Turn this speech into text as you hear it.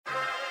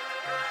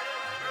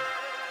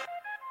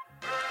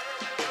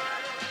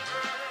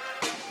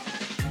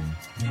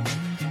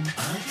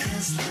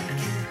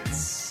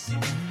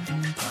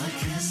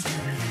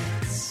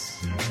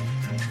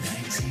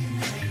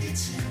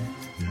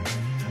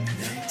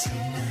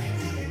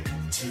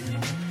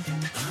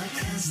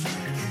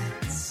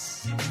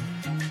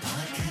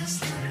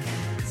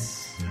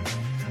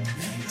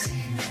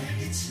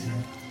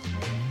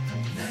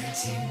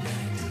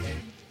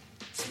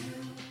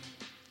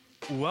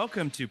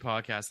Welcome to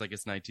Podcast Like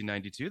It's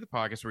 1992, the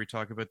podcast where we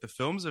talk about the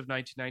films of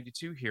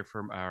 1992 here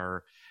from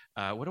our,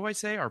 what do I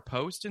say? Our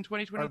post in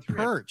 2023?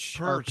 Our perch.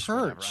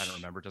 Whatever. I don't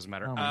remember. It doesn't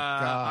matter. Oh my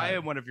God. I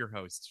am one of your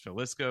hosts, Phil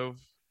Liskov,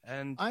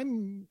 and I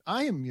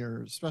am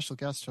your special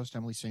guest host,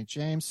 Emily St.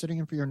 James, sitting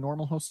in for your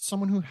normal host,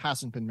 someone who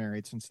hasn't been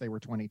married since they were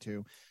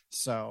 22.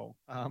 So,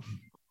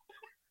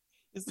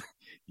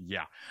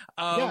 yeah.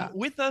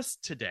 With us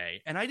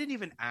today, and I didn't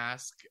even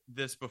ask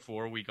this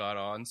before we got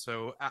on.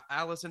 So,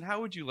 Alison, how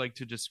would you like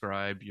to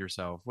describe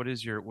yourself?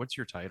 What's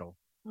your title?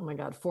 Oh my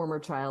God, former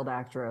child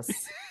actress.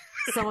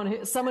 someone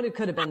who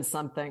could have been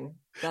something.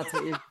 That's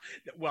what you.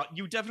 Well,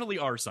 you definitely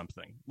are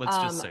something. Let's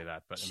just say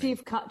that. But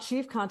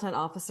chief content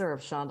officer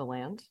of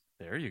Shondaland.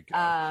 There you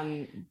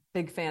go.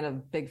 Big fan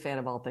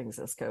of all things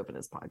Iscope and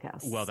his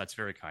podcast. Well, that's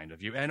very kind of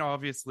you. And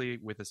obviously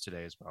with us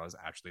today as well as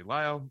Ashley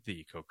Lyle,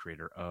 the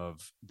co-creator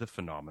of the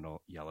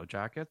phenomenal Yellow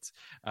Jackets,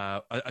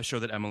 a show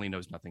that Emily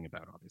knows nothing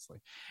about,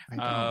 obviously.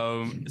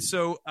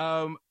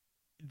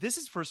 This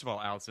is, first of all,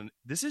 Alison,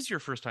 this is your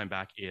first time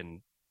back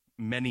in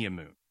many a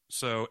moon.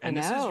 So, and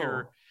this is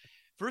your,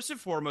 first and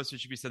foremost, it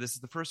should be said, this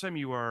is the first time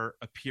you are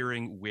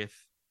appearing with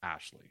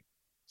Ashley.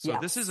 So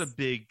This is a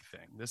big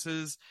thing. This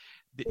is,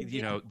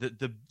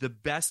 the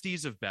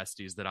besties of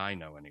besties that I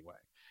know anyway.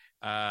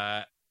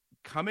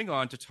 Coming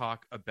on to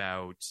talk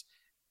about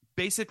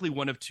basically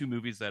one of two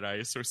movies that I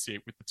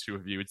associate with the two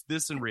of you. It's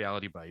this and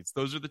Reality Bites.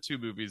 Those are the two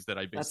movies that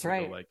I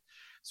basically like.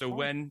 So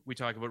when we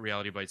talk about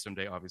Reality Bites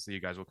someday, obviously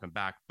you guys will come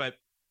back. But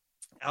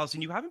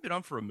Alison, you haven't been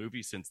on for a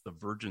movie since The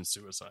Virgin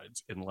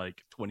Suicides in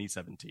like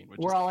 2017.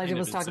 Where all I did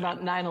was talk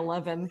about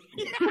 9/11.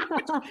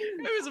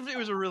 It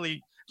was a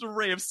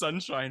ray of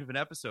sunshine of an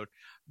episode.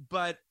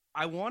 But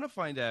I want to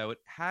find out,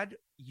 had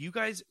you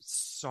guys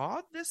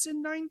saw this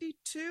in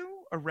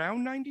 92?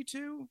 Around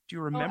 92? Do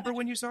you remember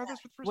when you saw this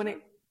for the first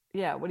time?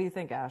 Yeah, what do you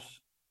think, Ash?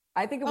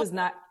 I think it was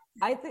not.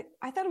 I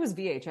thought it was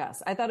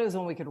VHS. I thought it was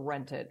when we could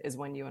rent it, is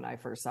when you and I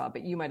first saw it,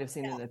 but you might have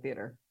seen it in the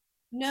theater.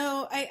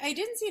 No, I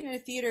didn't see it in a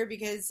theater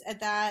because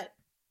at that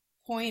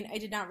point I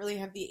did not really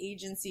have the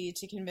agency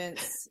to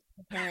convince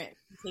a parent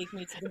to take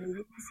me to the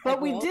movies.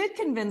 But we did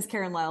convince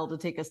Karen Lyle to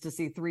take us to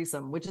see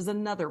Threesome, which is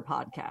another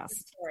podcast.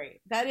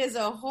 That is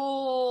a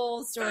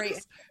whole story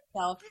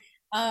itself.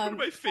 One of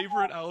my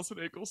favorite Alison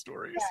Eakle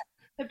stories.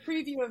 Yeah. The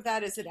preview of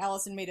that is that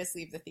Alison made us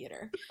leave the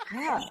theater.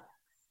 Yeah.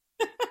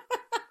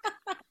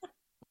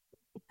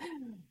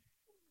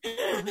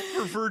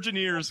 Her virgin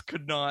ears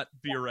could not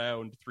be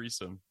around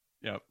Threesome.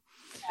 Yep.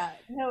 Yeah,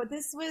 no,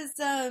 this was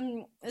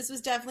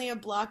definitely a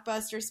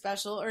Blockbuster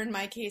special, or in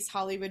my case,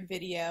 Hollywood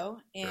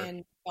Video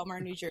in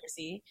Belmar, New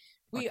Jersey.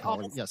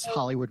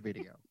 Hollywood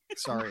Video.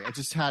 Sorry,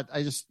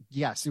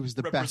 yes, it was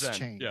the best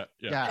chain.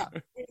 Yeah.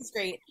 It was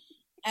great.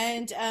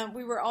 And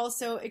we were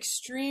also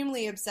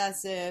extremely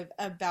obsessive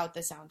about the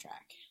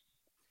soundtrack.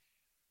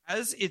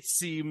 As it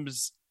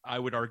seems, I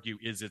would argue,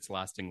 is its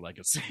lasting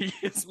legacy.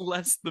 It's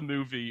less the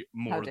movie,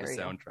 more the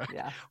soundtrack.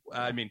 Yeah.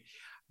 I mean,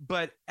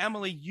 but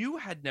Emily, you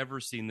had never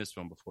seen this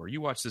film before.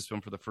 You watched this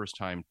film for the first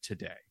time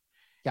today.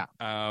 Yeah.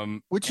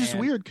 Which is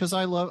weird because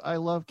I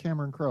love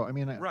Cameron Crowe. I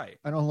mean, I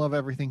don't love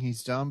everything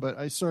he's done, but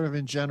I sort of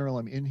in general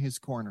I'm in his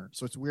corner.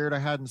 So it's weird I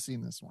hadn't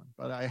seen this one,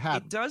 but I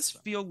had. It does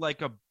feel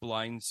like a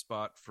blind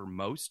spot for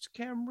most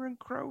Cameron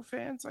Crowe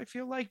fans, I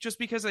feel like, just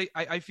because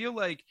I feel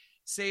like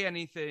Say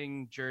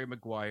Anything, Jerry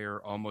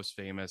Maguire, Almost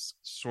Famous,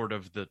 sort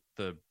of the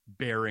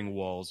bearing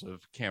walls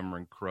of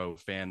Cameron Crowe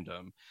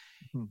fandom.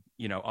 Mm-hmm.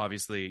 You know,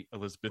 obviously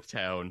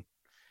Elizabethtown,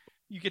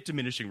 you get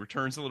diminishing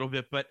returns a little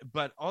bit, but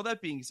all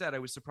that being said, I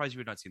was surprised you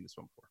had not seen this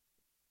one before.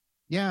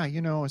 Yeah,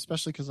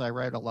 especially because I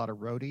write a lot of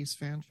Roadies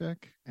fanfic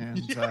and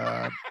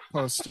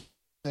post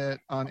it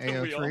on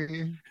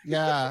AO3.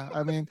 Yeah,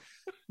 I mean,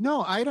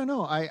 no, I don't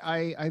know.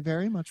 I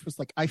very much was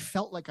like, I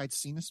felt like I'd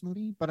seen this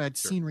movie, but I'd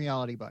seen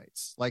Reality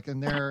Bites, like,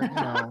 and they're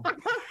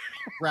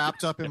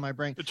wrapped up in my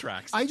brain. The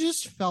tracks. I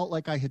just felt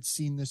like I had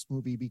seen this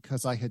movie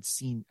because I had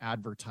seen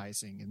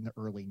advertising in the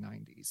early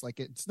 90s. Like,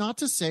 it's not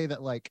to say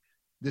that like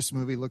this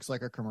movie looks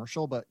like a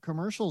commercial, but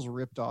commercials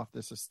ripped off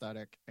this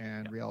aesthetic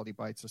and Reality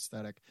Bites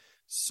aesthetic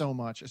so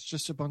much. It's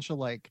just a bunch of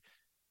like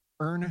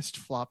earnest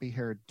floppy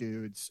haired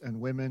dudes and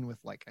women with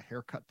like a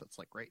haircut that's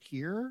like right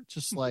here,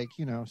 just like,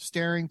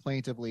 staring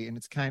plaintively, and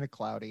it's kind of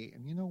cloudy.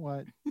 And you know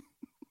what?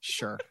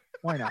 Sure.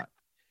 Why not?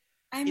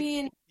 I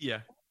mean,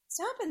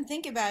 stop and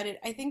think about it.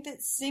 I think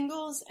that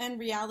Singles and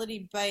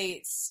Reality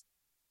Bites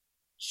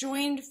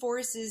joined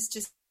forces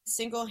to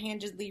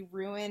single-handedly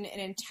ruin an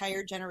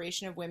entire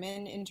generation of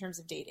women in terms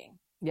of dating.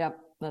 Yep,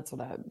 that's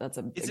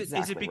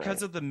is it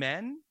because of the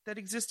men that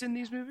exist in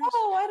these movies?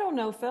 Oh, I don't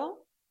know, Phil.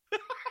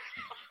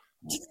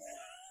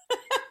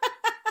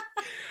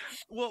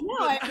 Well, no,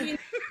 I mean,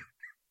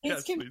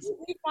 it's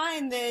completely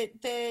fine that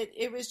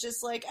it was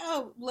just like,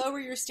 oh, lower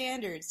your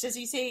standards. Does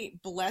he say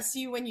bless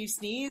you when you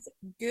sneeze?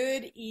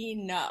 Good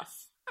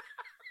enough.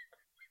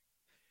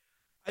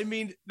 I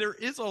mean, there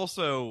is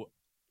also,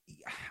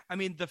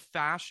 the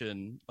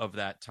fashion of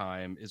that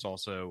time is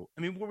also,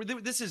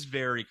 this is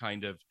very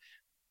kind of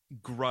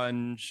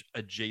grunge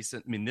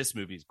adjacent. I mean, this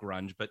movie's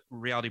grunge, but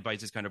Reality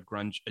Bites is kind of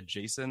grunge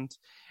adjacent.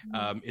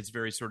 It's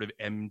very sort of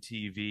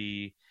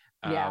MTV.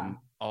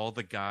 All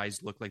the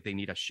guys look like they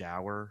need a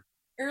shower.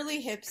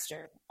 Early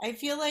hipster. I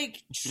feel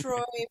like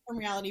Troy from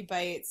Reality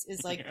Bites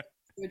is like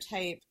a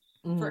type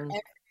for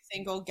every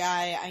single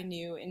guy I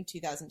knew in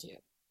 2002.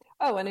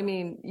 Oh, and I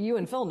mean, you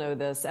and Phil know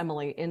this,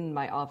 Emily, in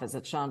my office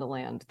at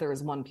Shondaland, there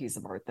is one piece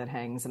of art that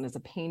hangs, and it's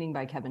a painting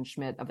by Kevin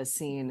Schmidt of a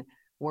scene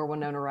where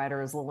Winona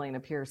Ryder as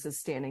Lelena Pierce is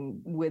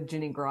standing with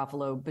Ginny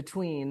Garofalo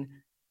between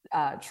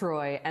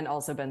Troy and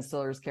also Ben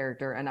Stiller's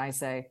character. And I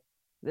say,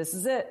 this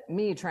is it,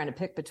 me trying to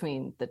pick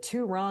between the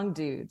two wrong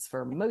dudes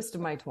for most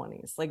of my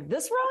 20s. Like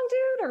this wrong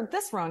dude or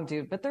this wrong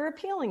dude, but they're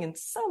appealing in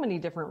so many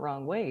different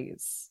wrong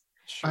ways.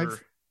 Sure.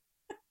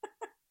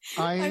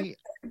 Ben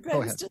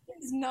Stiller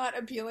is not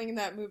appealing in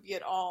that movie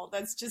at all.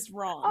 That's just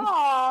wrong.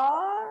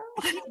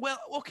 Aww. Well,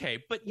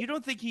 okay, but you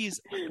don't think he's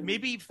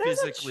maybe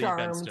physically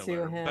Ben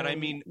Stiller, but I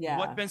mean,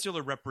 what Ben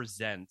Stiller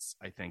represents,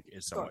 I think,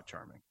 is somewhat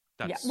charming.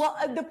 Well,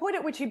 the point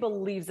at which he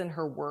believes in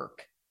her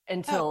work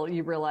until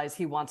you realize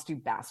he wants to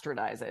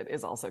bastardize it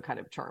is also kind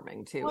of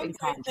charming too. In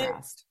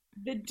contrast,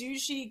 the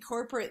douchey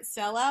corporate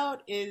sellout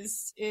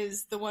is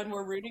the one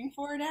we're rooting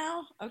for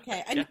now.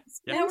 Okay,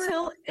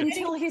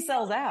 until he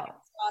sells out.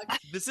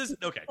 This is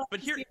okay, but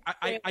here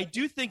I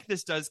do think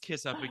this does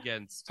kiss up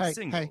against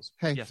singles.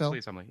 Hey, yes, Phil.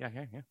 please, Emily. Yeah.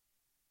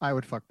 I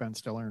would fuck Ben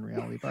Stiller in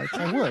Reality Bites.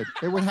 I would.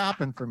 It would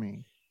happen for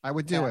me. I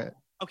would do it.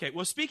 Okay.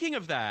 Well, speaking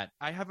of that,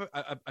 I have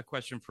a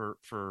question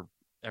for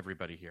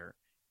everybody here.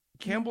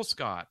 Campbell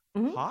Scott,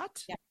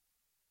 hot? Yeah.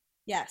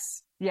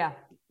 Yes. Yeah.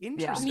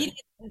 Interesting.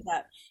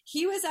 Yeah.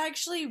 He was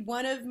actually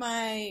one of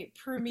my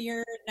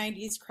premier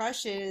 90s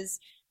crushes,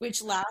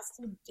 which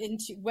lasted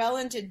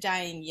into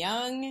Dying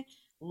Young.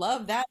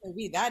 Love that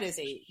movie. That is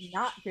a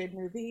not good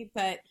movie,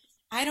 but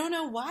I don't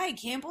know why.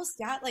 Campbell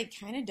Scott like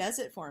kind of does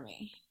it for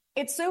me.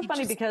 It's so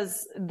funny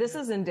because this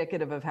is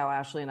indicative of how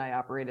Ashley and I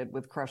operated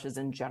with crushes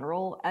in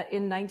general.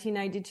 In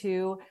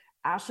 1992,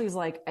 Ashley's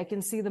like, I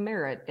can see the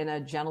merit in a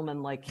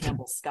gentleman like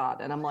Campbell Scott.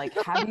 And I'm like,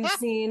 have you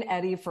seen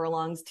Eddie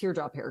Furlong's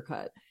teardrop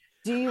haircut?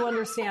 Do you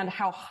understand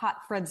how hot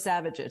Fred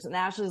Savage is? And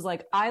Ashley's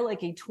like, I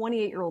like a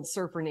 28-year-old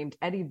surfer named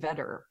Eddie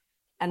Vedder.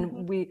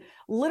 And we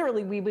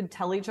would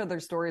tell each other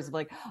stories of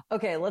like,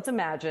 okay, let's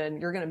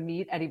imagine you're going to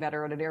meet Eddie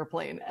Vedder on an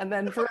airplane. And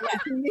then for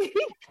me,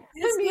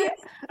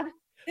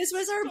 this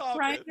was our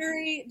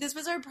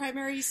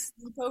primary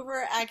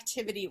sleepover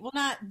activity. Well,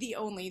 not the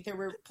only, there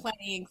were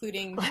plenty,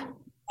 including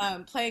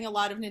playing a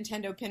lot of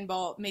Nintendo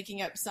pinball,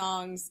 making up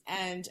songs,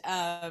 and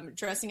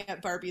dressing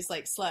up Barbies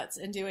like sluts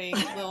and doing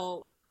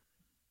little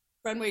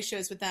runway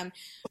shows with them.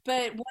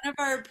 But one of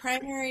our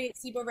primary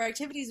sleepover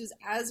activities was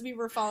as we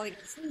were falling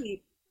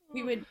asleep,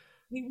 we would,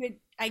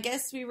 I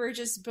guess we were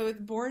just both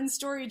born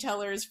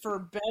storytellers for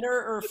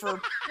better or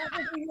for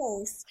probably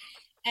worse.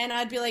 And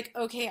I'd be like,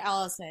 okay,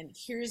 Alison,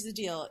 here's the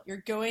deal.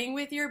 You're going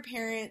with your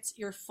parents,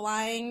 you're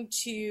flying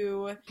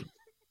to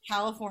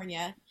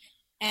California,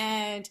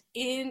 and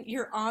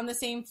you're on the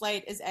same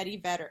flight as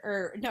Eddie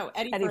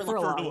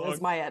Furlong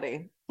is my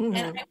Eddie.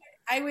 And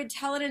I would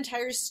tell an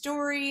entire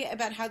story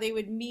about how they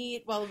would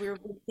meet while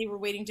they were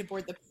waiting to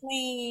board the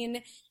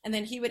plane, and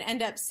then he would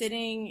end up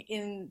sitting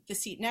in the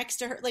seat next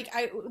to her. Like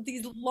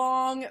these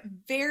long,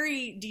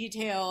 very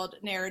detailed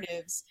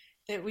narratives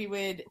that we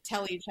would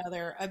tell each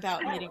other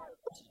about meeting.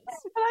 And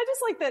I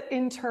just like that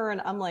in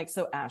turn, I'm like,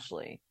 so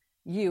Ashley,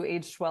 you,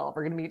 age 12,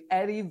 are going to meet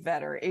Eddie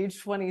Vedder,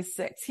 age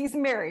 26. He's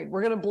married.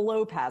 We're going to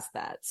blow past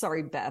that.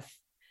 Sorry, Beth.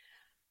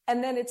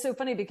 And then it's so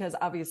funny because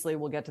obviously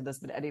we'll get to this,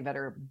 but Eddie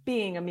Vedder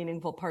being a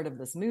meaningful part of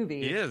this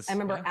movie. He is. I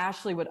remember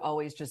Ashley would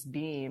always just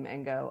beam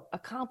and go, a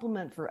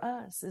compliment for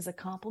us is a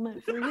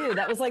compliment for you.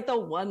 That was like the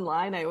one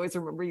line I always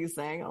remember you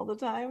saying all the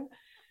time.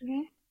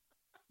 Mm-hmm.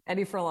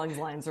 Eddie Furlong's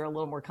lines are a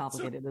little more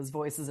complicated. His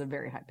voice is a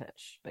very high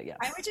pitch, but yes.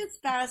 I would just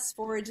fast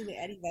forward to the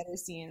Eddie Vedder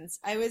scenes.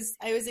 I was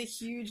a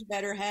huge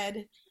Vedder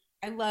head.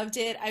 I loved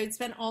it. I would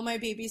spend all my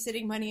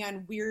babysitting money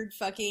on weird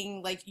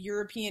fucking like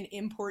European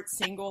import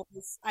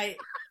singles.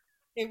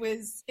 It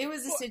was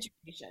a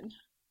situation.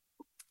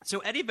 So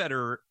Eddie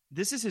Vedder,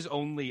 this is his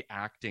only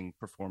acting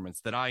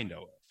performance that I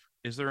know of.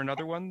 Is there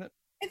another one that?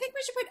 I think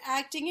we should put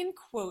acting in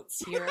quotes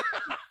here.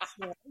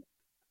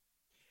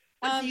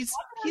 He's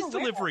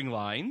delivering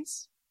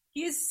lines.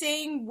 He is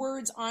saying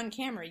words on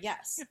camera,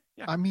 yes.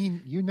 Yeah. I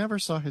mean, you never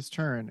saw his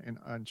turn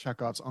on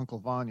Chekhov's Uncle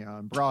Vanya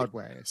on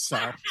Broadway,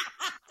 so.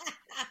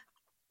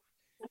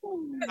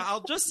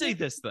 I'll just say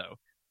this, though.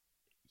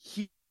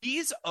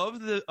 He's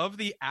of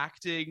the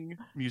acting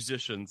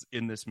musicians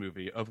in this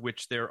movie, of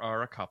which there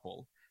are a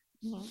couple,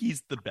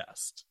 he's the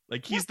best.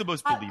 Like, he's the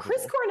most believable.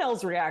 Chris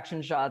Cornell's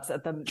reaction shots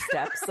at the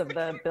steps of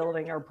the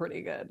building are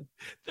pretty good.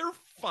 They're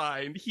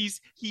fine. He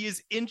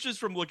is inches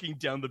from looking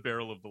down the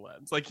barrel of the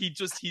lens. Like, he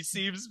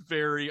seems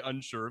very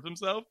unsure of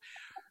himself.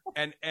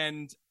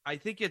 And I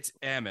think it's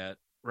Emmett,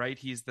 right?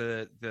 He's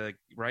the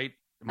right.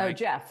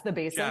 Jeff, the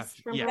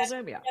bassist from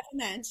Belgium. Yeah.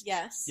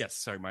 Yes. Yes.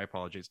 Sorry, my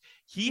apologies.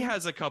 He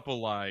has a couple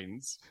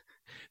lines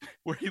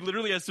where he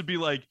literally has to be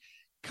like,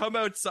 come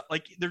outside.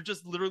 Like they're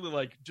just literally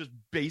like just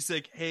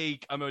basic, hey,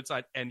 come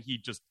outside, and he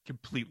just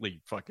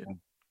completely fucking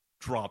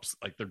drops.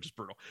 Like they're just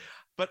brutal.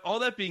 But all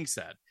that being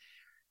said,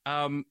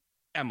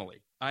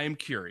 Emily, I am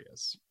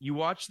curious. You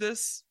watched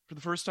this for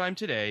the first time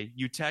today.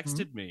 You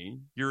texted me.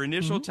 Your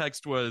initial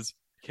text was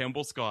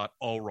Campbell Scott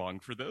all wrong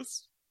for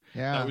this.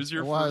 Yeah, that was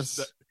your first.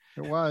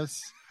 It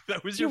was.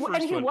 That was your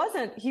first.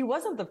 And he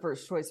wasn't the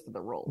first choice for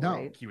the role. No,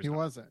 right? he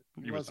wasn't.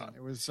 He wasn't.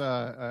 It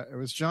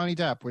was Johnny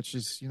Depp, which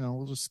is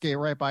we'll just skate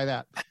right by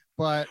that.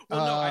 But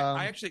well, no,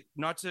 I actually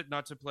not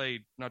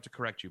to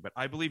correct you, but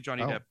I believe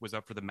Johnny Depp was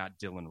up for the Matt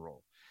Dillon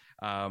role.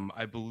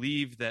 I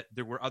believe that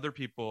there were other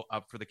people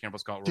up for the Campbell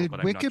Scott role. Did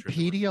but Wikipedia I'm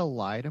not sure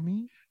lie to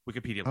me?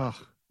 Wikipedia lied.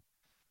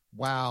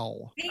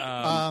 Wow.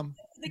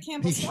 The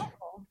Campbell Scott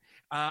role.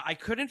 I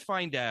couldn't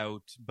find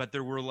out, but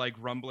there were like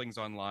rumblings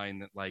online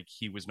that like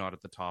he was not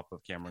at the top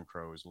of Cameron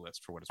Crowe's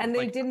list for what it's worth.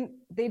 And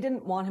they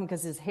didn't want him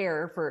because his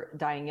hair for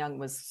dying young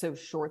was so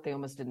short they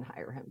almost didn't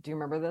hire him. Do you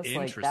remember this?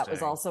 Like that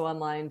was also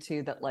online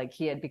too, that like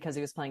he had, because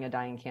he was playing a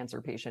dying cancer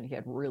patient, he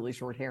had really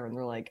short hair, and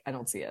they're like, I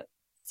don't see it.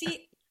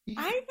 See,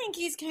 I think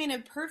he's kind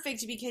of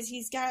perfect because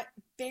he's got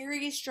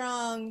very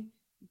strong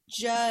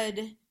Judd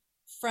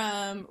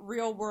from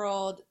Real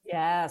World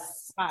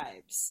vibes.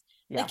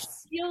 Like,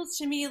 he feels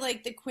to me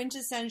like the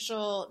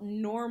quintessential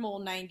normal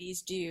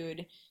 90s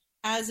dude,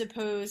 as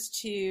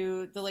opposed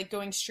to the like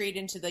going straight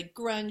into the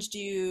grunge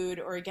dude,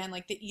 or again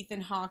like the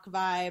Ethan Hawke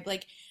vibe.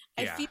 Like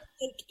I feel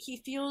like he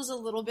feels a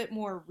little bit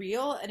more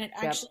real, and it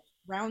actually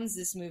rounds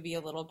this movie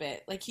a little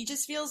bit. Like he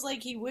just feels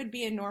like he would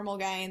be a normal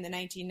guy in the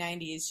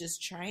 1990s,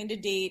 just trying to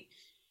date,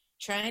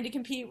 trying to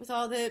compete with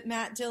all the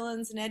Matt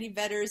Dillons and Eddie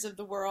Vedders of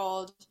the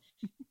world.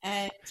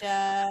 And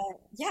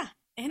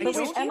And but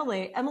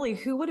wait, Emily,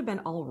 who would have been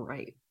all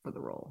right for the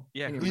role?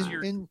 Yeah, who's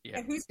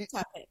the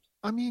top pick?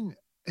 I mean,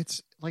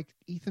 it's like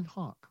Ethan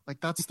Hawke.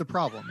 Like that's the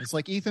problem. It's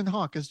like Ethan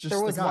Hawke is just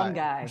one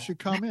guy who should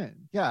come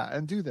in,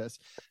 and do this.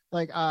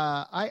 Like,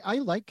 I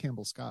like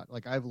Campbell Scott.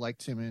 Like I've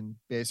liked him in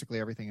basically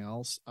everything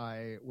else.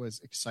 I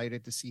was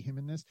excited to see him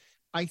in this.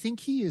 I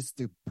think he is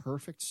the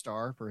perfect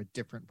star for a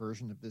different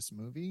version of this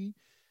movie,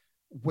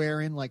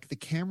 wherein like the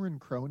Cameron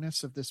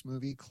Crowe-ness of this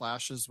movie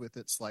clashes with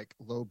its like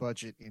low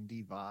budget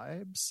indie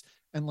vibes.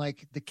 And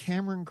like the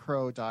Cameron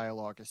Crowe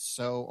dialogue is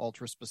so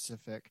ultra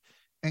specific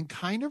and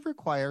kind of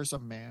requires a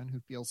man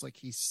who feels like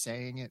he's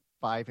saying it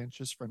 5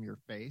 inches from your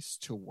face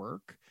to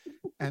work.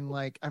 And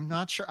like, I'm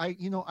not sure. I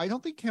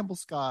don't think Campbell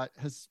Scott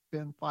has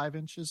been 5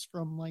 inches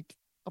from like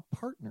a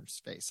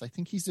partner's face. I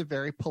think he's a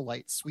very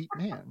polite, sweet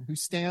man who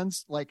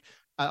stands like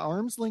at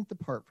arm's length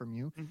apart from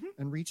you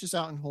and reaches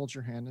out and holds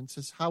your hand and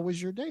says, "How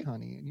was your day,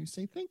 honey?" And you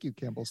say, "Thank you,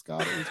 Campbell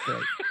Scott. It was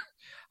great."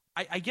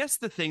 I guess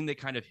the thing that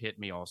kind of hit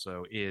me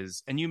also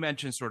is, and you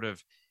mentioned sort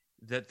of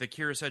that the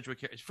Keira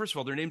Sedgwick, first of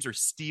all, their names are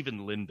Steve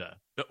and Linda,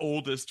 the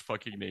oldest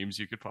fucking names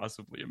you could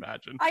possibly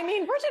imagine. I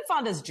mean, Bridget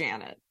Fonda's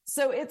Janet.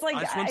 So it's like,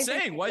 that's what I'm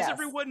saying. Why has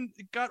everyone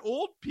got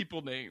old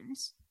people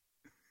names?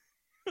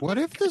 What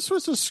if this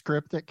was a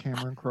script that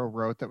Cameron Crowe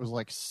wrote that was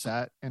like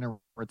set in a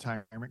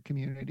retirement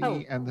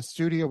community and the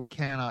studio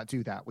cannot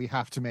do that? We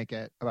have to make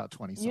it about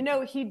 20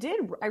 something. He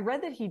did. I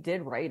read that he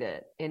did write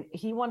it, and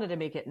he wanted to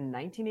make it in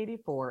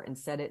 1984 and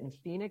set it in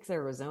Phoenix,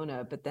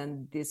 Arizona. But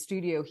then the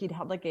studio, he'd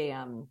had like a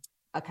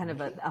kind of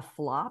a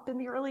flop in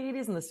the early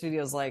 80s, and the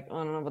studio's like, I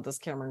don't know about this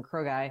Cameron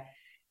Crowe guy.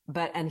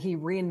 And he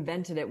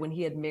reinvented it when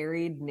he had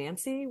married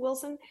Nancy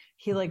Wilson.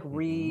 He like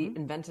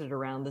reinvented it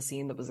around the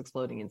scene that was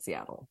exploding in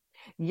Seattle.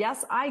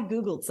 Yes, I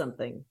Googled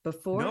something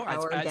before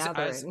our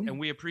gathering. And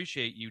we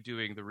appreciate you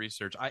doing the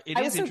research. It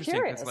is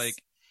interesting because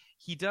like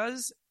he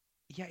does.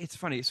 Yeah, it's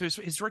funny. So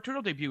his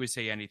directorial debut is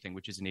Say Anything,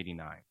 which is in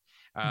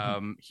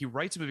 89. He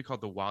writes a movie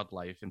called The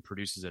Wildlife and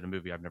produces it, a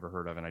movie I've never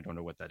heard of, and I don't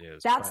know what that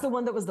is. That's the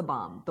one that was the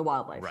bomb, The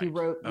Wildlife. Right. He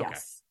wrote, okay.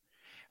 Yes.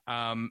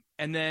 And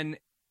then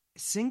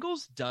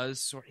Singles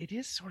it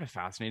is sort of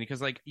fascinating because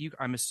like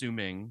I'm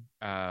assuming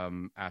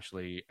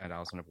Ashley and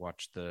Alison have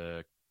watched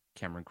the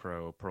Cameron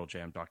Crowe Pearl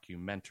Jam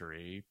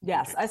documentary.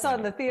 Yes, I saw it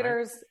in the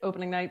theaters, right?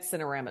 Opening night,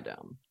 Cinerama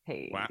Dome.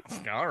 Hey. Wow.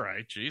 All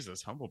right.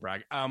 Jesus, humble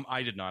brag.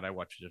 I did not. I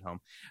watched it at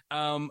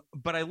home.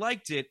 But I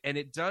liked it, and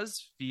it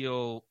does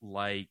feel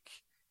like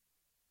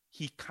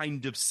he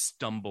kind of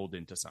stumbled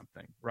into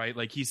something, right?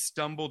 Like he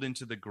stumbled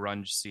into the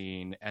grunge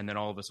scene, and then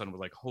all of a sudden was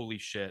like, holy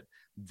shit,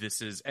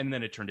 this is, and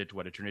then it turned into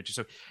what it turned into.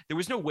 So there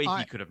was no way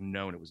he could have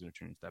known it was going to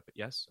turn into that. But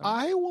yes,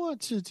 I want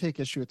to take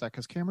issue with that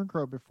because Cameron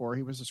Crowe, before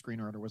he was a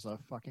screenwriter, was a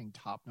fucking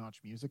top-notch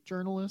music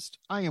journalist.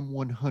 I am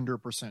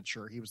 100%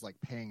 sure he was like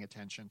paying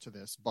attention to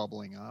this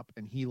bubbling up,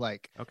 and he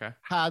like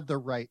had the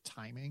right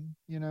timing,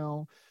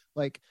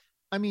 like.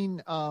 I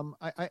mean,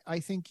 I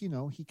think,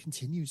 he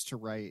continues to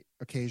write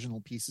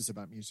occasional pieces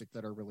about music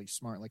that are really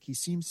smart. Like he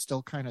seems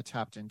still kind of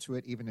tapped into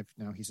it, even if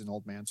now he's an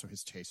old man, so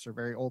his tastes are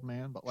very old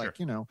man. But like,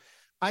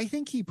 I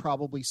think he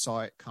probably saw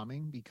it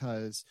coming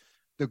because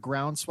the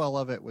groundswell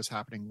of it was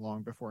happening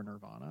long before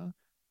Nirvana.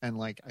 And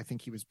like, I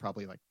think he was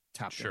probably like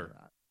tapped into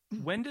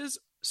that.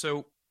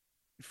 So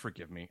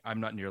forgive me, I'm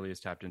not nearly as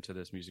tapped into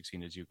this music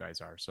scene as you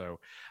guys are. So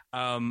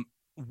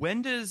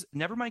when does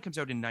Nevermind comes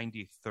out in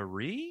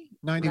 93?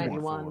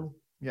 91.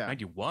 Yeah.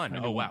 91.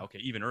 Oh, wow. Okay.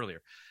 Even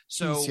earlier.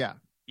 So,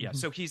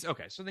 So he's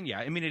okay. So then,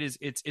 I mean,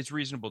 it's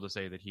reasonable to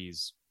say that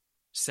he's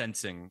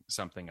sensing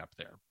something up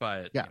there,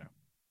 but yeah.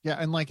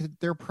 And like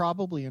they're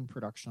probably in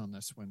production on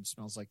this when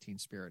Smells Like Teen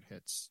Spirit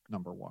hits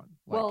number one.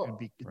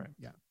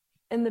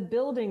 And the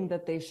building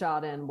that they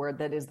shot in, where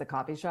that is the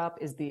coffee shop,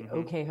 is the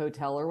OK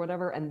Hotel or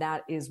whatever, and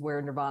that is where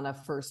Nirvana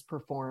first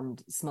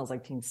performed "Smells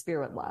Like Teen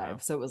Spirit" live. Wow.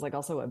 So it was like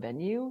also a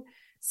venue.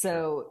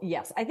 So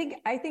yes, I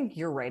think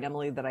you're right,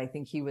 Emily. That I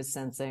think he was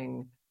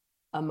sensing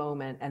a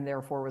moment, and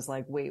therefore was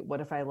like, wait,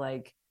 what if I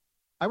like?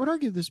 I would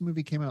argue this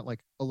movie came out like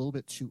a little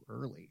bit too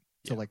early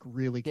to like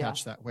really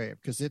catch that wave,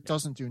 because it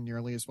doesn't do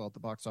nearly as well at the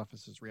box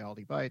office as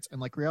Reality Bites, and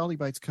like Reality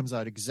Bites comes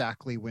out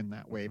exactly when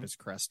that wave is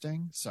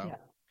cresting. So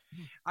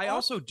I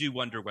also do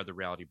wonder whether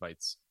Reality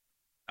Bites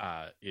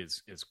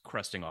is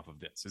cresting off of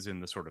this, is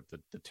in the sort of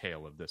the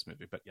tail of this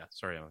movie. But yeah,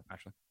 sorry,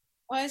 Ashley.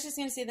 Well, I was just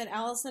going to say that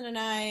Alison and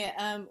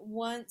I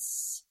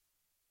once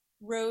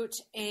wrote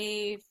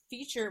a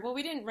feature. Well,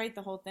 we didn't write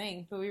the whole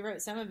thing, but we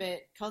wrote some of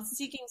it, called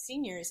 "Seeking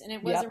Seniors," and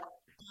it was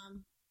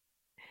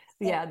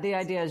the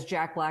idea is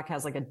Jack Black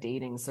has like a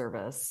dating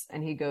service,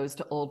 and he goes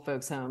to old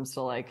folks' homes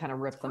to like kind of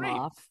rip them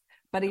off.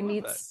 But he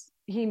meets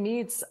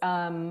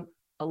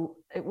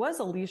it was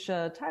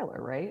Alicia Tyler,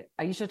 right?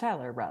 Aisha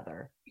Tyler,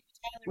 rather.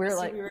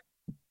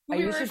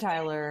 Aisha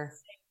Tyler.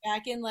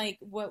 Back in like,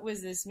 what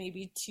was this?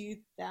 Maybe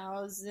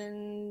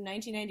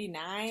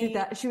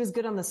 1999. She was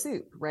good on The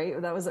Soup, right?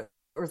 It was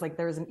like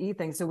there was an E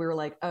thing, so we were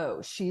like,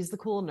 oh, she's the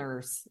cool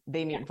nurse.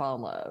 They meet and fall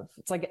in love.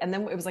 It's like, and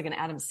then it was like an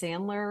Adam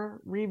Sandler.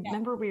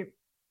 Remember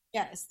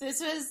Yes, this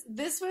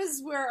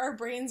was where our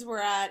brains were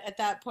at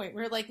that point.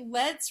 We were like,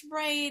 let's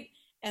write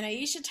an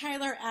Aisha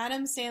Tyler,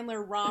 Adam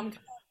Sandler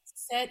rom-com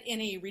set in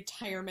a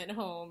retirement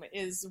home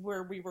is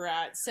where we were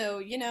at.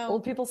 So,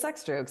 old people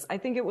sex jokes. I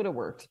think it would have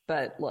worked,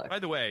 but look. By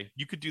the way,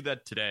 you could do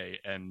that today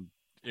and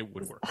it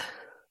would work.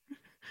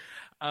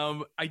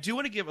 I do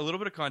want to give a little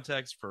bit of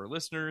context for our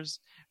listeners.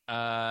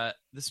 The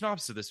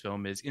synopsis of this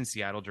film is: in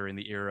Seattle during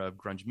the era of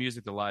grunge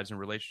music, the lives and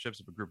relationships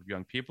of a group of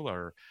young people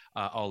are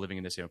all living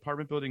in the same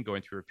apartment building,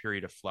 going through a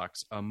period of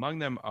flux. Among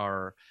them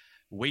are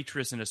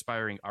waitress and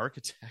aspiring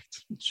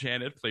architect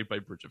Janet, played by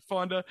Bridget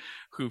Fonda,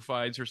 who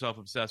finds herself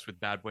obsessed with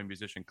bad boy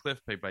musician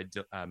Cliff, played by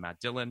Matt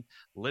Dillon;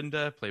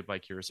 Linda, played by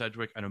Keira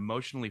Sedgwick, an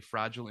emotionally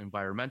fragile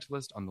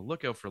environmentalist on the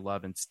lookout for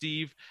love; and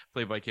Steve,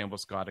 played by Campbell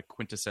Scott, a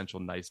quintessential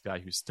nice guy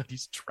who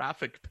studies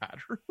traffic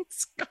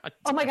patterns.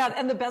 Oh my God.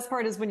 And the best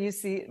part is when you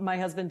see my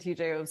husband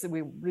TJ,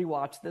 we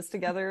rewatched this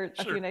together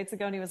a few nights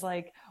ago, and he was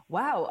like,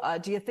 wow,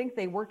 do you think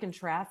they work in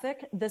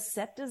traffic? The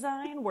set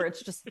design where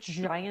it's just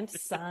giant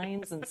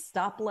signs and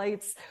stoplights.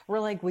 We're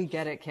like, we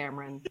get it,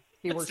 Cameron.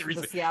 He works for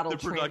the Seattle. The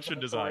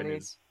production design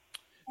is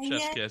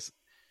chef's kiss.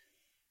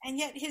 And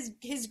yet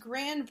his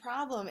grand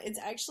problem, it's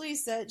actually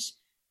such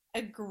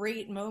a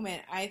great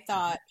moment, I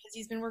thought, because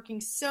he's been working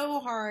so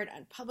hard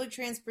on public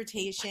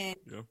transportation.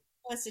 Yeah.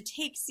 He wants to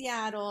take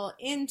Seattle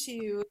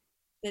into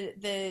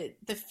the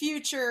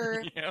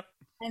future. Yeah.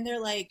 And they're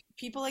like,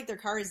 people like their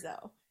cars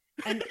though.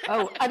 And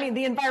I mean,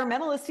 the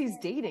environmentalist he's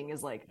dating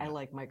is like, I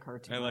like my car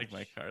too. I like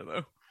my car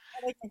though.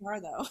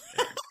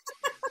 Yeah.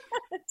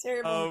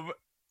 Terrible.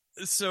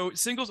 So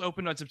Singles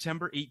opened on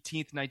September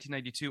 18th,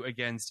 1992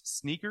 against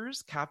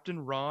Sneakers, Captain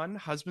Ron,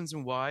 Husbands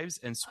and Wives,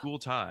 and School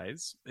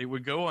Ties. It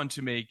would go on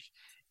to make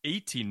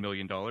 $18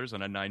 million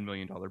on a $9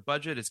 million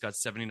budget. It's got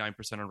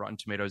 79% on Rotten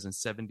Tomatoes and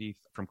 70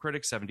 from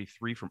critics,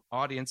 73 from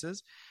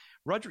audiences.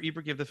 Roger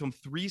Ebert gave the film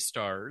 3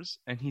 stars,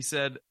 and he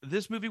said,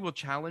 this movie will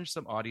challenge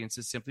some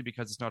audiences simply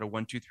because it's not a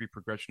 1, 2, 3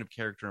 progression of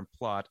character and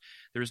plot.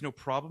 There is no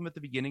problem at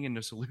the beginning and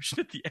no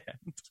solution at the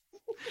end.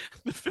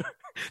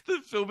 The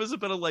film is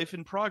about a life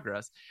in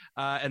progress,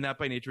 and that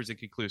by nature is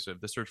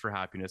inconclusive. The search for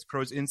happiness.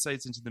 Crow's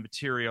insights into the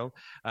material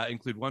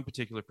include one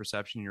particular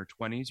perception: in your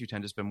 20s, you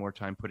tend to spend more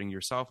time putting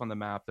yourself on the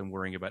map than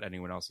worrying about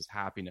anyone else's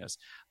happiness.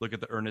 Look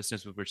at the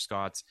earnestness with which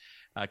Scott's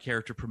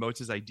character promotes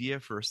his idea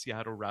for a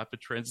Seattle rapid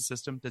transit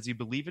system. Does he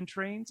believe in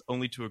trains?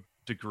 Only to a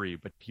degree,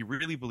 but he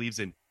really believes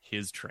in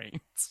his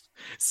trains.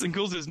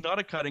 Singles is not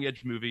a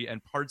cutting-edge movie,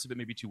 and parts of it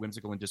may be too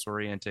whimsical and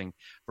disorienting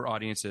for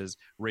audiences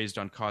raised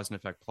on cause and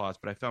effect plots,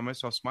 but I found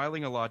myself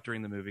smiling a lot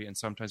during the movie, and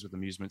sometimes with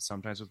amusement,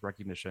 sometimes with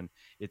recognition.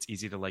 It's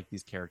easy to like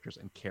these characters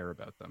and care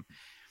about them.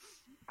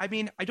 I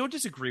mean, I don't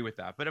disagree with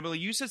that, but Emily,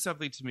 you said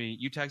something to me,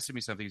 you texted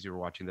me something as you were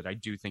watching that I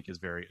do think is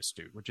very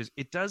astute, which is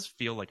it does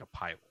feel like a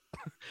pilot.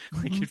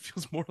 Like it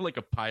feels more like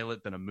a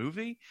pilot than a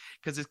movie,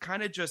 because it's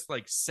kind of just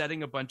like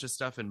setting a bunch of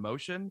stuff in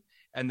motion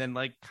and then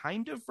like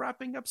kind of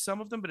wrapping up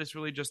some of them, but it's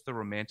really just the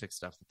romantic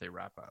stuff that they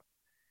wrap up.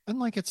 And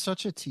like, it's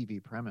such a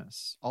TV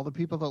premise. All the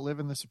people that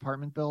live in this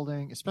apartment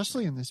building,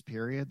 especially in this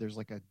period, there's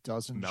like a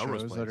dozen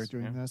Melrose shows Place, that are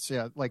doing this.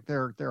 Yeah, like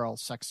they're all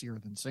sexier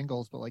than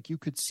Singles, but like you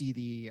could see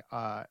the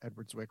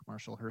Edward Zwick,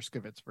 Marshall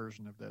Herskovitz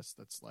version of this.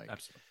 That's like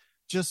absolutely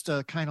just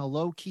a kind of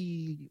low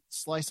key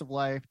slice of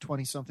life,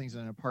 20 somethings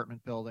in an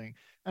apartment building.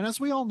 And as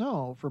we all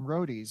know from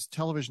Roadies,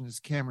 television is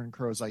Cameron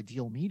Crowe's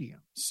ideal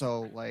medium.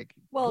 So like,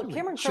 well, really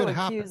Cameron Crowe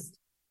accused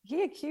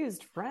He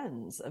accused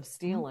Friends of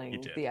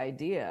stealing the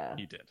idea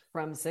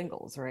from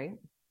Singles, right?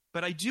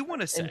 But I do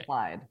want to say,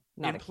 implied.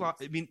 I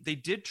mean, they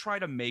did try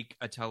to make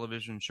a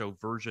television show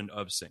version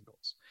of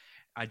Singles.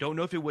 I don't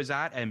know if it was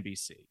at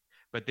NBC,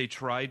 but they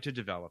tried to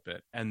develop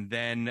it. And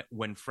then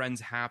when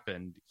Friends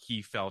happened,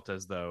 he felt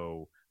as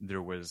though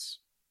there was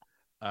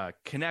a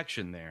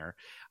connection there.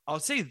 I'll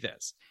say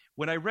this.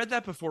 When I read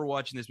that before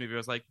watching this movie, I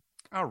was like,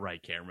 all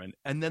right, Cameron.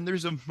 And then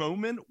there's a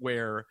moment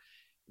where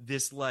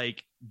this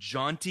like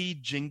jaunty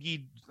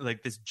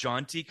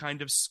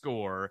kind of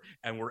score,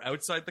 and we're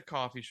outside the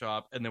coffee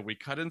shop, and then we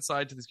cut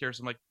inside to this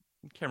character. I'm like,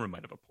 Cameron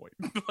might have a point.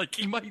 Like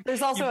he might.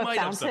 There's also a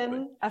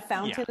fountain. A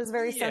fountain is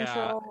very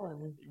central.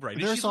 And... Right.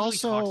 There's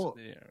also.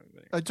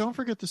 Don't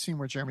forget the scene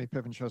where Jeremy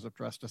Piven shows up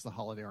dressed as the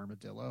Holiday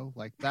Armadillo.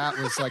 Like that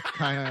was like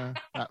kind of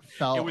that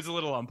felt. It was a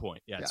little on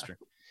point. Yeah, it's true.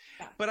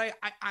 But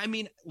I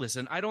mean,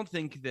 listen, I don't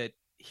think that.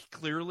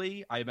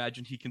 Clearly, I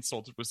imagine he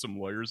consulted with some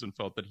lawyers and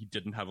felt that he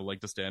didn't have a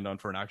leg to stand on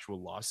for an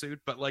actual lawsuit.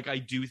 But like, I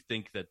do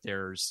think that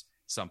there's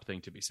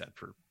something to be said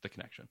for the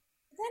connection.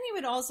 Then he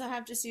would also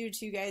have to sue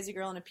two guys, a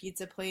girl, in a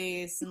pizza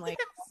place, and like.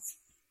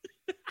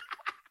 It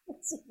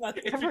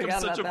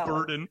becomes such a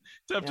burden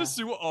to have to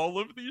sue all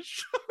of these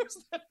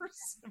shows that are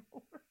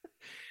similar.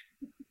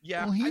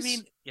 Yeah, well, I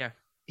mean, yeah.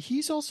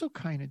 He's also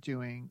kind of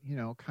doing,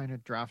 kind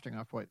of drafting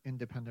off what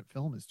independent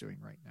film is doing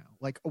right now.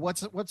 Like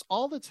what's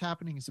all that's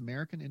happening is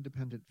American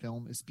independent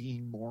film is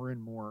being more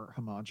and more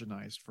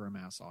homogenized for a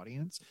mass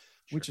audience,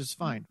 which is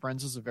fine.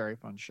 Friends is a very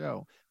fun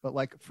show, but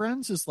like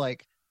Friends is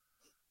like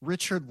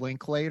Richard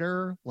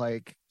Linklater,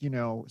 like,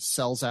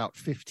 sells out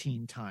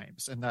 15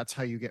 times and that's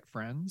how you get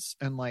Friends.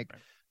 And like,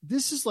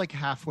 this is like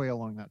halfway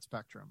along that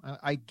spectrum.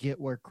 I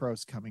get where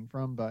Crow's coming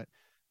from, but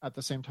at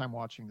the same time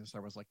watching this, I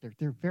was like,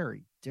 they're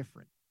very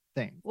different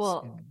things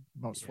in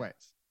most ways.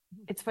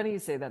 It's funny you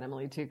say that,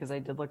 Emily, too, because I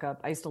did look up.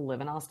 I used to live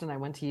in Austin. I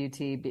went to UT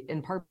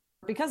in part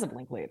because of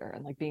Linklater,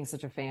 and like being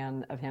such a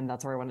fan of him,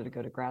 that's where I wanted to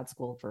go to grad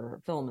school for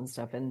film and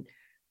stuff. And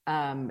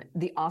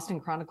the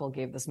Austin Chronicle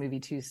gave this movie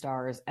 2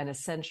 stars and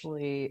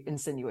essentially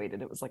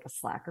insinuated it was like a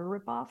Slacker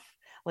ripoff,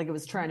 like it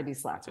was trying to be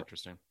Slacker. That's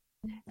interesting.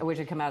 Which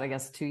had come out, I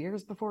guess, 2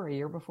 years before, a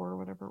year before,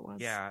 whatever it was.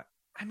 Yeah,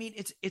 I mean,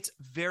 it's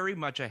very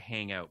much a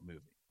hangout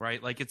movie,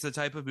 right? Like it's the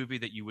type of movie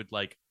that you would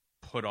like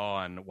put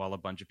on while a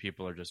bunch of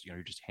people are just,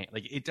 you're just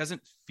like, it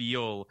doesn't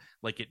feel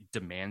like it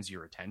demands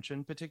your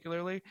attention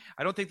particularly.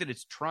 I don't think that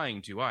it's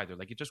trying to either.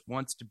 Like it just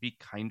wants to be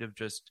kind of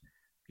just,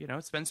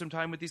 spend some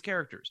time with these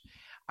characters.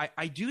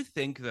 I do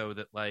think though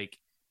that like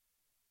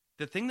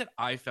the thing that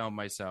I found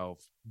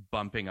myself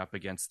bumping up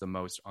against the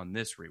most on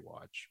this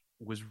rewatch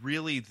was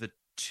really the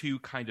 2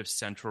 kind of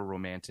central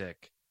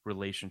romantic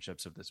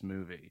relationships of this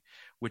movie,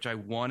 which I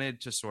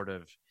wanted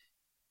to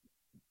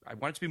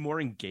be more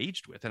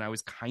engaged with. And I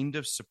was kind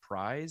of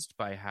surprised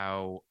by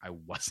how I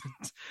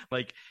wasn't.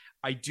 Like,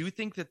 I do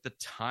think that the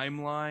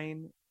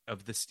timeline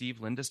of the Steve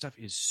Linda stuff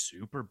is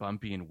super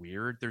bumpy and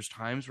weird. There's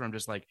times where I'm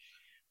just like,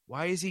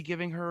 why is he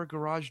giving her a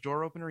garage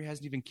door opener? He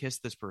hasn't even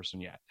kissed this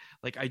person yet.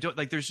 Like, I don't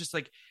like, there's just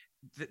like,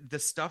 the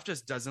stuff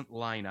just doesn't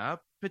line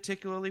up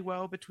particularly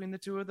well between the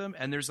two of them.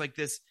 And there's like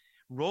this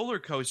roller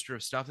coaster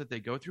of stuff that they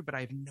go through, but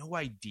I have no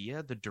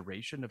idea the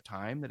duration of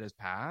time that has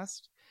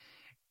passed.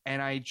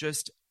 And I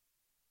just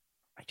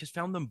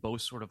found them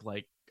both sort of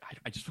like,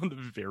 I just found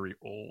them very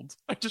old.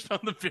 I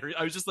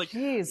was just like,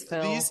 jeez,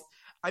 Phil.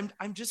 I'm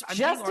justice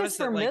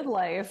for that, like,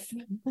 midlife.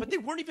 But they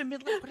weren't even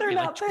midlife. They're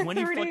not, like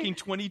 20 fucking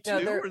 22.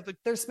 No,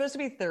 they're supposed to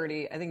be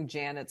 30. I think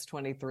Janet's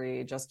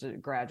 23, just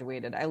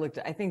graduated.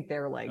 I think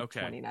they're like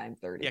 29,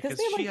 30. Yeah, because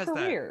they have like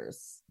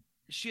careers.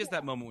 She has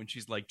that moment when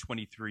she's like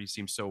 23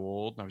 seems so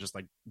old. And I was just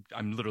like,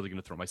 I'm literally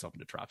going to throw myself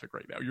into traffic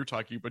right now. You're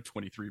talking about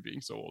 23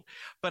 being so old.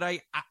 But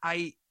I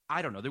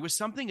don't know. There was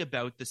something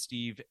about the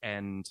Steve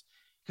and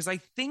because I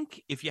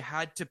think if you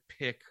had to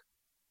pick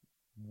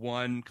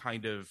one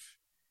kind of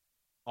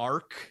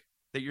arc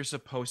that you're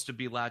supposed to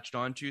be latched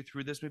onto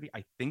through this movie,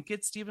 I think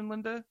it's Steve and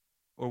Linda,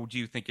 or do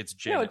you think it's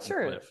Janet? No, it's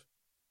true. Cliff?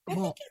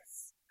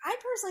 I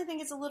personally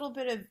think it's a little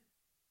bit of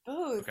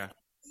both. Okay.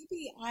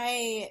 Maybe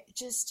I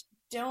just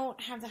don't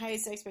have the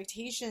highest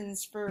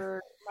expectations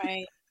for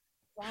my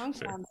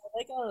rom-coms. I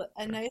like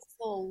a nice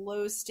little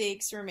low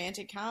stakes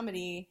romantic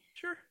comedy.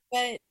 Sure.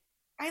 But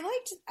I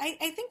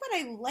think what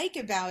I like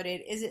about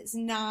it is it's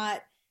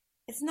not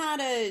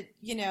a,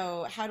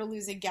 how to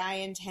lose a guy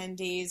in 10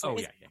 days. Or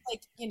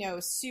like,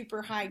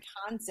 super high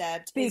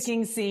concept.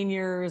 Speaking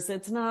seniors.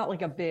 It's not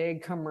like a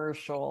big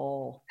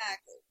commercial.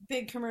 Exactly.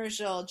 Big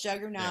commercial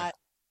juggernaut.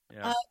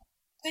 Yeah.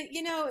 But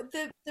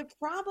the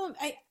problem,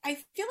 I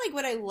feel like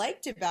what I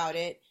liked about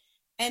it,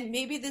 and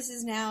maybe this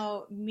is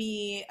now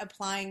me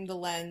applying the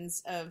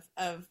lens of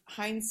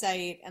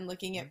hindsight and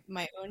looking at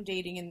my own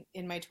dating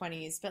in my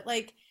 20s, but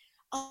like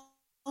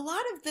a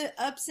lot of the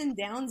ups and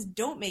downs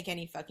don't make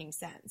any fucking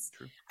sense.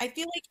 True. I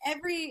feel like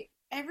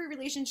every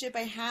relationship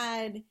I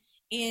had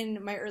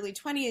in my early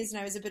 20s, and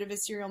I was a bit of a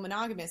serial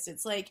monogamist,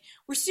 it's like,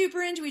 we're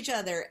super into each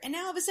other, and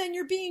now all of a sudden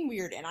you're being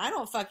weird, and I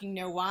don't fucking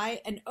know why,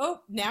 and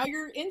now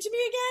you're into me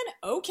again?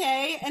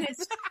 Okay. And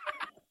it's,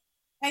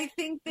 I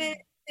think that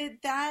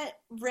that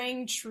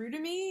rang true to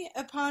me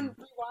upon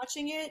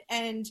rewatching it.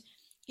 And,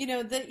 you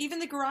know, even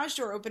the garage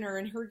door opener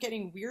and her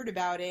getting weird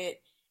about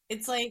it,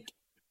 it's like,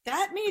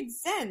 that made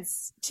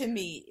sense to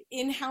me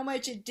in how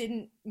much it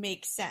didn't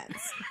make sense.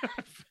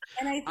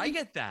 And I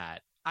get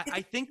that.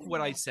 I think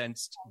what I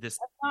sensed this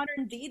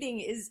modern dating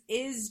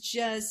is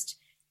just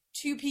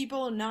two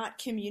people not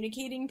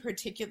communicating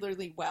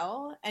particularly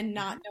well and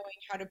not knowing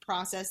how to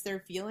process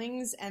their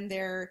feelings and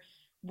their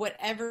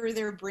whatever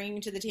they're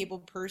bringing to the table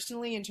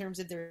personally in terms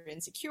of their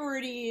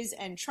insecurities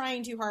and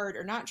trying too hard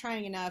or not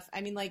trying enough.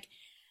 I mean, like,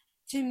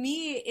 to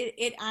me,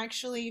 it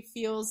actually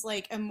feels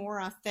like a more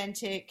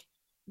authentic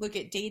look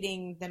at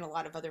dating than a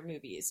lot of other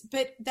movies.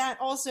 But that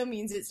also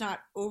means it's not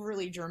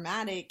overly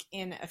dramatic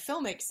in a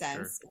filmic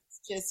sense. Sure.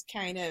 It's just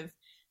kind of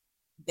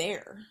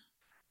there.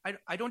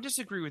 I don't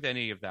disagree with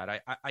any of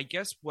that. I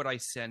guess what I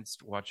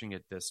sensed watching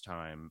it this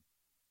time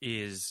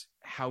is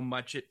how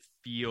much it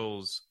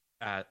feels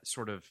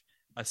sort of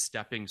a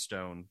stepping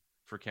stone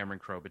for Cameron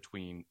Crowe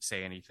between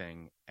Say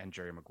Anything and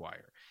Jerry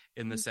Maguire,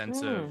 in the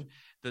sense of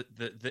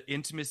the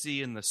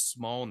intimacy and the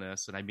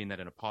smallness, and I mean that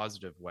in a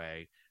positive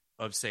way,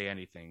 of Say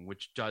Anything,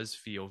 which does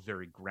feel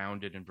very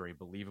grounded and very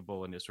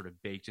believable and is sort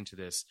of baked into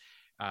this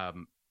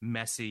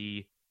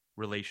messy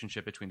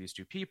relationship between these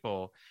two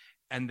people.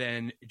 And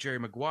then Jerry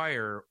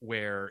Maguire,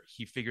 where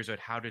he figures out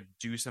how to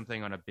do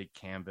something on a big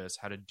canvas,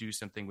 how to do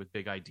something with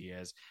big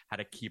ideas, how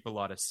to keep a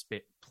lot of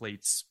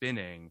plates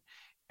spinning.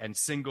 And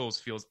Singles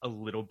feels a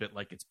little bit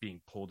like it's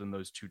being pulled in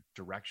those two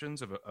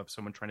directions of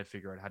someone trying to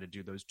figure out how to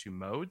do those two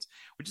modes,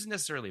 which isn't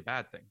necessarily a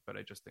bad thing, but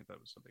I just think that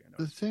was something I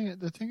noticed.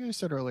 The thing I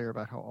said earlier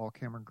about how all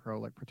Cameron Crowe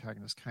like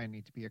protagonists kind of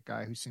need to be a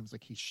guy who seems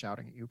like he's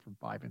shouting at you from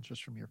 5 inches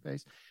from your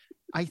face.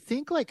 I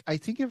think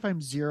if I'm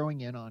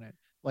zeroing in on it,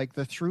 like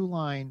the through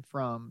line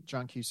from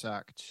John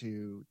Cusack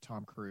to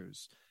Tom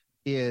Cruise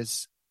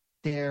is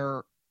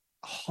their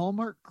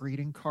Hallmark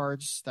greeting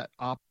cards that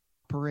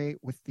operate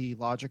with the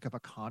logic of a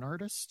con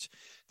artist.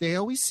 They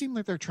always seem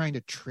like they're trying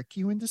to trick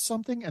you into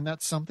something, and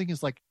that something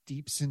is like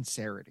deep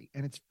sincerity,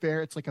 and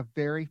it's like a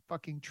very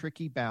fucking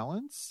tricky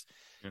balance.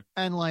 Yeah.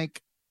 And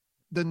like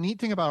the neat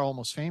thing about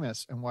Almost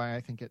Famous, and why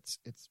I think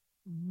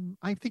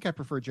I think I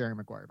prefer Jerry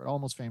Maguire, but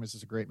Almost Famous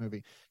is a great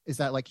movie, is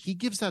that like he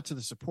gives that to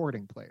the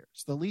supporting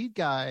players. The lead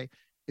guy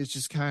is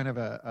just kind of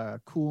a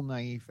cool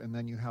naive, and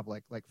then you have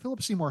like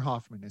Philip Seymour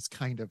Hoffman is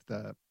kind of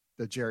the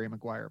Jerry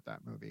Maguire of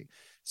that movie.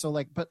 So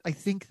like, but I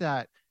think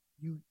that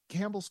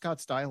Campbell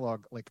Scott's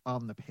dialogue like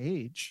on the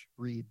page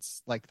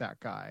reads like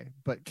that guy,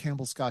 but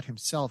Campbell Scott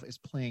himself is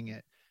playing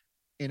it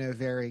in a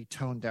very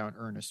toned down,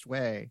 earnest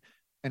way.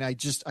 And I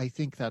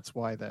think that's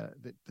why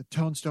the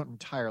tones don't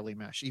entirely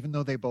mesh, even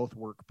though they both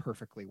work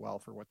perfectly well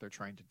for what they're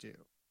trying to do.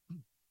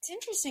 It's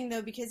interesting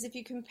though, because if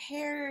you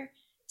compare,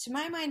 to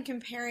my mind,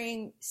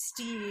 comparing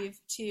Steve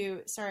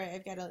to, sorry,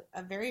 I've got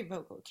a very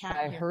vocal cat.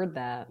 I heard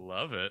that.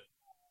 Love it.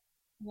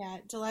 Yeah,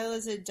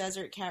 Delilah's a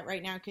desert cat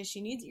right now because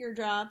she needs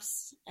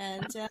eardrops,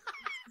 and I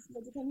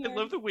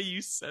love the way you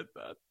said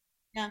that.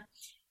 Yeah,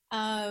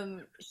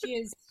 she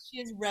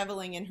is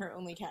reveling in her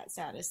only cat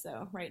status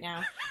though right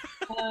now.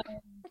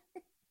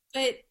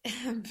 But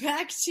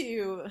back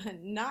to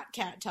not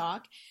cat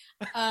talk.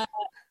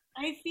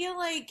 I feel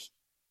like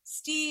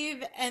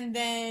Steve and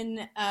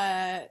then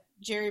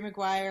Jerry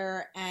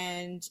Maguire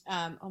and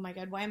oh my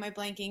God, why am I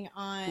blanking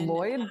on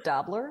Lloyd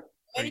Dobler?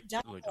 Lloyd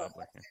Dobler.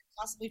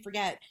 Possibly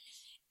forget.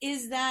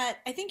 Is that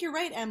I think you're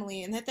right,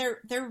 Emily, and that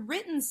they're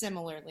written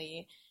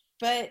similarly,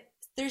 but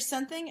there's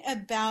something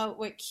about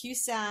what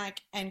Cusack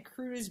and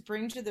Cruise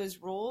bring to those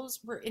roles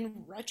where,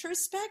 in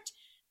retrospect,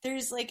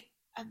 there's like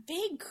a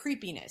vague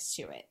creepiness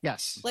to it.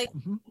 Yes. Like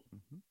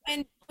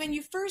when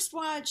you first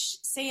watch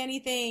Say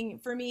Anything,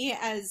 for me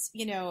as,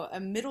 you know, a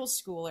middle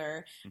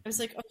schooler, I was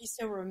like, oh, he's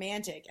so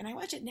romantic. And I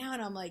watch it now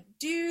and I'm like,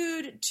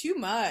 dude, too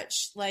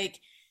much. Like,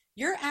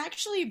 you're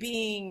actually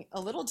being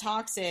a little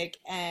toxic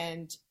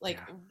and like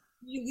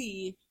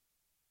really,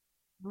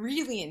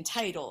 really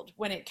entitled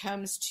when it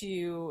comes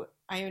to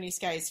Ione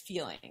Skye's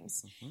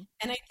feelings.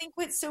 And I think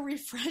what's so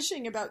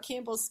refreshing about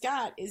Campbell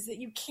Scott is that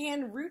you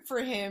can root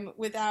for him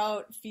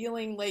without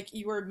feeling like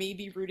you are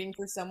maybe rooting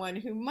for someone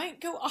who might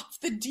go off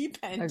the deep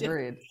end.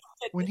 Agreed.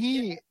 When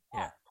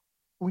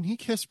he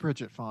kissed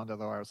Bridget Fonda,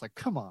 though, I was like,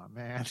 come on,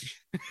 man.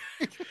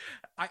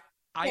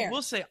 I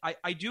will say,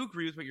 I do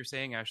agree with what you're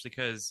saying, Ashley,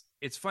 because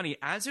it's funny,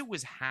 as it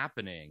was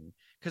happening,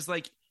 because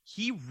like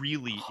he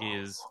really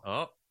is,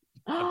 a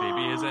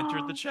baby has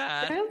entered the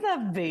chat. There's a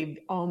baby.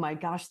 Oh my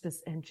gosh,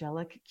 this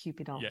angelic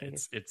Cupid doll. Yeah,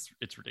 it's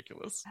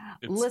ridiculous.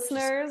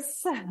 Listeners,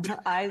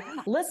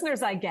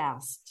 I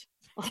gasped.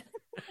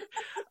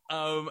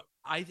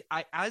 I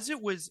as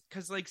it was,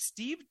 because like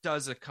Steve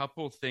does a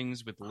couple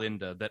things with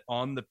Linda that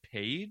on the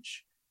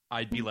page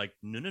I'd be like,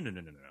 no,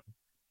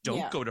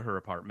 don't go to her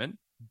apartment,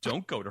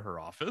 don't go to her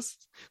office,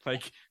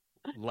 like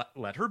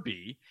let her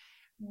be.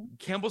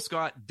 Campbell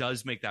Scott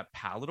does make that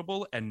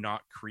palatable and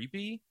not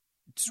creepy,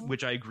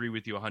 which I agree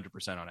with you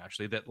 100% on,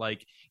 actually, that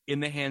like in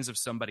the hands of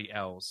somebody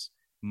else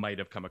might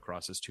have come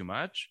across as too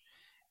much.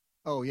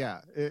 Oh yeah,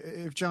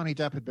 if Johnny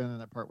Depp had been in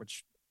that part,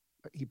 which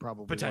he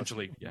probably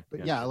potentially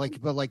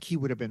wasn't. But like he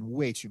would have been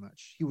way too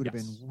much. He would have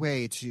been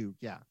way too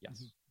yes.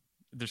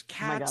 There's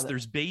cats,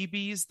 there's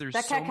babies, there's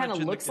that cat kind of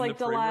looks like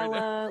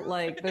Delilah. Right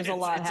like there's a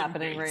lot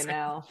happening right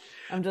now.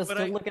 I'm just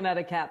looking at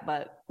a cat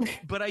butt.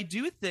 But I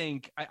do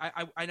think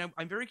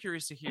I'm very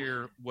curious to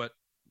hear what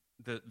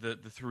the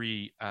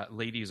three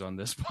ladies on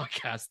this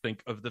podcast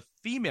think of the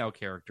female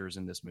characters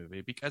in this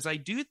movie, because I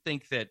do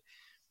think that,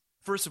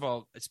 first of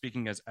all,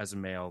 speaking as a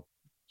male,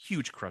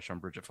 huge crush on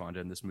Bridget Fonda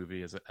in this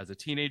movie. As a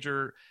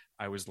teenager,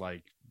 I was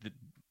like the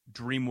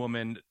dream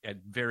woman,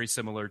 very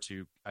similar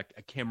to a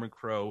Cameron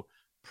Crowe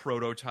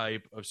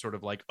prototype of sort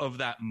of like, of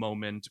that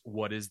moment,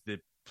 what is the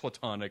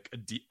platonic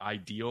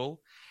ideal?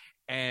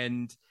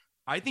 And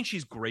I think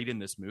she's great in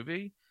this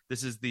movie.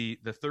 This is the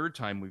third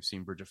time we've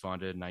seen Bridget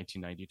Fonda in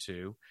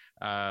 1992.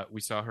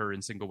 We saw her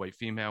in Single White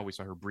Female. We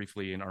saw her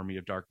briefly in Army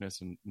of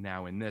Darkness, and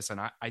now in this. And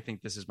I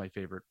think this is my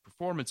favorite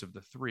performance of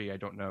the three. I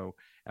don't know,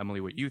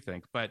 Emily, what you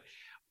think, but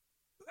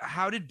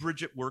how did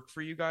Bridget work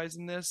for you guys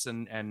in this?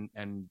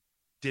 And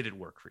did it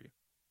work for you?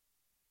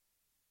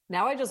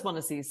 Now I just want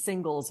to see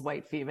singles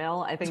white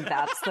female. I think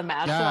that's the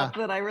matchup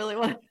that I really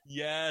want.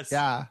 Yes.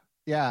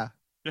 Yeah.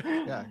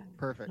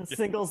 Perfect.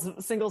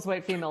 Singles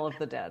white female of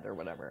the dead or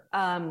whatever.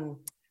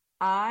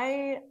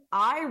 I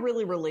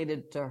really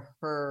related to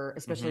her,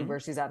 especially where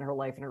she's at in her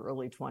life in her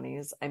early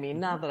 20s. I mean,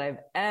 not that I've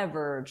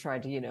ever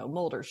tried to,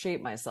 mold or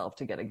shape myself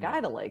to get a guy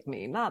to like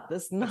me. Not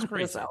this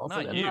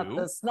Alison,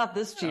 not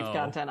this chief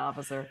content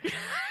officer.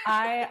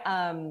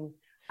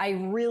 I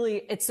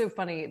really, it's so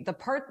funny.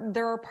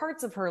 There are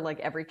parts of her, like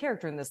every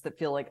character in this, that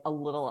feel like a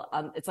little,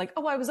 it's like,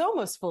 oh, I was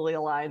almost fully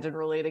aligned and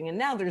relating. And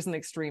now there's an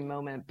extreme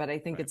moment. But I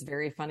think it's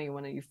very funny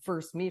when you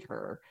first meet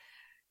her,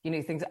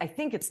 I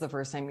think it's the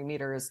first time you meet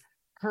her is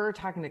her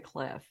talking to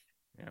Cliff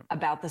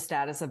about the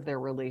status of their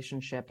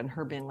relationship, and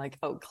her being like,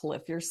 oh,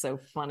 Cliff, you're so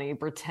funny,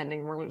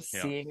 pretending we're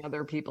seeing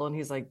other people. And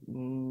he's like,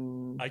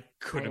 I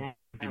couldn't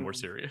be more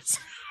serious.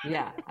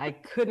 I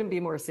couldn't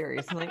be more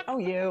serious. I'm like,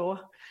 oh,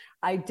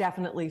 I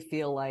definitely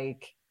feel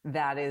like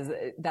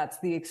that's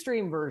the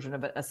extreme version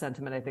of a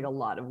sentiment I think a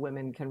lot of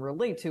women can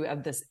relate to,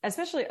 of this,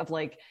 especially of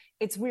like,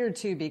 it's weird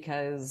too,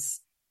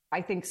 because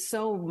I think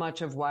so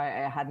much of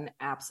why I had an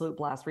absolute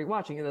blast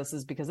rewatching this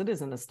is because it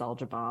is a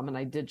nostalgia bomb. And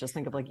I did just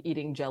think of like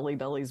eating Jelly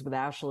Bellies with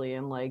Ashley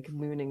and like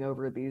mooning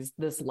over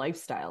this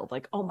lifestyle.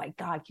 Like, oh my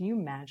God, can you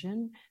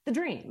imagine the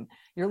dream?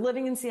 You're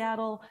living in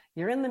Seattle,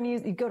 you're in the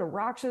music, you go to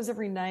rock shows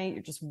every night,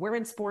 you're just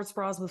wearing sports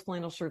bras with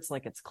flannel shirts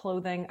like it's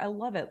clothing. I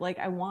love it. Like,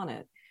 I want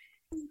it.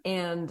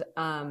 And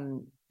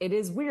it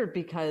is weird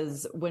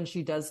because when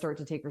she does start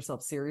to take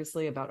herself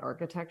seriously about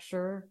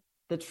architecture,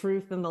 the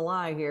truth and the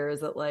lie here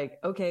is that, like,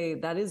 okay,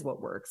 that is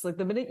what works. Like,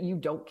 the minute you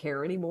don't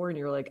care anymore and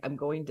you're like, I'm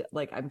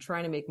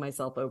trying to make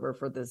myself over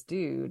for this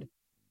dude,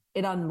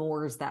 it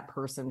unmoors that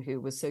person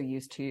who was so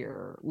used to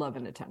your love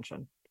and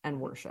attention and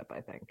worship,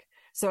 I think.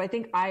 So I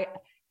think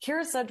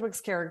Kira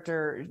Sedgwick's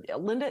character,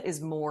 Linda, is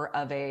more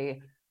of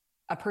a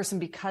person,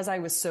 because I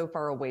was so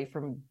far away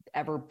from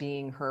ever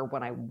being her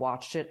when I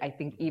watched it. I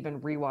think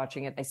even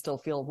rewatching it, I still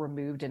feel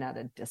removed and at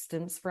a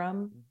distance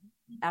from.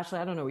 Ashley,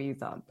 I don't know what you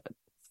thought, but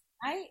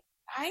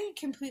I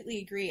completely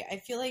agree. I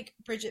feel like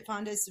Bridget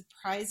Fonda is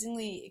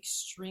surprisingly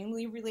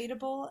extremely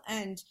relatable,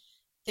 and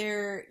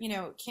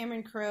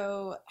Cameron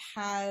Crowe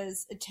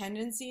has a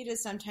tendency to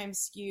sometimes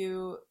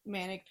skew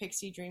manic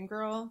pixie dream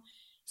girl.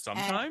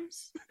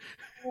 Sometimes?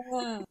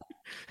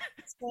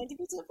 It's going to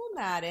be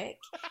diplomatic.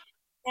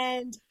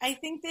 And I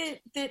think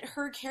that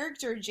her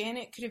character,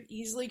 Janet, could have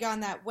easily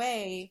gone that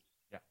way.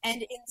 Yeah.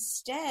 And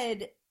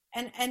instead,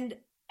 and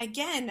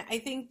again, I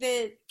think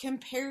that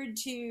compared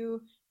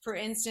to, for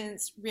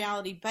instance,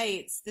 Reality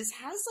Bites, this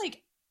has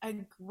like a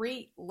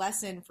great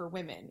lesson for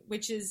women,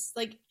 which is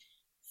like,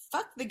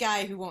 fuck the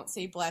guy who won't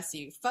say bless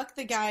you. Fuck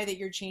the guy that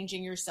you're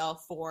changing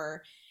yourself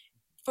for.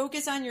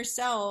 Focus on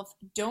yourself.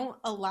 Don't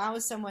allow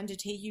someone to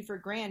take you for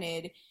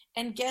granted.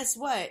 And guess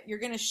what? You're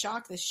going to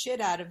shock the shit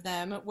out of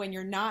them when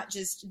you're not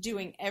just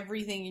doing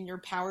everything in your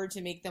power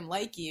to make them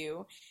like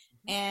you.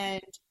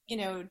 And,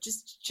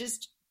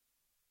 just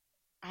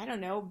I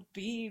don't know,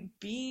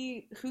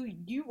 be who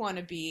you want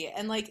to be.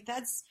 And like,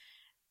 that's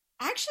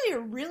actually a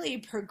really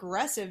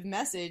progressive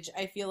message,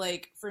 I feel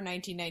like, for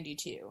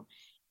 1992.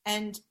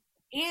 And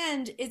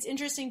it's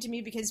interesting to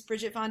me because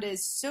Bridget Fonda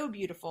is so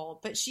beautiful,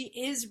 but she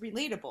is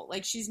relatable.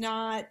 Like, she's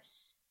not,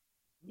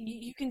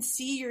 you can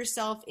see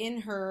yourself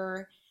in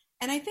her.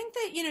 And I think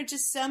that, to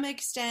some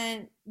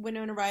extent,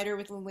 Winona Ryder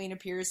with Lelena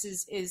Pierce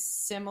is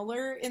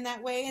similar in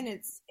that way. And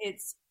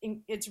it's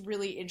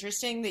really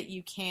interesting that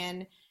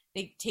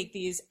they take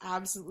these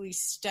absolutely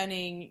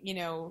stunning,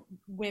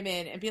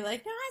 women and be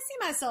like, no, I see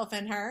myself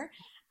in her.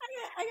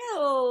 I got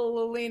a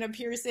little Lelena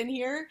Pierce in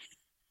here.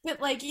 But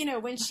like,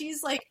 when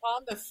she's like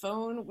on the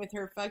phone with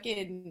her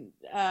fucking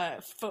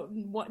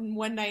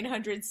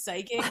 1-900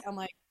 psychic, I'm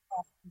like,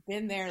 oh,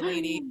 Been there,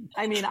 lady.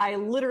 I mean, I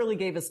literally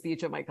gave a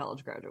speech at my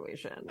college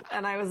graduation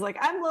and I was like,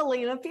 I'm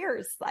Lilliana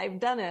Pierce. I've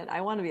done it.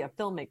 I want to be a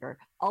filmmaker.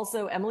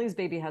 Also, Emily's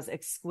Baby has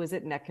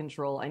exquisite neck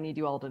control. I need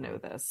you all to know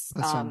this.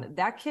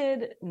 That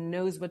kid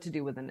knows what to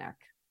do with a neck.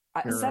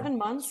 7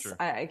 months,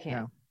 I can't.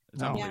 Yeah.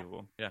 It's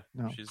unbelievable. Yeah.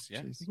 No.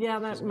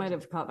 That might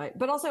have caught my,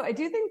 but also I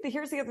do think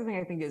here's the other thing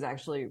I think is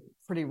actually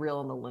pretty real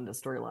in the Linda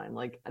storyline.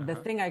 Like the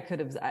thing I could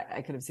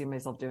have seen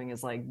myself doing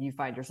is like, you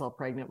find yourself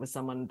pregnant with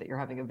someone that you're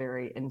having a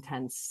very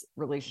intense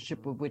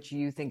relationship with, which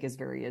you think is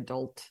very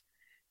adult.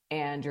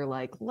 And you're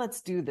like,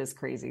 let's do this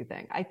crazy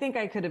thing. I think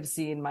I could have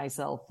seen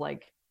myself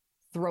like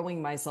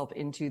throwing myself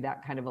into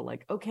that kind of a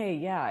like, okay,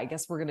 yeah, I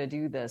guess we're going to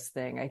do this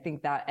thing. I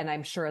think that, and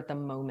I'm sure at the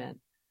moment,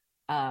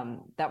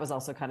 that was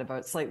also kind of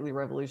a slightly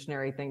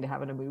revolutionary thing to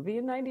have in a movie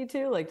in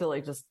 92, like to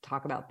like just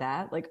talk about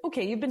that. Like,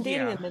 okay, you've been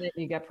dating a minute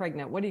and you get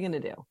pregnant. What are you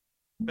going to do?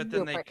 But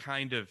then they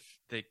kind of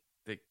do.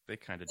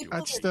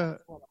 That's the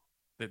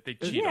they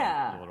cheat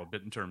on it a little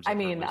bit in terms of, I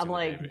mean, I'm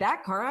like,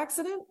 that car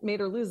accident made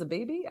her lose a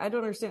baby. I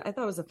don't understand. I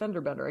thought it was a fender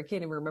bender. I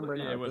can't even remember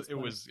now. It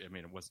was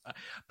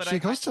but she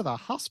goes to the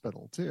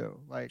hospital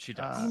too. Like she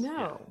does. I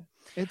know.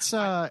 It's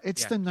the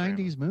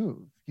 90s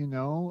move,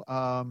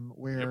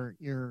 where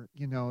you're,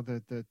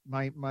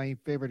 my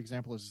favorite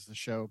example is the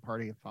show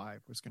Party of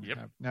Five was going to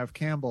have Nev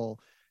Campbell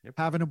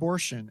have an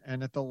abortion.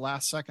 And at the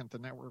last second, the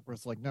network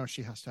was like, no,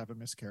 she has to have a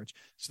miscarriage.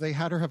 So they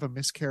had her have a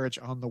miscarriage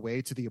on the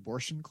way to the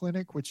abortion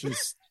clinic, which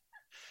is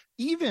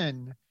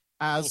even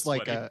as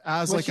like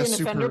was she a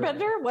super fender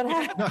bender. What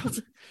happened?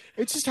 No,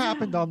 it just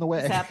happened on the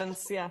way. It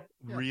happens. Yeah.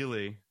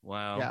 Really?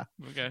 Wow. Yeah.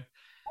 Okay.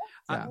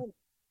 Yeah.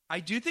 I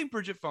do think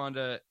Bridget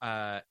Fonda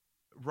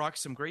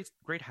rocks some great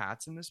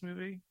hats in this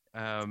movie.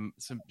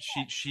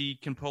 She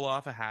can pull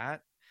off a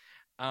hat.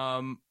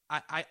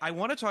 I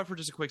want to talk for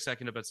just a quick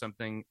second about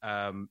something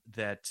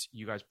that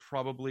you guys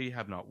probably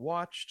have not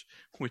watched,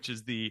 which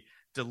is the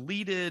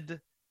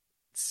deleted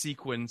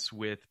sequence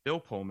with Bill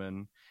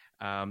Pullman.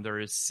 There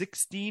is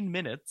 16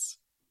 minutes,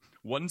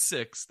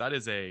 1/6. That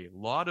is a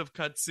lot of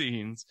cut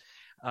scenes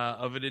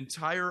of an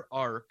entire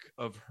arc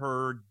of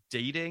her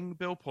dating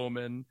Bill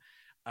Pullman,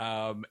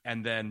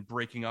 and then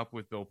breaking up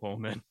with Bill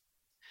Pullman,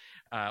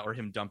 or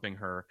him dumping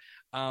her.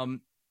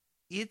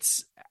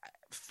 It's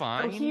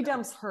fine. Oh, he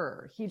dumps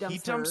her. He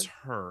dumps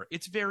her.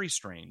 It's very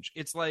strange.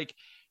 It's like,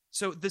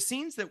 so the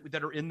scenes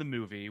that are in the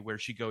movie where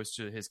she goes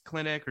to his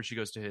clinic or she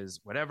goes to his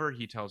whatever,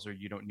 he tells her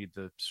you don't need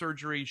the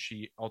surgery.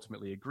 She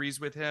ultimately agrees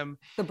with him.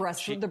 The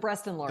breast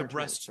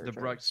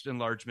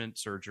enlargement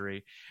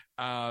surgery.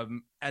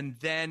 And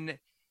then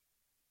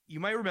you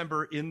might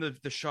remember in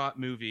the shot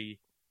movie,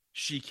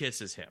 she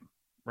kisses him,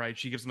 right?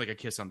 She gives him like a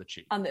kiss on the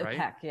cheek. On the right?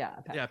 peck, yeah.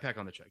 A peck. Yeah, a peck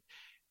on the cheek.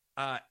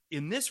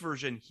 In this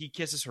version, he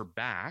kisses her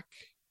back.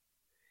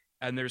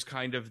 And there's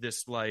kind of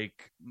this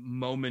like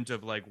moment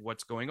of like,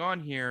 what's going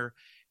on here?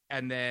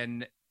 And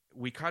then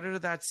we cut out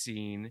of that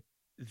scene.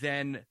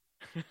 Then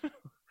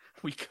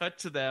we cut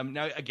to them.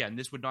 Now, again,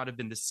 this would not have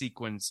been the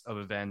sequence of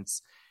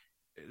events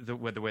the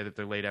way that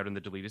they're laid out in the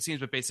deleted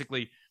scenes. But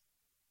basically,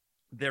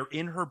 they're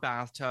in her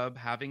bathtub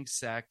having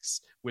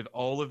sex with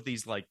all of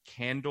these like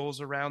candles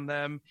around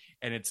them.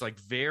 And it's like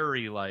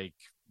very like,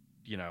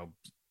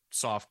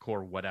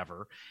 softcore,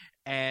 whatever.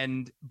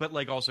 But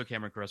like also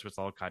Cameron Crowe, it's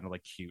all kind of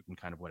like cute and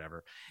kind of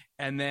whatever.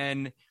 And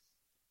then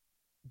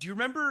do you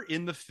remember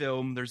in the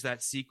film, there's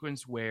that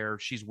sequence where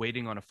she's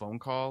waiting on a phone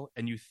call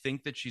and you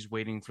think that she's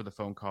waiting for the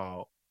phone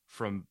call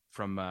from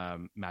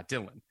Matt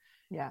Dillon.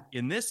 Yeah.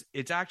 In this,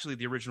 it's actually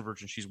the original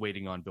version. She's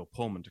waiting on Bill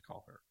Pullman to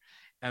call her.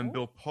 And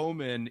Bill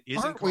Pullman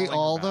isn't Aren't we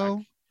all, her back.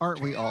 though?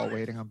 Aren't we all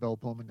waiting on Bill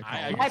Pullman to call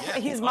her?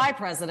 He's my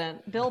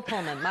president. Bill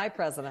Pullman, my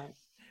president.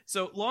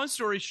 So long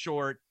story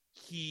short,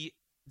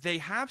 they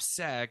have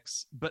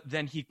sex, but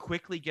then he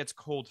quickly gets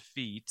cold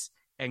feet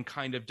and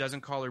kind of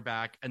doesn't call her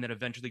back, and then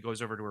eventually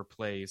goes over to her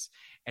place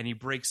and he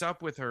breaks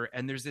up with her.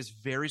 And there's this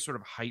very sort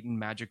of heightened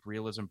magic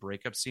realism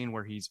breakup scene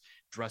where he's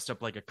dressed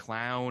up like a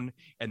clown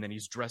and then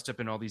he's dressed up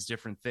in all these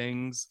different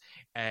things.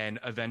 And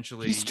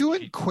eventually he's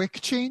doing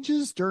quick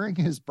changes during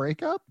his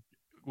breakup.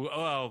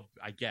 Well,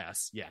 I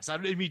guess. Yes. I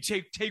mean,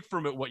 take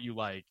from it what you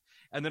like.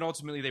 And then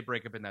ultimately they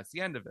break up and that's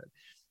the end of it.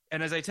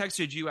 And as I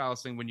texted you,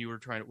 Alison, when I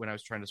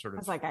was trying to sort of, I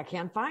was like, I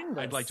can't find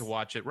this. I'd like to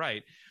watch it.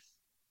 Right.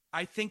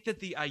 I think that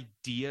the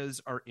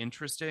ideas are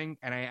interesting.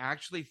 And I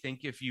actually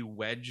think if you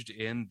wedged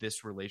in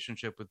this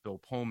relationship with Bill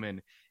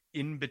Pullman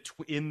in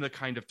the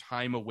kind of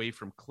time away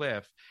from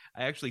Cliff,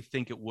 I actually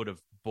think it would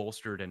have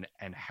bolstered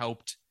and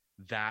helped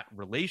that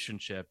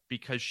relationship,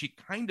 because she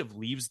kind of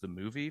leaves the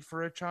movie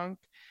for a chunk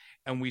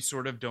and we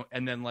sort of don't.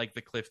 And then like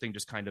the Cliff thing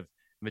just kind of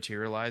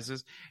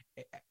materializes.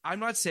 I'm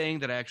not saying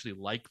that I actually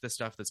like the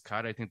stuff that's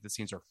cut. I think the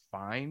scenes are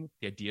fine.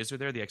 The ideas are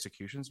there. The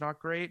execution's not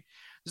great.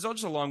 This is all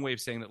just a long way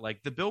of saying that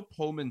like the Bill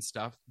Pullman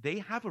stuff, they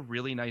have a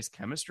really nice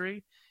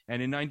chemistry.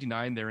 And in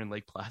 99, they're in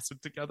Lake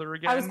Placid together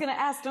again. I was going to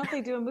ask, don't they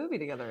do a movie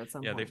together at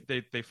some point?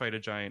 Yeah, they fight a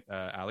giant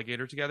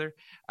alligator together,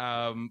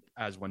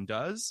 as one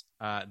does.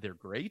 They're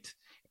great.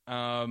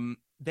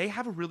 they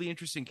have a really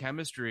interesting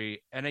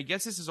chemistry. And I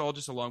guess this is all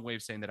just a long way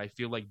of saying that I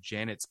feel like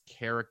Janet's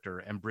character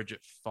and Bridget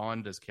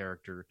Fonda's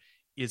character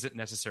isn't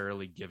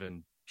necessarily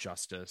given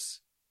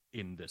justice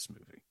in this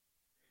movie.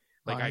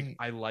 Like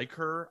I like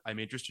her, I'm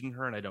interested in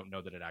her, and I don't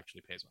know that it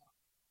actually pays off.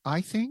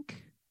 I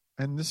think,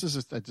 and this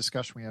is a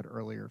discussion we had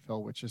earlier,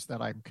 Phil, which is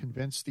that I'm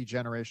convinced the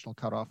generational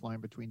cutoff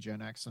line between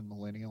Gen X and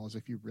millennial is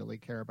if you really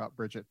care about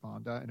Bridget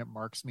Fonda, and it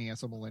marks me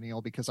as a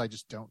millennial because I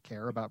just don't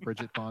care about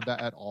Bridget Fonda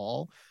at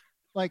all.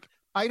 Like,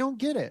 I don't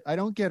get it. I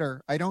don't get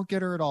her. I don't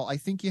get her at all. I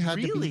think you had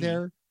to be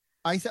there.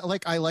 I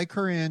like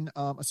her in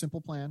A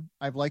Simple Plan.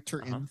 I've liked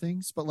her in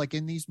things, but like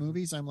in these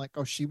movies, I'm like,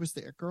 oh, she was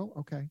the it girl.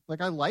 Okay, like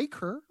I like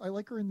her. I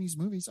like her in these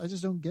movies. I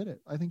just don't get it.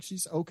 I think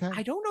she's okay.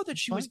 I don't know that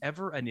she was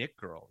ever an it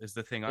girl. Is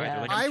the thing either?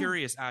 Like I'm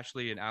curious,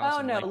 Ashley and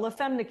Alison. Oh no, La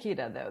Femme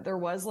Nikita though. There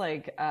was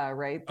like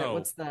right.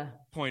 What's the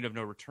Point of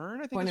No Return?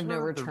 I think Point of No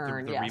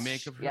Return. The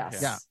remake of her.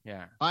 Yes.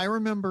 Yeah. I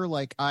remember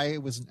like I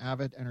was an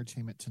avid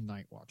Entertainment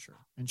Tonight watcher,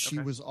 and she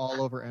was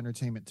all over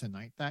Entertainment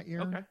Tonight that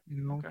year. Okay.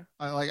 You know,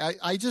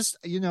 I just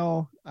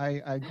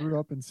I grew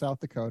up in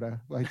South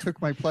Dakota. I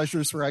took my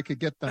pleasures where I could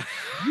get them.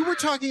 You were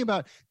talking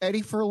about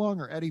Eddie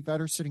Furlong or Eddie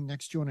Vedder sitting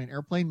next to you on an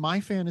airplane. My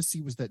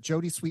fantasy was that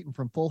Jodie Sweetin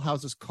from Full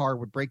House's car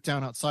would break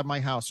down outside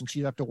my house and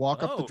she'd have to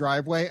walk up the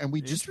driveway and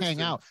we'd just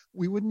hang out.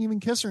 We wouldn't even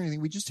kiss or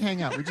anything. We'd just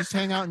hang out. We'd just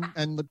hang out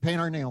and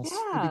paint our nails.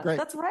 Yeah, it'd be great.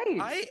 That's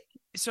right.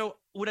 So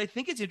what I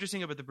think is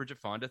interesting about the Bridget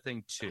Fonda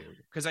thing too,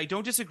 because I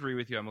don't disagree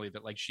with you, Emily,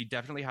 that like she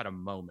definitely had a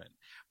moment,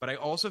 but I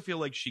also feel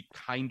like she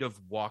kind of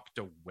walked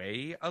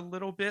away a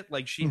little bit.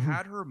 Like she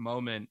had her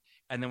moment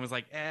and then was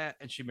like, and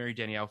she married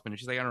Danny Elfman and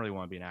she's like, I don't really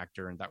want to be an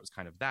actor. And that was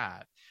kind of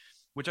that,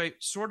 which I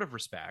sort of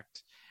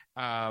respect.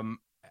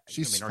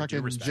 She's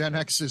fucking Gen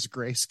X's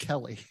Grace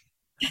Kelly.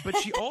 But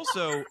she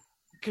also,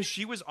 because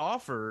she was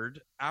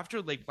offered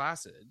after Lake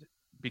Placid,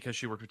 because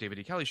she worked with David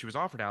E. Kelly, she was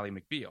offered Ally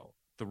McBeal,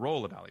 the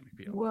role of Ally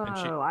McBeal. Whoa,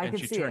 and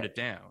she turned it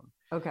down.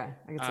 Okay,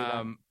 I can see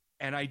that.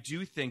 And I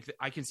do think that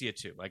I can see it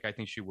too. Like I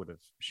think she would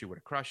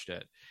have crushed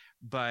it.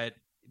 But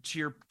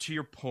to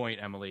your point,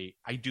 Emily,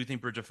 I do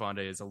think Bridget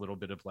Fonda is a little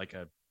bit of like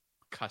a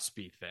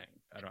cuspy thing.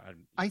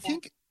 I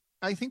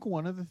think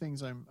one of the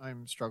things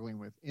I'm struggling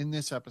with in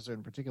this episode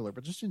in particular,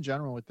 but just in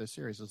general with this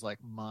series, is like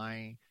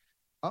my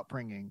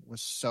upbringing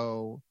was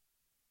so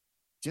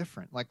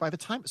different. Like by the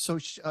time,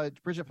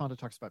 Bridget Fonda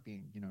talks about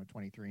being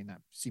 23 and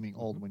that seeming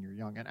old when you're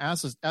young, and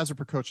as a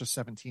precocious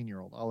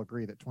 17-year-old, I'll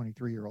agree that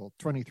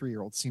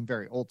 23-year-olds seem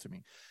very old to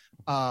me.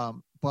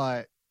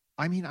 But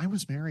I mean, I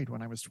was married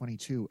when I was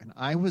 22, and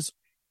I was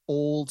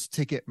old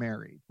to get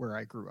married where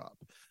I grew up.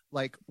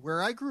 Like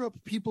where I grew up,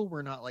 people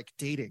were not like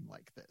dating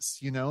like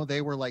this.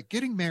 They were like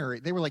getting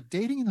married. They were like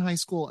dating in high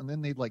school, and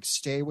then they'd like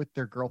stay with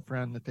their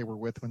girlfriend that they were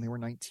with when they were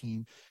 19.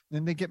 And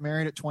then they get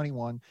married at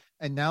 21.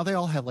 And now they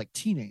all have like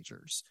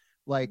teenagers.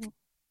 Like,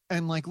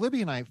 and like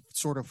Libby and I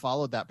sort of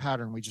followed that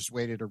pattern. We just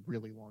waited a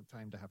really long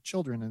time to have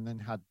children and then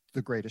had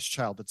the greatest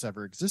child that's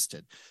ever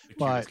existed.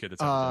 But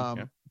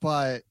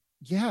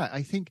yeah,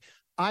 I think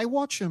I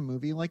watch a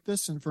movie like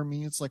this, and for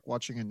me, it's like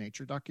watching a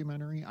nature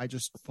documentary. I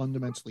just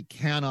fundamentally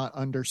cannot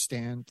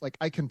understand. Like,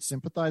 I can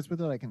sympathize with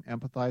it, I can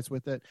empathize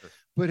with it,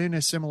 but in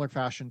a similar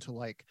fashion to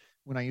like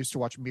when I used to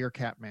watch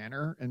Meerkat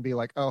Manor and be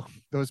like, oh,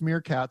 those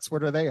meerkats,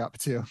 what are they up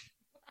to?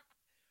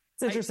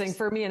 It's interesting.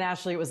 For me and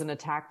Ashley, it was an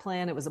attack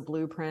plan. It was a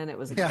blueprint. It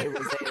was a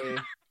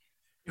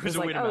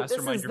way to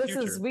mastermind your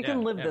future. We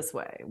can live this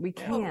way. We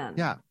can.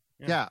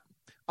 Yeah.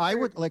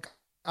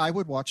 I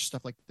would watch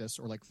stuff like this,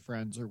 or like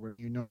Friends, or where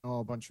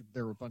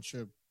there were a bunch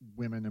of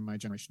women in my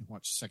generation who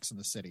watched Sex and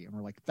the City, and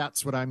we're like,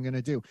 that's what I'm going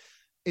to do.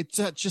 It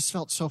just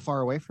felt so far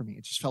away from me.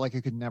 It just felt like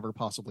it could never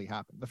possibly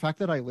happen. The fact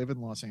that I live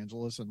in Los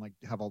Angeles and like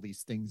have all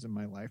these things in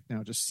my life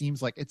now just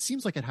seems like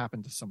it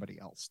happened to somebody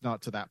else,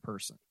 not to that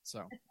person.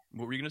 So,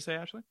 what were you going to say,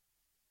 Ashley?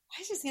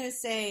 I was just going to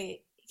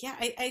say, yeah,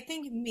 I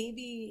think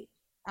maybe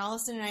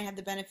Alison and I had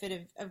the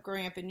benefit of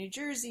growing up in New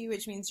Jersey,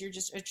 which means you're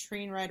just a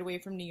train ride away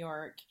from New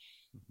York.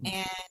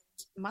 And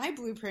my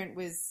blueprint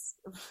was,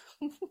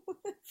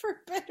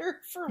 for better or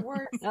for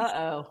worse,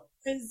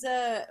 was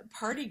a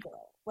party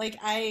girl. Like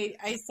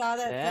I saw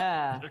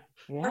that.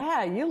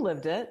 Yeah, you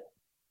lived it.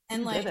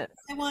 And like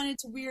I wanted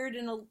to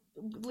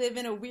live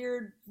in a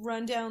weird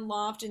rundown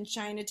loft in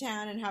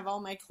Chinatown and have all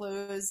my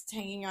clothes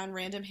hanging on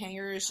random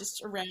hangers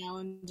just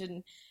around,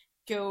 and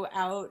go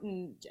out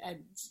and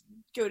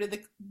go to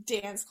the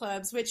dance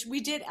clubs, which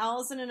we did.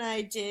 Alison and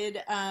I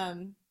did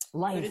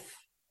Life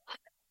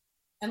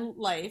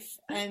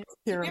and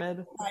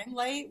Pyramid.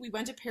 Limelight. We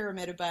went to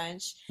Pyramid a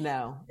bunch.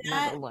 No,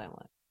 not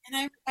Limelight.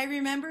 And I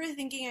remember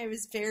thinking I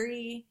was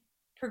very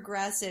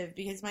progressive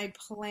because my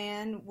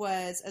plan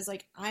was, I was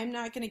like, I'm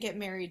not going to get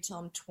married till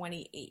I'm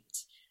 28. I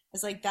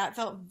was like, that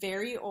felt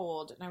very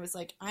old. And I was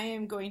like, I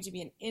am going to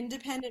be an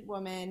independent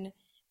woman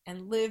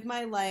and live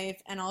my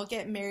life, and I'll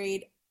get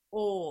married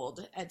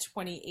old at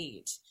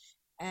 28.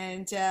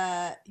 And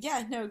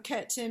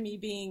cut to me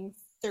being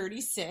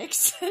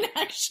 36 and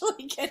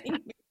actually getting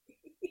married.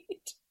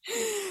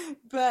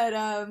 But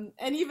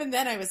and even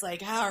then I was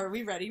like, how are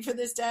we ready for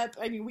this step?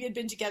 I mean, we had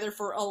been together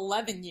for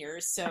 11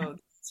 years, so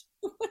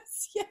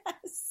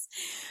Yes.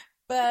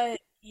 But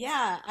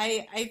yeah,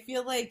 I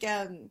feel like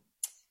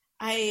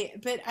I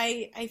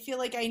feel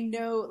like I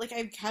know, like I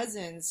have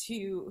cousins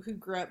who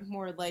grew up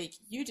more like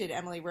you did,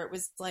 Emily, where it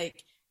was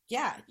like,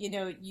 yeah,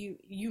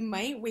 you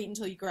might wait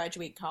until you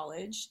graduate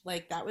college.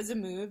 Like that was a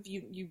move.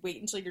 You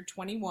wait until you're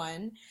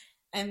 21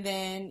 and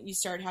then you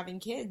start having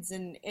kids.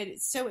 And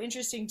it's so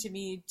interesting to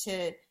me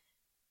to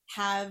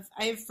I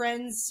have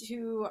friends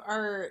who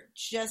are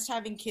just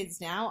having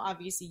kids now.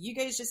 Obviously, you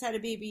guys just had a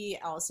baby.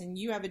 Allison,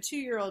 you have a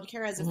 2-year-old.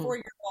 Kara has a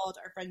 4-year-old.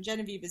 Our friend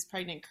Genevieve is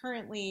pregnant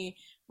currently.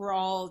 We're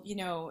all,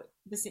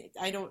 the same.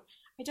 I don't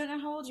know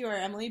how old you are,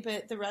 Emily,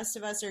 but the rest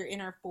of us are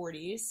in our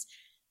 40s.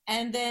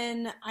 And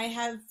then I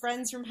have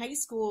friends from high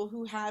school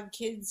who have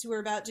kids who are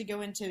about to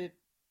go into,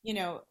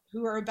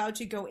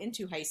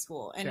 high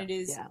school. And it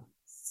is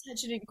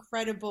such an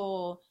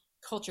incredible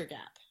culture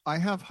gap. I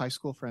have high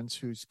school friends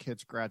whose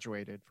kids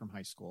graduated from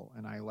high school,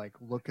 and I like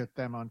look at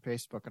them on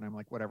Facebook and I'm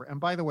like, whatever. And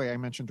by the way, I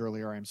mentioned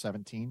earlier I'm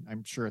 17.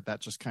 I'm sure that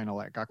just kind of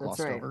like got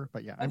glossed over,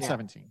 but yeah, I'm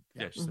 17.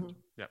 Yeah.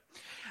 Yeah.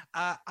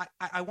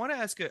 I want to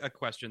ask a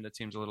question that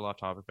seems a little off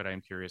topic, but I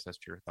am curious as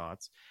to your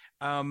thoughts.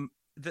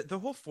 The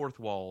whole fourth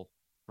wall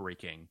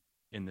breaking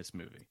in this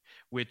movie,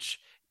 which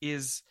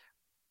is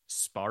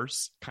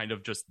sparse, kind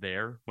of just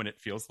there when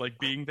it feels like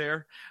being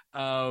there.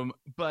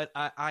 But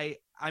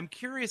I'm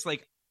curious,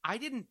 like I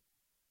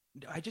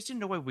just didn't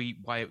know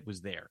why it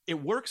was there.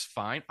 It works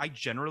fine. I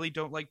generally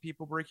don't like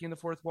people breaking the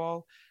fourth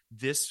wall.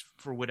 This,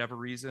 for whatever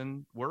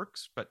reason,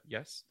 works. But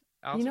yes,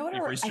 Alison, you know what?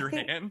 you raised your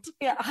hand.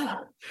 Yeah,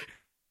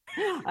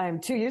 I'm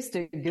too used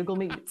to Google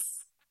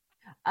Meets.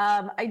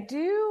 I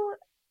do.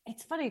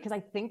 It's funny because I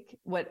think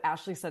what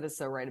Ashley said is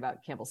so right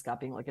about Campbell Scott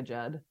being like a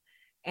Jed.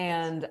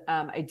 And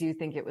I do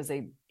think it was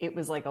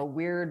like a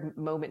weird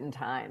moment in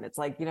time. It's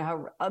like,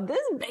 how this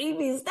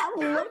baby, stop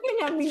looking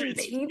at me,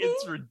 baby.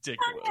 It's ridiculous.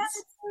 Oh, yeah,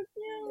 it's so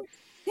cute.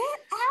 Get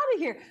out of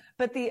here.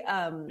 But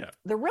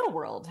the real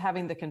world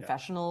having the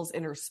confessionals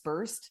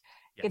interspersed.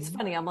 Yeah. It's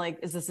funny. I'm like,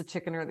 is this a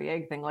chicken or the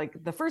egg thing? Like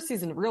the first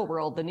season of Real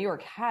World, the New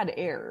York had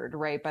aired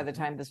right by the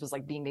time this was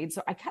like being made.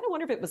 So I kind of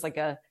wonder if it was like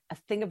a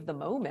thing of the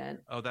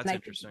moment. Oh, that's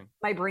interesting.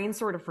 My brain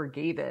sort of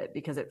forgave it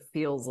because it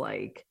feels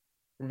like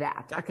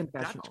a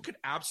confessional. That could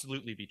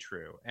absolutely be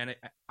true. And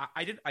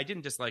I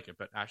didn't dislike it,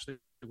 but Ashley,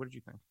 what did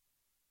you think?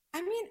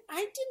 I mean,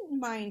 I didn't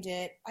mind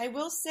it. I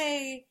will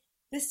say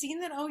the scene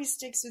that always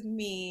sticks with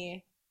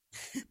me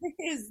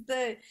is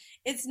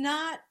it's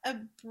not a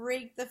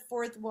break the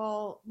fourth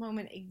wall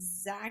moment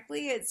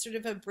exactly. It's sort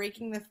of a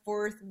breaking the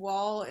fourth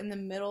wall in the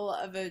middle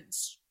of a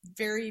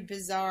very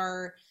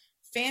bizarre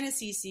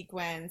fantasy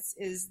sequence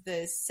is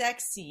the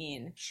sex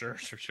scene. Sure.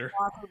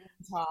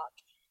 Talk.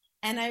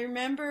 And I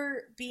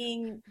remember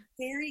being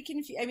very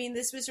confused. I mean,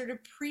 this was sort of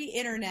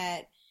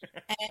pre-internet.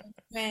 And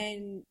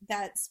when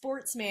that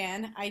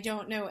sportsman, I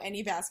don't know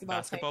any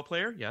basketball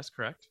player. Yes,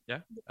 correct. Yeah.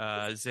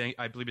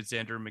 I believe it's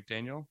Xander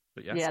McDaniel.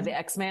 But yes. Yeah, the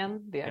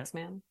X-Man.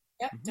 X-Man.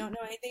 Yep. Don't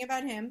know anything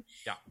about him.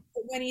 Yeah.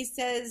 But when he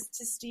says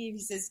to Steve, he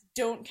says,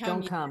 "Don't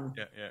come." Don't come.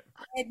 Yeah.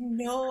 I had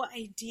no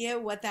idea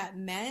what that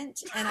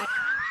meant. And I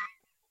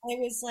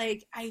was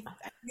like, I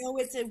know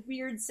it's a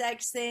weird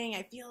sex thing.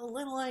 I feel a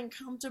little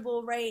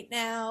uncomfortable right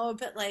now,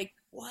 but like,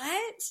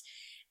 what?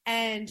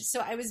 And so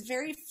I was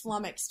very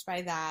flummoxed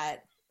by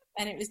that.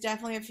 And it was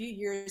definitely a few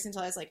years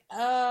until I was like,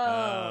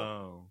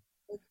 oh.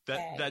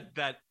 Okay.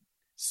 That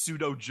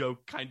pseudo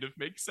joke kind of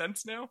makes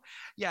sense now.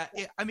 Yeah.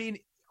 I mean,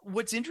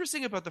 what's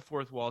interesting about the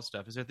fourth wall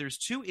stuff is that there's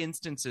two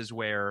instances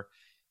where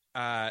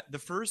the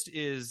first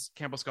is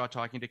Campbell Scott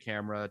talking to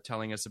camera,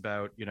 telling us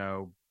about,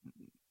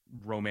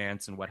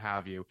 romance and what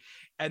have you,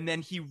 and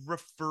then he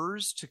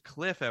refers to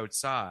Cliff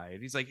outside.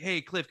 He's like,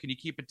 "Hey Cliff, can you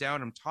keep it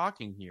down? I'm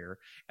talking here,"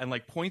 and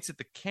like points at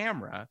the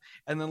camera.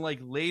 And then like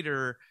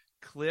later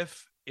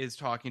Cliff is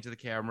talking to the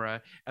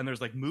camera and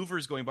there's like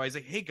movers going by. He's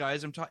like, "Hey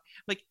guys, I'm talking."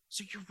 Like,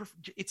 so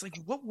it's like,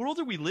 what world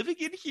are we living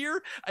in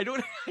here? I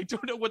don't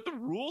know what the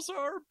rules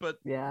are, but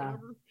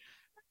whatever.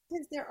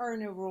 Because there are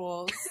no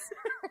rules.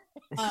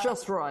 It's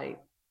just right.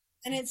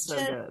 And it's so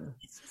good.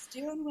 It's just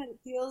doing what it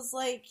feels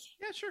like.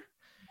 Yeah, sure.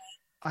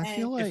 I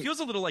feel like it feels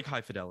a little like High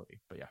Fidelity,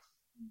 but yeah.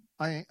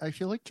 I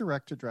feel like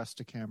direct address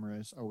to camera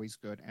is always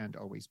good and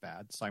always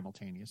bad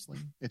simultaneously.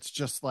 It's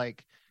just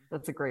like,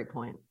 that's a great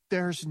point.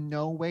 There's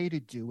no way to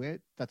do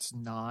it that's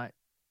not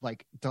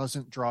like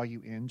doesn't draw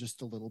you in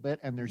just a little bit,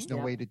 and there's no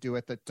way to do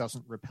it that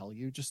doesn't repel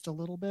you just a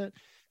little bit.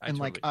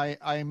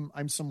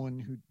 I'm someone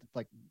who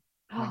like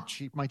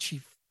my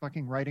chief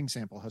fucking writing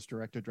sample has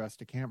direct address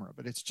to camera,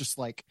 but it's just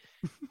like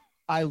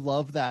I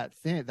love that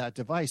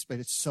device, but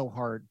it's so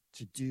hard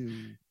to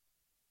do.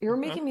 You're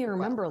making me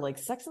remember, like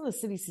Sex and the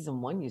City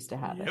season 1 used to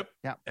have it.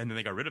 Yeah, and then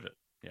they got rid of it.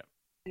 Yeah,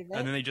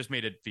 and then they just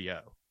made it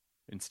VO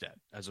instead,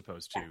 as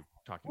opposed to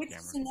talking to camera. Which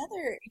is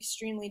another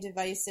extremely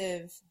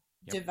divisive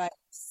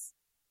device.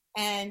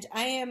 And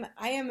I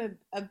am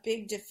a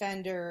big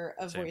defender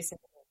of voiceover.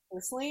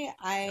 Personally,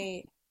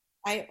 I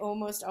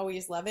almost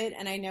always love it,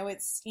 and I know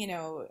it's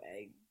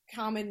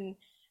common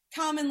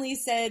commonly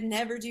said,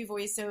 never do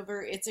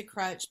voiceover. It's a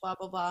crutch, blah,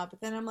 blah, blah.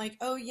 But then I'm like,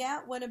 oh,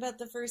 yeah, what about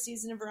the first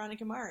season of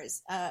Veronica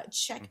Mars?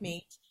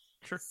 Checkmate.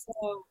 Mm-hmm. Sure.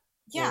 So,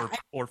 yeah.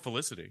 Or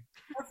Felicity.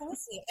 Or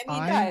Felicity. I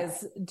mean,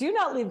 guys, do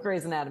not leave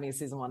Grey's Anatomy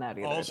season 1 out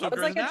either. Also that was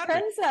Grey's like a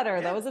trendsetter.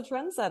 Yeah. That was a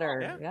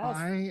trendsetter.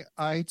 Yeah.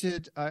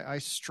 Yes. I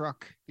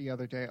struck the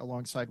other day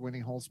alongside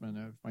Winnie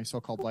Holzman of My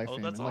So-Called Life. Oh,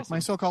 fame. that's And, awesome. My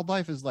So-Called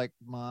Life is like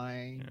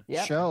my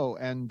show,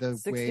 and the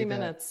 60 way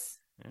minutes.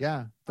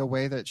 the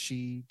way that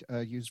she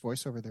used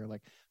voiceover there,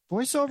 like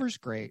voiceover's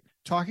great,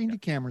 talking to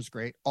camera's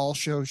great. All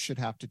shows should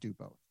have to do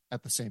both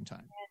at the same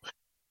time.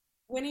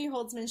 Winnie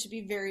Holzman should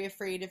be very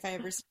afraid if I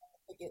ever see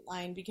the picket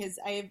line, because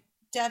I have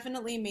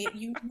definitely made,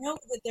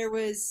 that there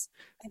was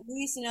at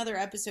least another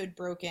episode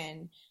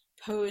broken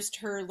post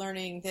her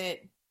learning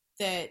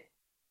that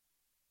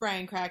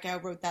Brian Krakow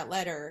wrote that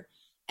letter,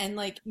 and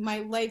like my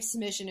life's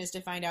mission is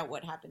to find out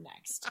what happened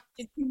next.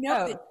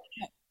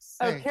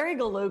 Carrie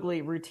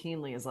Galogly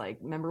routinely is like,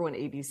 remember when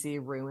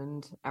ABC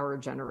ruined our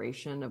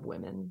generation of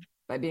women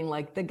by being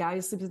like, the guy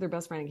who sleeps with their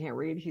best friend and can't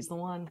read, he's the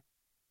one.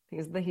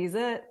 He's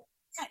it.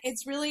 Yeah,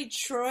 it's really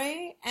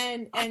Troy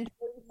and Jordan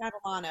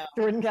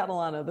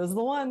Catalano. Those are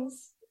the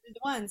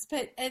ones.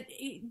 But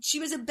she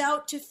was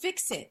about to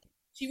fix it.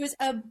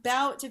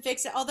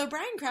 Although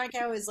Brian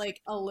Krakow is like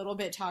a little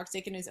bit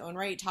toxic in his own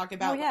right. Talk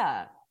about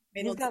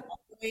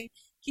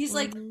he's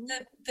like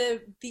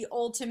the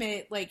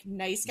ultimate like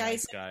nice guy.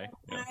 Yeah.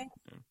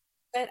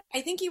 But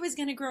I think he was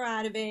going to grow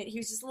out of it. He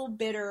was just a little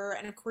bitter,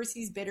 and of course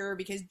he's bitter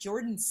because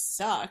Jordan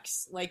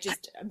sucks, like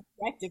just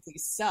objectively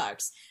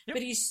sucks. Yep.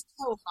 But he's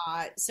so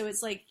hot, so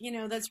it's like,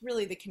 that's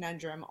really the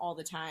conundrum all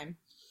the time.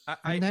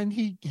 And then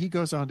he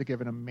goes on to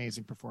give an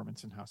amazing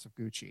performance in House of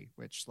Gucci,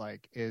 which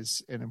like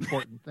is an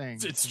important thing.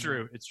 It's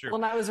true. Well,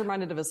 and I was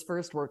reminded of his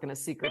first work in a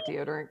secret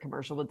deodorant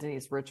commercial with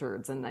Denise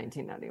Richards in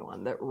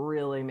 1991 that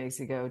really makes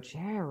you go,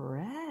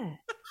 Jared.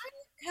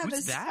 I have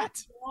a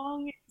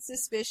strong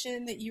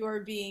suspicion that you are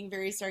being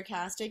very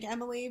sarcastic,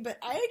 Emily, but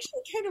I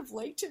actually kind of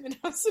liked him in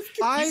House of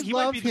Gucci. He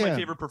might be my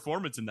favorite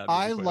performance in that movie.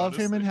 I love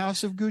him in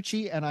House of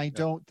Gucci, and I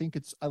don't think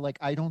it's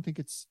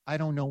I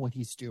don't know what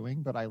he's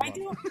doing, but I love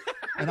him.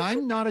 And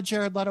I'm not a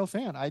Jared Leto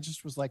fan. I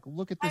just was like,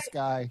 look at this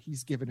guy.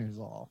 He's giving it his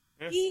all.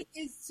 He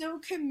is so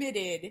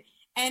committed,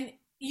 and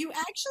you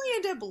actually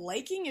end up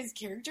liking his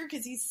character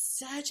because he's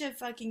such a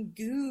fucking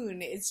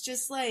goon. It's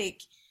just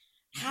like,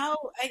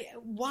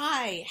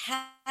 why,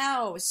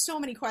 how, so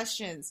many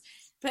questions,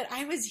 but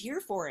I was here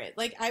for it.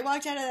 Like, I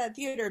walked out of that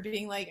theater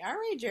being like, all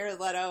right, Jared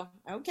Leto,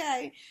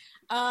 okay.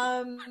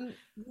 I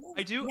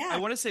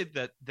want to say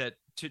that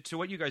to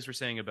what you guys were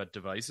saying about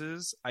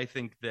devices, I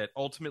think that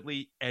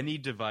ultimately any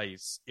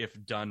device, if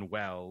done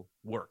well,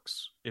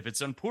 works. If it's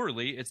done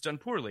poorly, it's done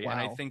poorly. Wow. And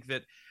I think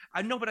that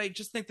but I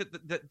just think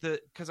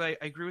that because I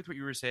agree with what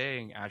you were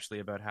saying, Ashley,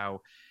 about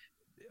how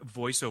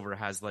voiceover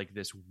has like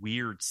this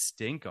weird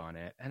stink on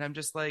it, and I'm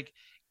just like,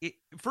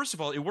 first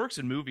of all, it works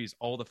in movies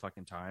all the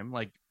fucking time,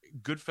 like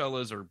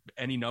Goodfellas or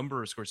any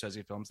number of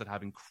Scorsese films that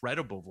have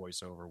incredible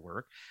voiceover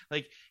work.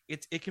 Like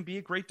it can be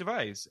a great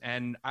device,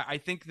 and I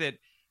think that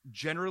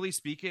generally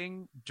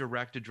speaking,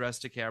 direct address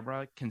to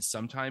camera can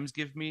sometimes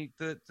give me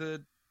the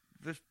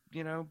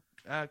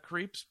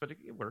creeps, but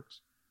it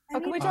works. Oh,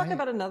 can we talk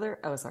about another?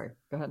 Oh, sorry.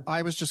 Go ahead.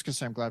 I was just going to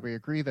say, I'm glad we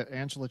agree that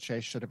Angela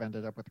Chase should have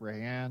ended up with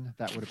Rayanne.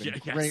 That would have been a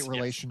great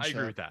relationship. I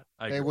agree with that.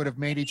 They would have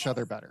made each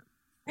other better.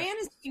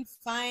 Rayanne is doing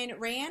fine.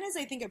 Rayanne is,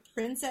 I think, a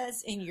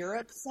princess in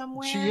Europe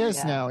somewhere. She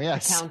is now,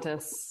 yes. A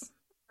countess.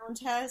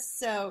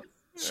 So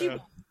she,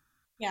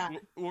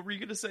 What were you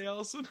going to say,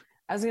 Allison?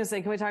 I was going to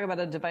say, can we talk about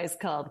a device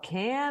called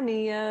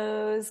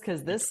cameos?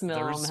 Because this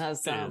film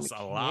has some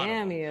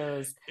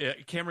cameos.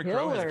 Cameron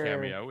Crowe has a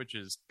cameo, which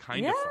is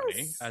kind of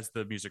funny as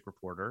the music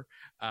reporter,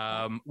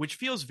 which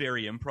feels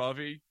very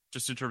improv-y,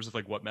 just in terms of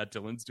like what Matt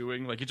Dillon's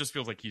doing. Like, it just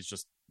feels like he's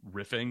just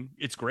riffing.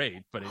 It's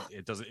great, but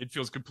it doesn't. It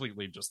feels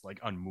completely just like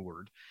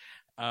unmoored.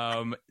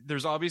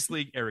 There's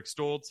obviously Eric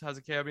Stoltz has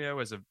a cameo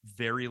as a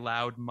very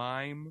loud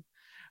mime.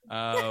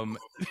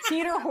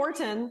 Peter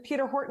Horton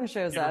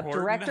shows up,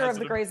 director of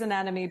the Grey's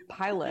Anatomy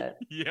pilot.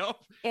 Yep.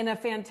 In a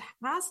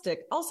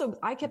fantastic. Also,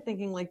 I kept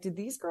thinking, like, did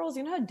these girls,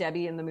 you know how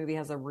Debbie in the movie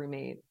has a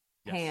roommate,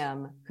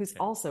 Pam, who's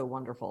also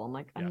wonderful, and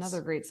like another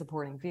great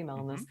supporting female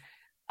in this.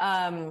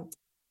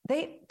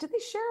 Did they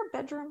share a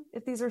bedroom?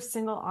 If these are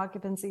single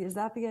occupancy, is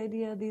that the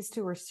idea? These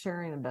two are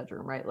sharing a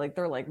bedroom, right? Like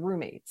they're like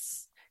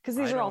roommates. Because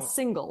these are all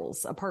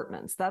singles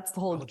apartments. That's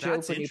the whole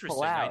joke when you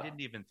pull out. I didn't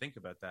even think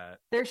about that.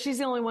 She's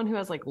the only one who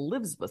has like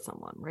lives with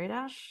someone, right,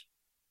 Ash?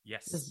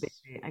 Yes. This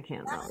baby, I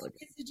can't know.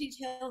 It's a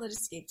detail that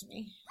escaped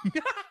me.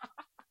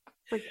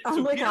 Peter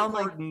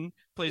Horton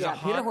plays a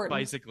hot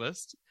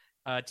bicyclist.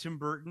 Tim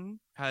Burton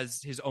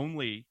has his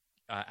only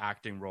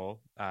acting role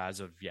as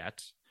of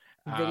yet.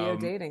 Video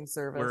dating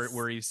service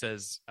where he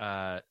says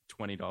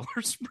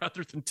 $20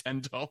 rather than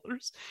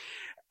 $10,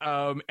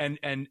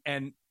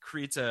 and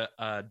creates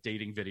a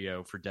dating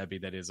video for Debbie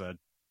that is a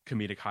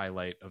comedic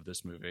highlight of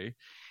this movie.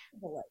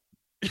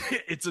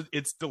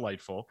 It's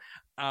delightful.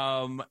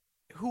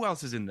 who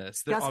else is in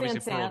this? Gus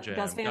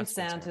Van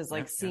Sant is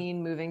like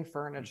seen moving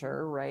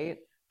furniture, right?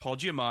 Paul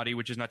Giamatti,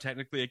 which is not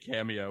technically a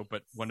cameo,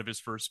 but one of his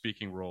first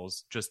speaking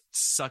roles, just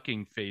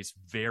sucking face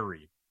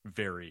very,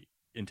 very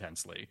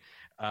intensely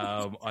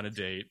on a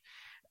date,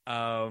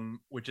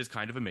 which is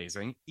kind of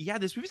amazing. Yeah,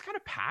 this movie's kind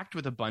of packed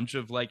with a bunch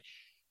of like,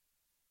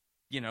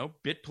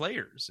 bit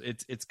players.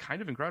 It's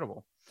kind of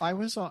incredible. I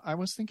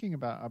was thinking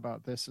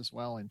about this as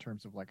well in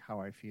terms of like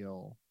how I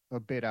feel a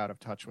bit out of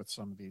touch with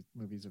some of these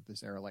movies of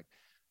this era. Like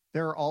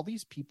there are all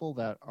these people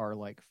that are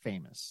like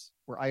famous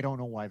where I don't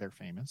know why they're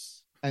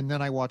famous. And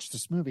then I watched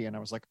this movie and I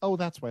was like, oh,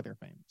 that's why they're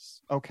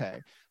famous.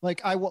 Okay.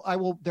 Like I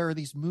will, there are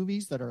these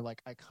movies that are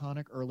like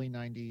iconic early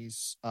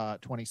 90s,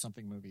 20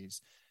 something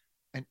movies.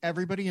 And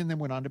everybody in them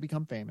went on to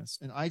become famous.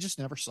 And I just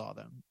never saw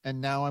them. And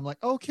now I'm like,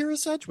 oh, Kira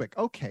Sedgwick.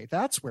 Okay.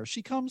 That's where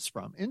she comes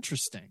from.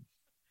 Interesting.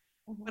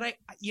 But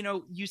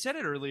you said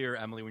it earlier,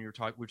 Emily, when we were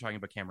talking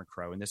about Cameron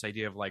Crowe and this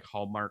idea of like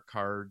Hallmark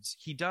cards.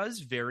 He does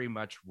very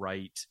much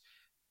write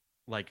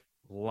like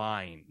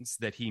lines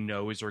that he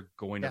knows are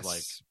going to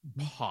like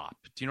pop.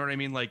 Do you know what I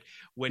mean? Like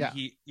when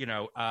he,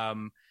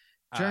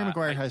 Jerry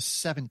Maguire has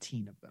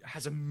 17 of them.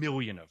 Has a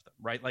million of them,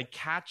 right? Like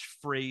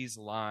catchphrase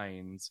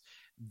lines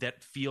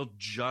that feel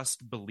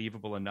just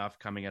believable enough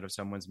coming out of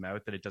someone's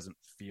mouth that it doesn't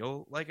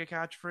feel like a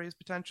catchphrase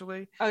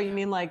potentially. Oh, you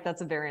mean like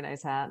that's a very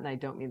nice hat? And I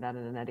don't mean that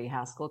in an Eddie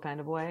Haskell kind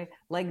of way.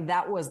 Like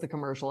that was the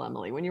commercial,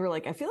 Emily. When you were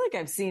like, I feel like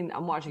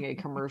I'm watching a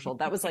commercial.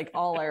 That was like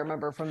all I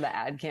remember from the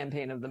ad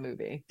campaign of the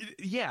movie.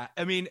 Yeah.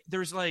 I mean,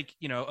 there's like,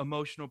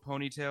 emotional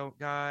ponytail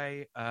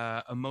guy,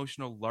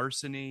 emotional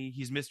larceny.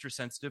 He's Mr.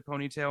 Sensitive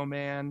Ponytail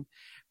Man.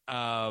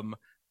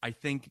 I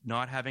think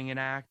not having an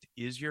act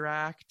is your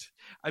act.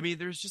 I mean,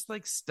 there's just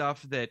like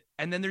stuff that,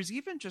 and then there's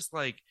even just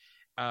like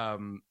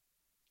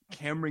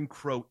Cameron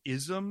Crowe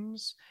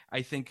isms.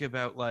 I think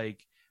about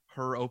like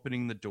her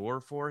opening the door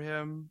for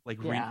him. Like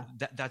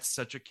that's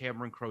such a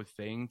Cameron Crowe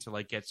thing to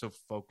like get so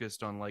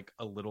focused on like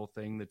a little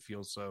thing that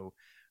feels so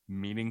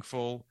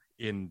meaningful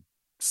in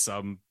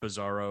some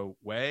bizarro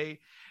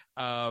way.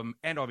 And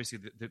obviously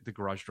the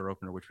garage door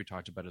opener, which we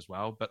talked about as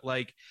well. But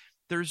like,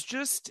 there's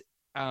just,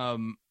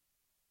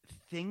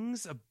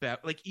 things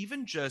about like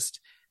even just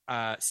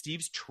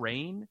Steve's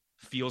train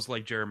feels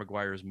like Jerry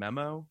Maguire's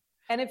memo,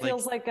 and it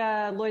feels like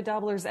Lloyd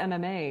Dobler's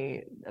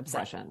MMA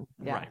obsession.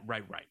 Right.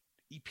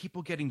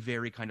 People getting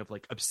very kind of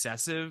like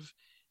obsessive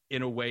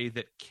in a way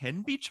that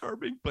can be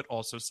charming but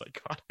also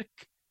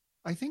psychotic.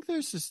 I think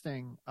there's this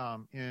thing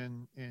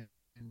in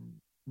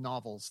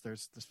novels.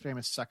 There's this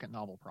famous second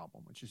novel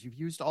problem, which is you've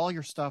used all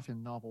your stuff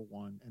in novel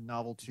 1 and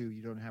novel 2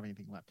 you don't have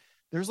anything left.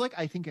 There's like,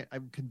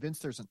 I'm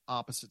convinced there's an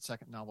opposite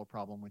second novel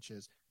problem, which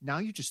is now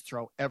you just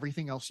throw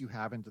everything else you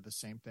have into the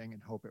same thing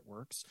and hope it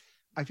works.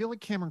 I feel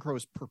like Cameron Crowe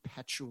is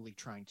perpetually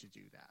trying to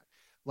do that.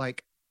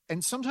 Like,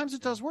 and sometimes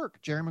it does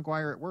work. Jerry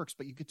Maguire, it works,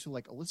 but you get to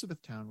like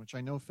Elizabethtown, which I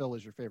know, Phil,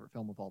 is your favorite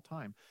film of all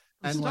time.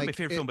 It's not my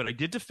favorite film, but I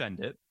did defend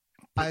it.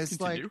 It's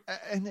like,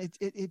 and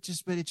it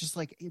just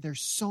like,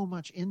 there's so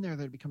much in there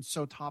that it becomes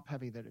so top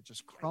heavy that it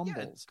just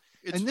crumbles.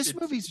 Yeah, and this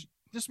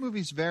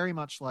movie's very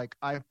much like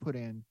I've put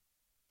in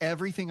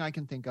everything I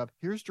can think of.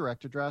 Here's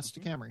direct address to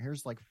camera.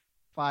 Here's like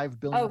 5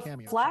 billion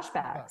cameos.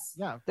 Flashbacks.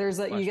 Yeah. There's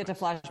you get to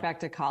flashback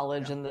to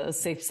college and the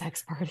safe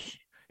sex party.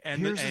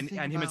 And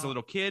him as a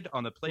little kid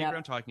on the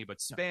playground talking about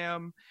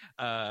spam.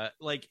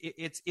 Like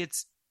it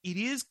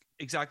is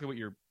exactly what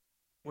you're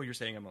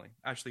saying, Emily.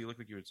 Actually, you look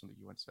like you had something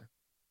you want to say.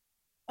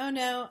 Oh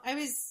no, I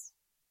was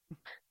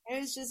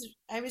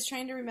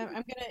trying to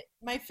remember.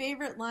 My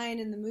favorite line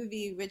in the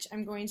movie, which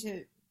I'm going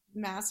to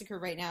massacre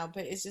right now,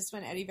 but it's just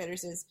when Eddie Vedder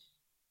says,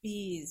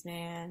 "Bees,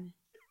 man."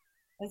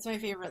 That's my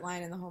favorite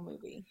line in the whole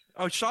movie.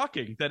 Oh,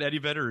 shocking that Eddie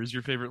Vedder is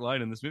your favorite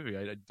line in this movie.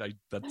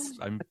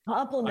 I'm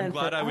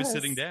glad I was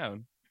sitting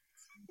down.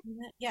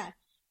 Yeah,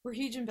 we're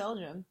huge in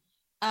Belgium.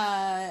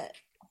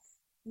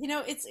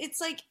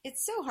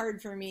 It's so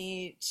hard for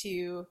me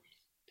to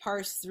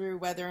parse through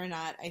whether or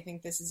not I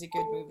think this is a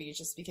good movie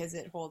just because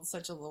it holds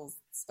such a little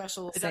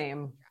special.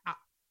 Same.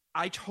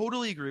 I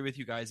totally agree with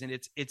you guys. And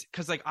it's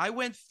because like I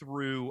went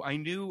through,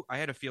 I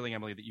had a feeling,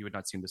 Emily, that you had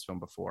not seen this film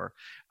before.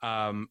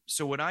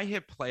 So when I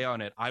hit play on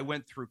it, I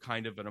went through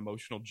kind of an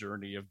emotional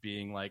journey of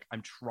being like,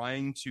 I'm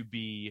trying to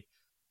be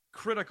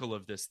critical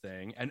of this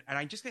thing. And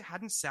I just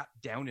hadn't sat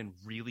down and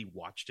really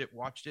watched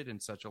it in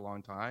such a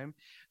long time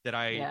that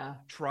I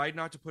tried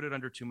not to put it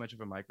under too much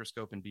of a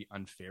microscope and be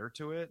unfair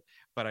to it.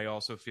 But I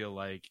also feel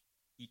like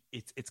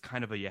it's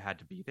kind of a you had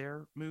to be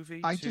there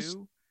movie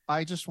too.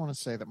 I just want to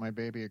say that my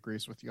baby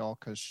agrees with y'all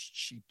because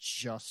she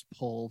just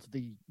pulled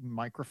the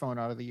microphone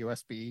out of the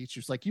USB. She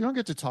was like, "You don't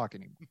get to talk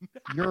anymore.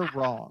 You're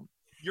wrong.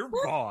 You're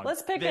wrong."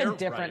 Let's pick a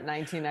different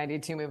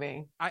 1992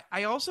 movie.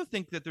 I also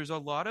think that there's a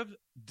lot of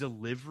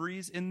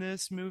deliveries in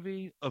this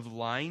movie, of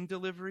line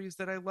deliveries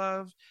that I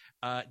love.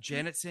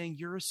 Janet saying,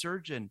 "You're a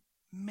surgeon."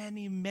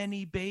 Many,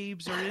 many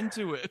babes are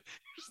into it.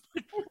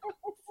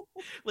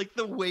 Like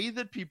the way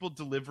that people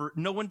deliver,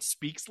 no one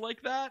speaks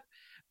like that.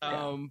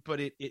 But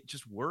it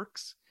just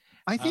works.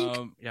 I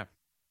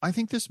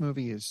think this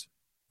movie is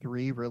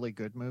 3 really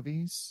good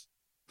movies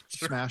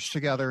smashed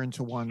together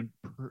into one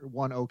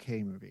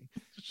okay movie.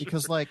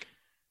 Because like,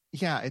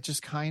 yeah, it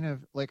just kind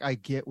of like, I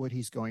get what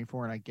he's going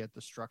for and I get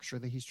the structure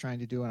that he's trying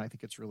to do, and I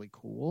think it's really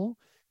cool.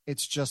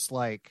 It's just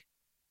like,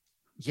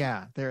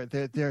 yeah,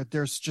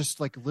 there's just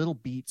like little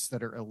beats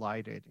that are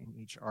elided in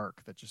each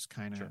arc that just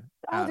kind of.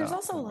 Oh, there's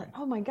also like,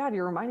 oh my God,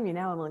 you're reminding me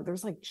now. I'm like,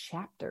 there's like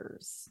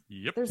chapters.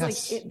 Yep.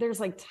 There's there's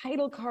like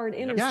title card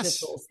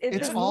interstitials.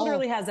 Yes. It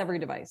literally has every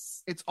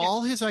device. It's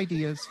all his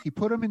ideas. He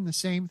put them in the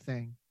same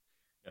thing.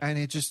 And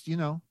it just,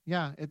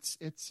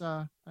 it's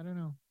I don't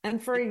know.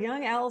 And for a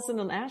young Alison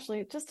and Ashley,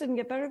 it just didn't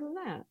get better than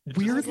that.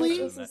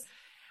 Weirdly,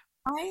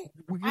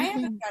 I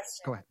have a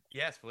question. Go ahead.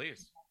 Yes,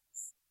 please.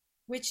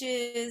 Which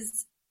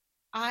is,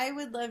 I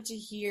would love to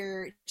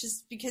hear,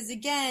 just because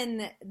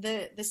again,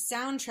 the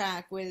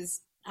soundtrack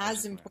was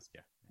as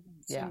important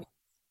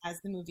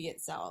as the movie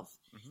itself.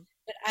 Mm-hmm.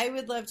 But I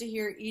would love to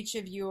hear each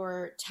of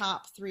your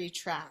top 3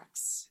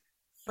 tracks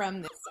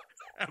from this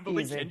soundtrack.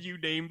 Emily, can you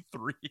name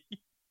 3?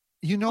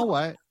 You know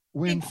what?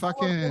 When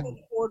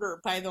fucking order,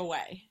 by the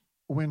way.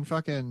 When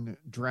fucking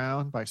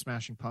 "Drown" by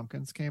Smashing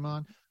Pumpkins came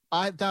on,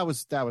 that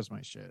was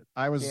my shit.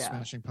 I was a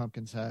Smashing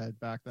Pumpkins head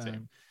back then.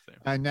 Same.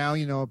 And now,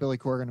 Billy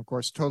Corgan, of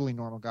course, totally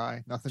normal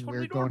guy. Nothing totally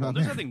weird going on.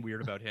 There's nothing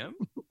weird about him.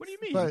 What do you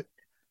mean? But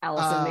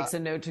Alison makes a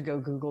note to go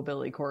Google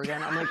Billy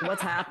Corgan. I'm like,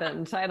 what's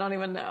happened? I don't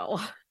even know.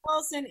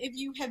 Alison, if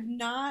you have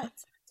not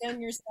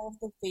done yourself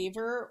the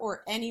favor,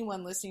 or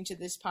anyone listening to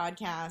this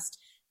podcast,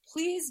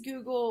 please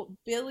Google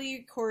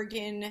Billy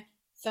Corgan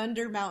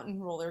Thunder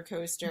Mountain roller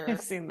coaster.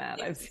 I've seen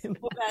that. It's the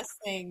best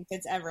thing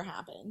that's ever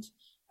happened.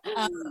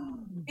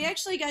 We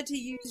actually got to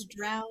use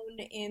 "Drown"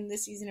 in the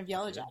season of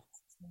Yellow Jackets.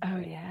 Oh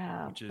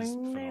yeah, which is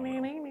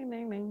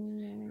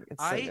phenomenal.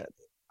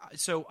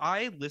 So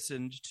I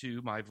listened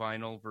to my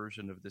vinyl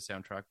version of the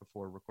soundtrack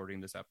before recording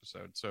this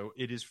episode, so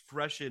it is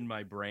fresh in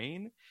my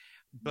brain.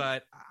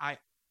 But I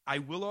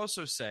will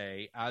also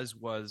say, as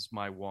was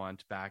my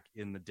wont back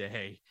in the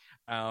day,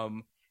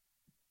 kind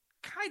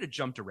of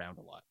jumped around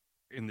a lot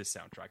in this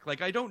soundtrack.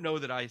 Like, I don't know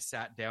that I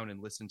sat down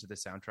and listened to the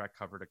soundtrack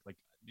cover to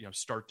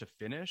start to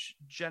finish.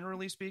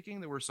 Generally speaking,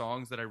 there were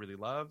songs that I really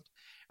loved.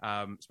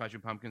 Smashing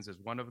Pumpkins is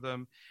one of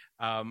them.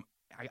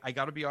 I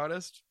gotta be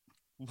honest,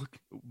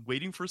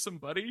 Waiting for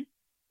Somebody,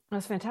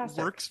 that's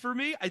fantastic, works for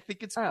me. I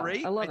think it's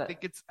great. I love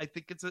it. I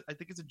think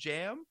it's a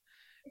jam.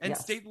 And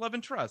State, Love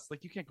and Trust,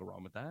 like, you can't go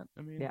wrong with that.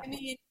 I mean,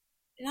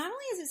 not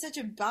only is it such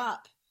a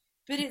bop,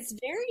 but it's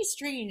very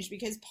strange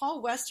because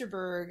Paul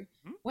Westerberg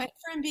went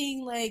from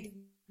being like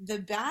the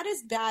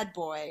baddest bad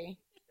boy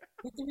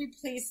with the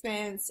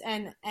Replacements,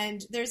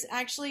 and there's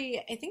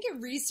actually, I think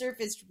it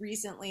resurfaced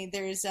recently,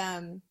 there's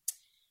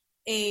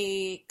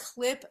a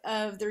clip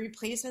of the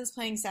Replacements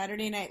playing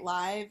Saturday Night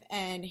Live,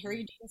 and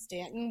Harry Dean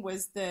Stanton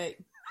was the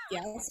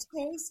guest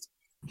host,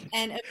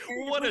 and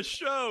apparently what a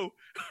show.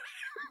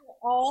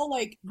 All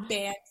like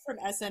banned from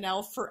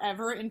SNL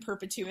forever in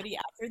perpetuity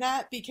after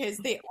that, because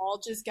they all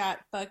just got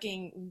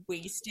fucking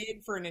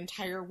wasted for an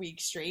entire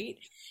week straight.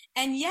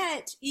 And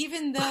yet,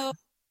 even though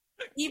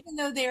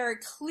they are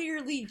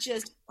clearly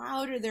just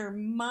out of their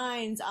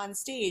minds on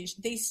stage,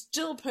 they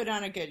still put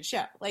on a good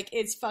show. Like,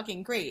 it's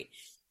fucking great.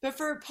 But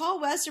for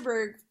Paul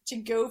Westerberg to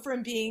go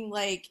from being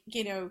like,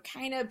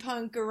 kind of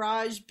punk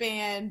garage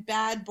band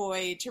bad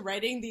boy to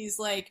writing these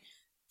like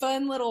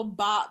fun little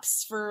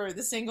bops for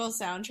the single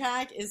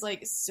soundtrack is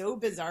like so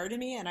bizarre to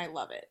me, and I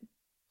love it.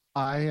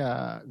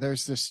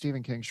 There's this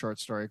Stephen King short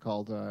story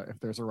called "If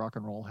There's a Rock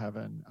and Roll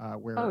Heaven,"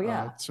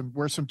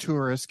 where some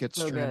tourists get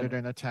stranded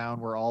in a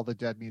town where all the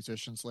dead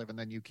musicians live, and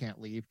then you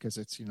can't leave because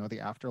it's the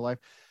afterlife.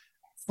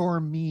 For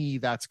me,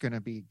 that's going to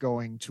be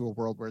going to a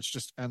world where it's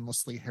just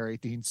endlessly Harry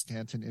Dean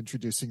Stanton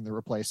introducing the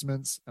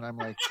Replacements, and I'm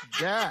like,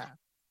 yeah.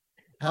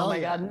 Oh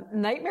my God.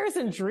 Nightmares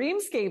and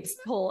Dreamscapes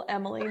pull,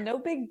 Emily. No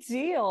big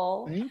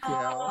deal. Thank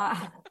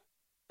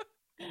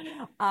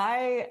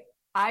you.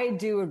 I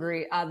do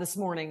agree. This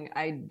morning,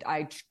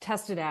 I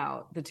tested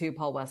out the 2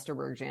 Paul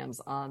Westerberg jams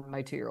on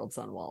my 2-year-old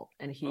son, Walt,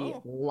 and he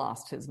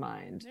lost his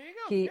mind. There you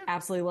go. He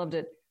absolutely loved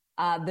it.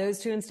 Those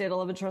 2 and State of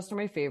Love and Trust are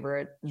my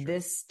favorite. Sure.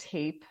 This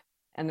tape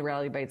and the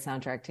Rally Bite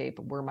soundtrack tape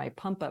were my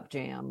pump-up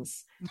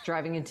jams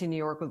driving into New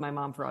York with my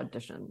mom for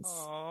auditions.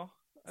 Aww.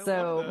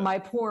 So my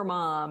poor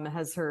mom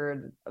has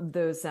heard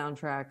those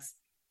soundtracks.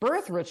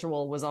 Birth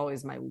Ritual was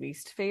always my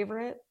least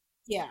favorite.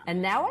 Yeah.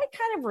 And now I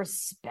kind of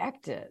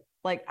respect it.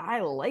 Like,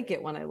 I like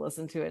it when I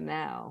listen to it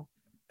now.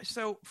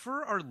 So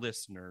for our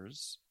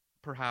listeners,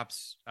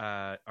 perhaps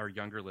our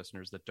younger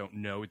listeners that don't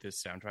know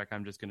this soundtrack,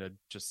 I'm just going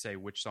to say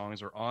which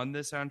songs are on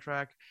this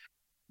soundtrack.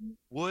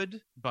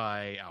 Wood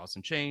by Alice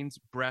in Chains,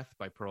 Breath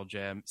by Pearl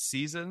Jam,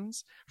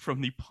 Seasons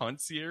from the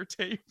Poncier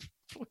tape.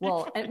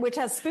 Well, which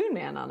has Spoon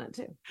Man on it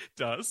too.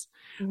 Does.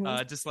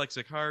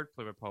 Dyslexic Heart,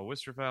 played by Paul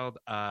Westerfeld.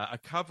 A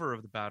cover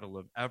of The Battle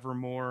of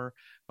Evermore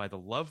by the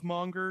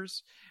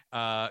Lovemongers.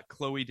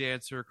 Chloe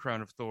Dancer,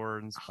 Crown of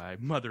Thorns by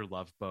Mother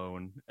Love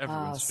Bone.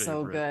 Everyone's favorite.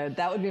 So good.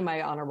 That would be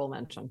my honorable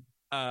mention.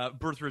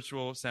 Birth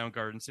Ritual,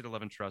 Soundgarden, State of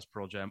Love and Trust,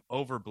 Pearl Jam,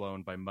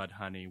 Overblown by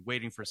Mudhoney,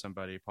 Waiting for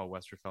Somebody, Paul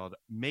Westerfeld,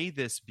 May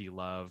This Be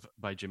Love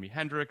by Jimi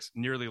Hendrix,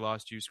 Nearly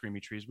Lost You,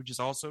 Screamy Trees, which is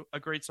also a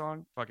great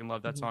song. Fucking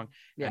love that song.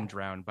 Yeah. And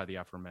Drowned by the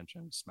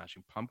aforementioned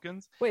Smashing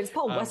Pumpkins. Wait, it's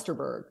Paul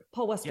Westerberg.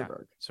 Paul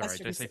Westerberg. Yeah. Sorry,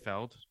 did I say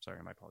Feld?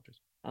 Sorry, my apologies.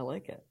 I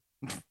like it.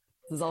 This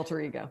is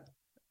alter ego.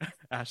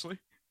 Ashley?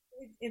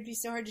 It'd be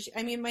so hard to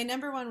I mean, my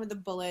number one with a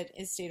bullet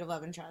is State of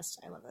Love and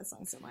Trust. I love that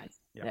song so much.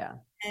 Yeah.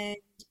 And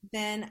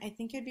then I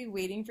think it'd be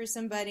Waiting for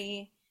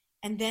Somebody.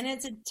 And then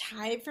it's a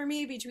tie for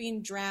me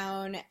between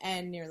Drown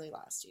and Nearly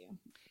Lost You.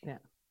 Yeah.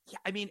 Yeah.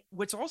 I mean,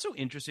 what's also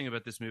interesting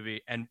about this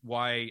movie, and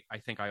why I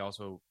think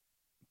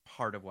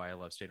part of why I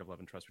love State of Love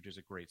and Trust, which is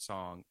a great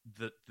song,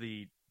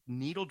 the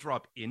needle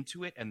drop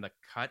into it and the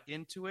cut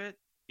into it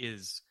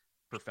is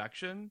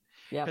perfection,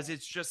 because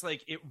it's just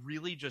like, it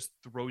really just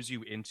throws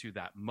you into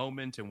that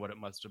moment and what it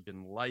must have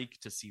been like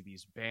to see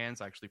these bands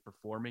actually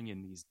performing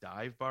in these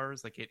dive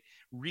bars. Like, it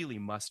really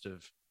must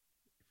have,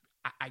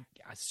 I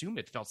assume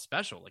it felt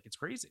special. Like, it's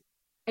crazy.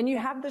 And you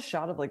have the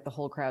shot of like the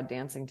whole crowd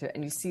dancing to it,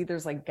 and you see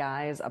there's like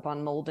guys up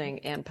on molding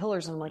and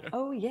pillars, and I'm like,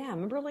 oh yeah,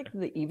 remember like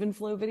the Even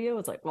Flow video?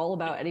 It's like all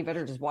about Eddie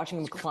Vedder just watching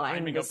him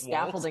climb the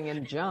scaffolding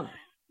and jump.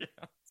 Yeah.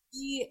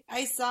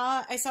 I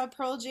saw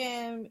Pearl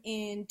Jam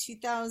in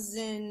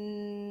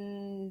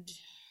 2000.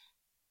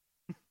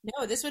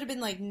 No, this would have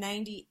been like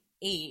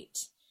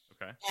 98.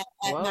 Okay. At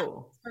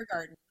Madison Square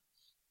Garden,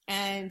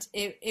 and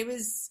it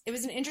was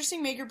an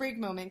interesting make or break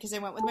moment, because I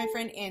went with my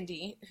friend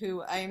Andy,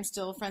 who I am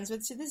still friends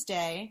with to this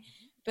day.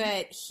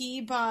 But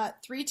he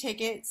bought 3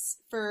 tickets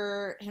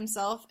for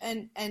himself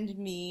and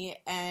me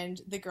and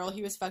the girl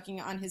he was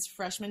fucking on his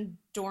freshman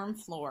dorm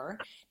floor.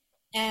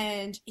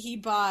 And he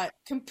bought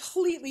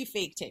completely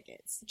fake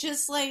tickets.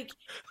 Just like,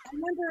 I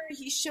remember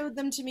he showed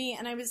them to me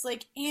and I was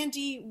like,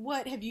 Andy,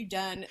 what have you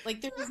done? Like,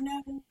 there was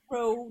no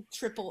pro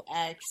triple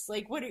X.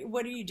 Like, what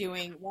are you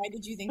doing? Why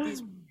did you think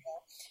these were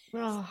real?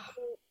 So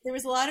there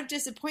was a lot of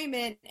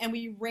disappointment, and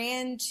we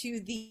ran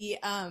to the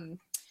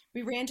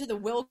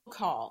will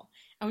call,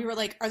 and we were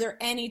like, are there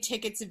any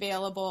tickets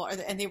available?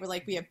 And they were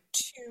like, we have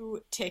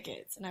 2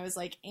 tickets. And I was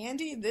like,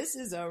 Andy, this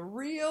is a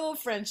real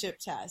friendship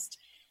test.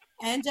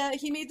 And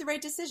he made the right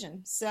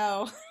decision.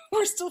 So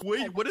we're still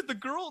Wait, friends. what did the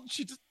girl?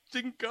 She just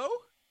didn't go?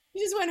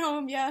 He just went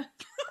home, yeah.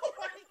 Oh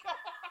my God.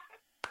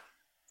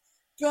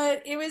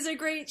 But it was a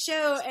great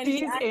show. And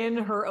she's in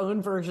her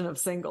own version of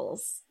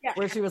Singles,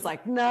 where she was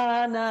like,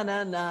 nah, nah,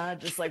 nah, nah,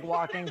 just like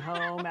walking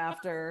home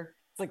after.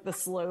 It's like the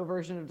slow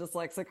version of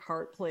Dyslexic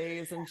Heart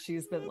plays, and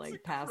she's been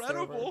like passed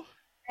over.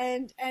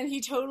 And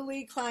he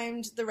totally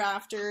climbed the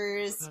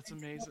rafters. That's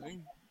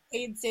amazing.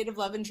 Played State of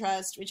Love and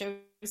Trust, which I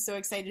was so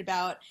excited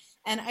about.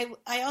 And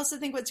I also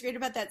think what's great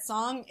about that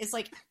song is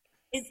like,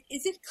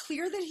 is it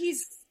clear that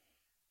he's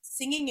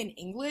singing in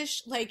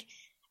English? Like,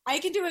 I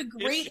can do a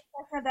great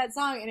impression of that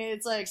song, and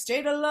it's like,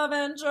 State of Love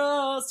and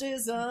Trust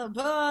is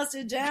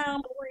busted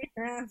down, but we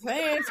can't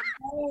face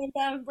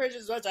down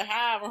bridges, what to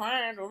have a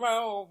hand to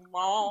roll.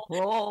 What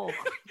the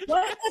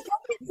fuck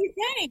is he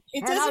saying?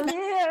 It doesn't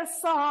matter.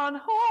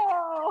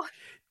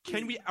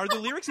 Are the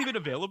lyrics even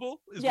available?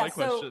 Is my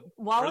question. So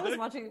while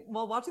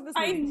watching this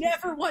movie, I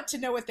never want to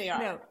know what they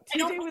are. No,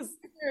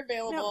 they're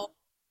available. No,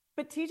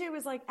 but TJ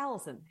was like,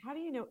 Alison, how do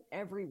you know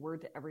every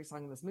word to every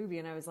song in this movie?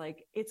 And I was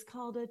like, it's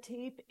called a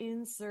tape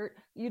insert.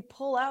 You'd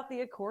pull out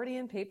the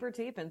accordion paper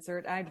tape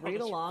insert. I'd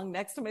read along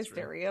next to my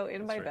stereo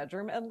in my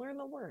bedroom and learn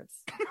the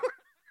words.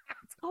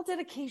 It's called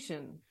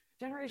dedication.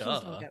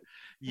 Generations don't get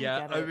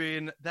it. I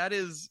mean, that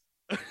is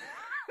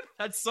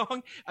that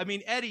song. I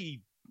mean,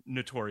 Eddie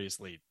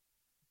notoriously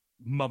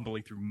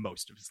mumbling through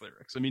most of his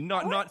lyrics. I mean,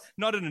 not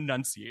an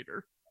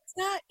enunciator.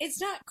 It's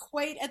not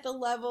quite at the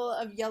level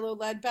of Yellow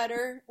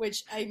Ledbetter,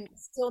 which I'm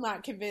still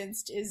not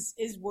convinced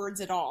is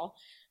words at all.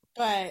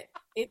 But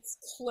it's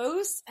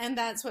close, and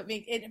that's what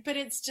makes it. But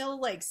it's still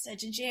like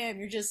such a jam.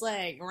 You're just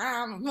like,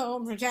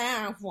 like,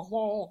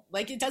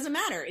 it doesn't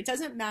matter. It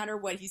doesn't matter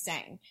what he's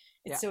saying.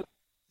 It's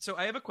So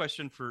I have a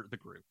question for the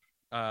group,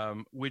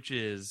 which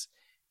is,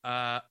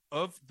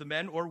 of the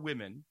men or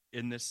women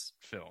in this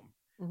film,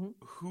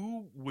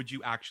 who would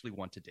you actually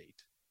want to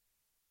date?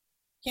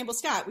 Campbell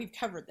Scott. We've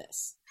covered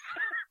this.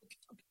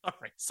 All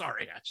right.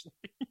 Sorry, Ashley.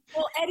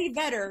 Well, Eddie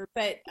Vedder,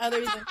 but other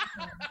than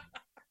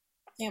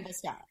Campbell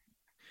Scott.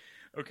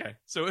 Okay.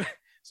 So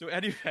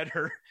Eddie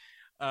Vedder.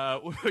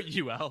 What about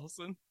you,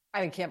 Alison?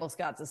 I mean, Campbell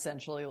Scott's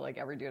essentially like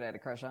every dude I had a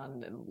crush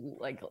on in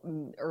like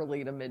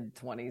early to mid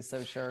 20s.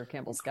 So sure,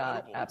 Campbell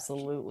Scott.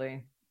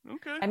 Absolutely.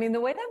 Okay. I mean,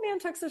 the way that man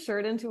tucks his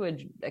shirt into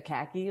a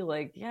khaki,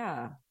 like,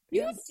 yeah.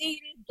 You have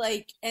dated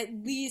like at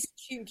least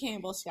 2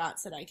 Campbell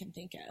Scotts that I can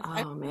think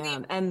of. Oh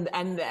man,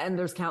 and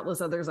there's countless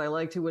others I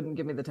liked who wouldn't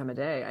give me the time of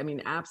day. I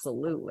mean,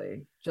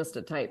 absolutely, just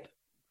a type.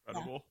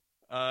 Incredible.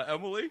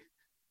 Emily,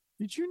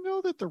 did you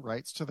know that the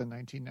rights to the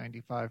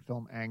 1995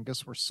 film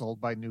Angus were sold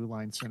by New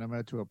Line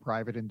Cinema to a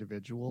private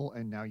individual,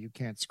 and now you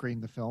can't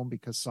screen the film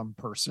because some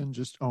person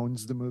just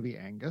owns the movie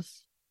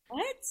Angus?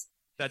 What?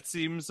 That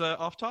seems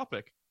off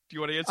topic. Do you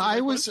want to answer my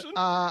question?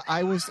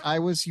 I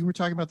was. You were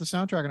talking about the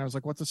soundtrack, and I was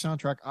like, "What's the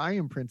soundtrack I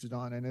imprinted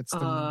on?" And it's the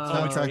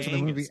soundtrack to the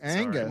movie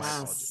Angus.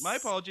 Sorry, my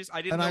apologies.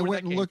 I didn't. And know I where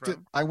went that and looked came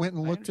from. I went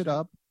and looked it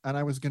up, and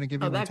I was going to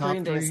give you my that top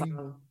Green Day 3.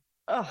 song.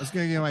 I was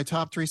going to give you my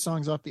top 3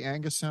 songs off the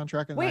Angus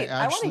soundtrack. And Wait,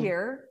 I want to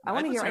hear.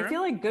 let's hear I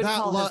feel like Good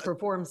Call has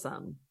performed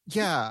some.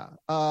 Yeah.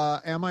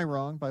 Am I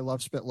Wrong by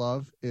Love Spit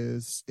Love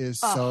is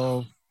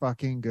so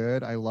fucking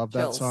good. I love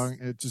that song.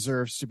 It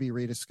deserves to be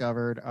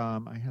rediscovered.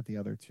 I had the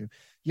other 2.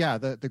 Yeah,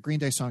 the Green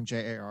Day song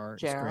J.A.R.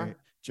 is great.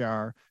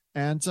 J.R.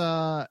 And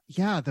the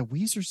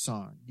Weezer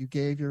song, You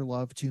Gave Your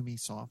Love to Me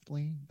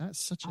Softly.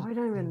 That's such I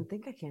don't even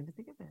think I can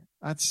think of it.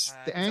 That's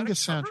the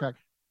Angus soundtrack.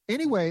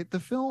 Anyway,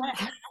 the film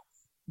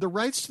the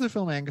rights to the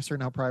film Angus are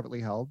now privately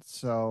held.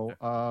 So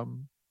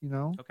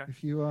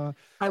if you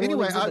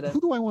anyway, who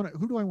do I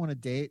want to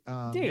date?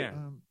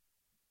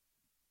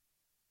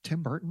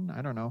 Tim Burton?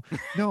 I don't know.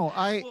 No,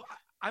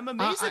 I'm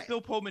amazed that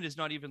Bill Pullman is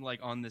not even like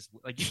on this.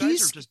 Like you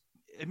guys are just.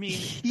 I mean,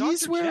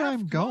 he's Dr. where Jeff,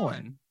 I'm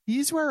going.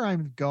 He's where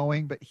I'm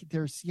going, but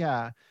there's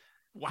Wow.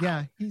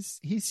 Yeah, he's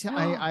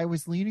I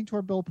was leaning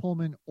toward Bill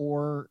Pullman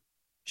or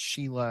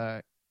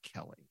Sheila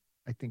Kelly.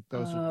 I think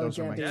those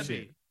are my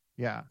 2.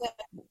 Yeah.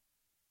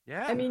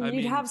 Yeah. I mean,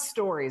 you'd have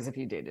stories if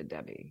you dated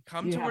Debbie.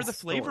 Come to where the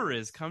flavor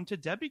is. Come to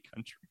Debbie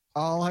country.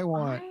 All I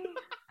want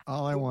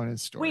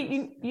is stories.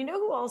 Wait, you know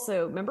who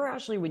also, remember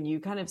Ashley, when you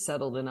kind of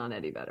settled in on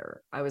Eddie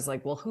Vedder, I was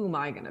like, well, who am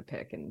I going to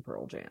pick in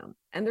Pearl Jam?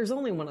 And there's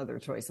only one other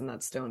choice, and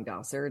that's Stone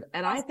Gossard.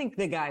 And I think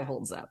the guy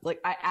holds up. Like,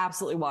 I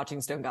absolutely,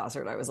 watching Stone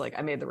Gossard, I was like,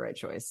 I made the right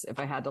choice. If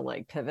I had to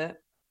like pivot,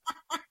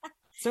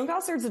 Stone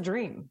Gossard's a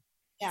dream.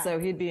 Yeah. So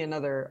he'd be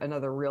another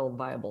real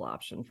viable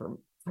option for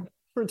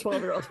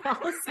 12-year-old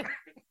Allison.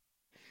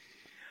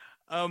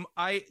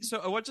 I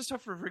want to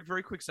stop for a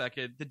very quick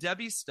second. The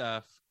Debbie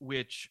stuff,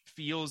 which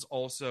feels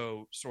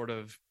also sort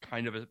of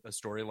kind of a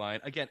storyline.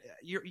 Again,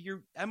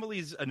 your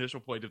Emily's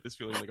initial point of this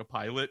feeling like a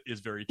pilot is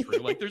very true.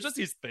 Like there's just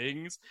these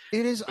things.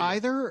 It is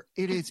either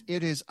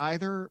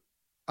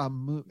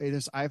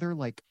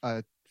like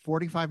a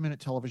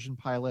 45-minute television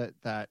pilot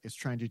that is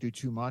trying to do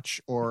too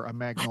much, or a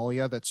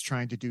Magnolia that's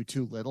trying to do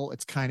too little.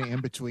 It's kind of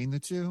in between the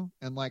two.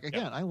 And like,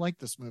 again, I like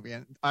this movie,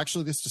 and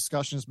actually this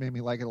discussion has made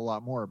me like it a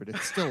lot more, but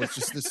it's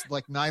just this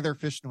like neither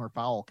fish nor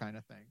fowl kind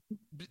of thing.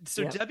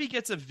 So Debbie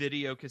gets a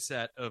video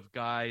cassette of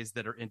guys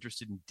that are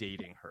interested in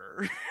dating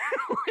her,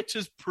 which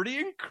is pretty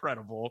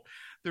incredible.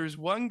 There's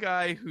one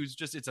guy who's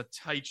it's a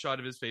tight shot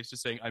of his face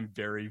just saying, I'm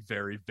very,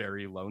 very,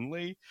 very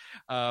lonely.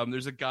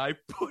 There's a guy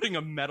putting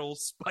a metal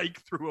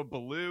spike through a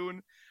balloon.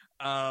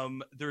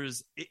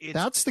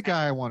 That's the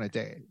guy I want to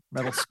date.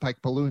 Metal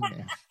spike balloon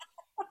man.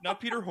 Now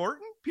Peter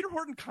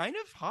Horton kind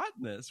of hot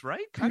in this,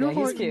 right?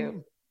 He's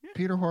cute.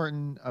 Peter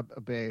Horton,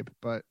 a babe,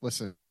 but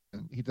listen,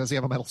 does he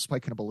have a metal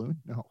spike in a balloon?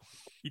 No,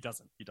 he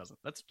doesn't.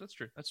 That's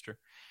true.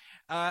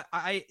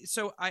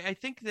 I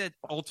think that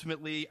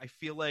ultimately I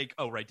feel like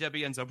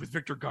Debbie ends up with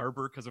Victor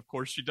Garber because of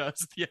course she does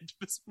at the end of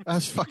this movie.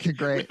 That's fucking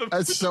great.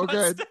 That's so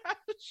good.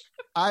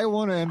 I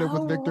want to end up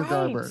with Victor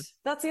Garber.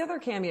 That's the other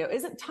cameo.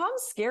 Isn't Tom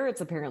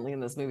Skerritt's apparently in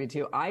this movie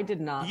too? I did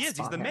not. He is.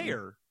 He's the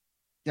mayor.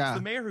 Yeah, it's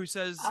the mayor who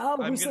says,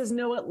 says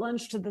no at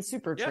lunch to the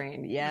super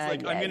train. Yeah,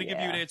 he's like, I'm going to give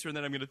you an answer, and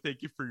then I'm going to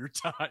thank you for your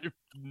time.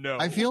 No,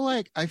 I feel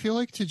like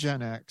to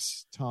Gen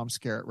X, Tom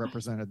Skerritt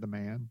represented the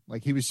man.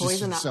 Like he was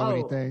just in so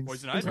many things.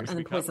 Poison Ivy. And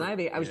then Poison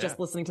Ivy. I was just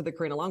listening to the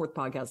Korean Along With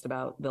podcast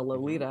about the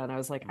Lolita, and I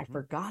was like, I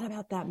forgot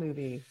about that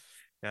movie.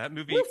 Yeah, that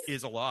movie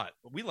is a lot.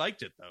 We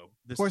liked it though.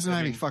 Poison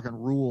Ivy fucking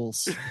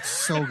rules. It's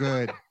so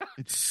good.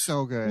 It's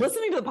so good.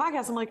 Listening to the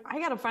podcast, I'm like, I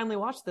got to finally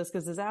watch this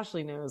because, as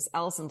Ashley knows,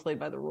 Alison played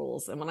by the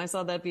rules. And when I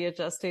saw that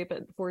VHS tape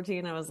at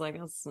 14, I was like,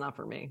 that's not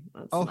for me.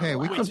 That's okay,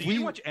 so you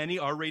didn't watch any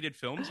R-rated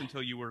films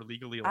until you were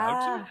legally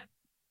allowed to?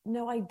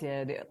 No, I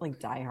did. Like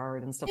Die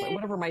Hard and stuff. Like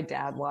whatever my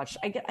dad watched.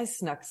 I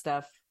snuck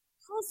stuff.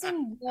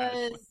 Alison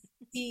was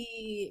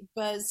the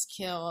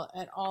buzzkill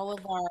at all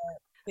of our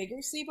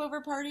bigger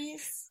sleepover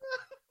parties.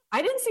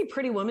 I didn't see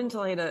Pretty Woman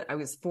until I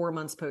was 4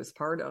 months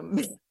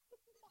postpartum.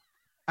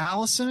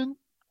 Allison,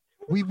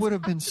 we would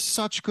have been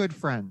such good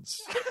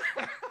friends.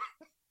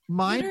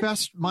 My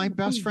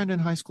best friend in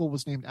high school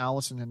was named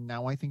Alison, and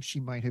now I think she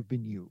might have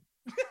been you.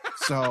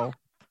 So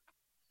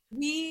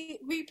we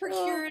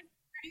procured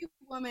Pretty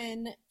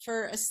Woman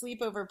for a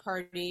sleepover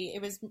party.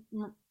 It was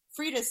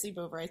Frida's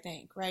sleepover, I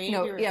think, right?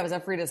 No, it was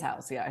at Frida's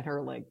house. Yeah, at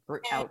her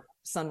out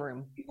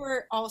sunroom. We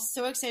were all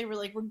so excited. We're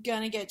like, we're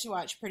gonna get to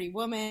watch Pretty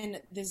Woman.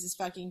 This is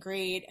fucking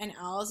great. And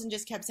Alison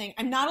just kept saying,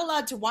 I'm not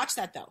allowed to watch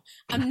that though.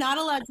 I'm not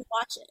allowed to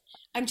watch it.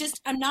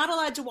 I'm not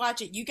allowed to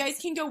watch it. You guys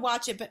can go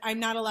watch it, but I'm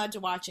not allowed to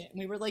watch it. And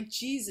we were like,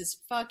 Jesus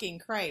fucking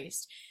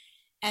Christ.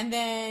 And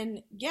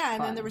then,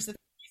 then there was the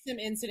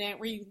incident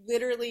where you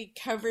literally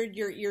covered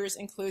your ears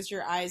and closed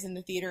your eyes in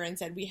the theater and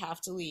said, we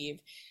have to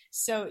leave.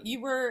 So you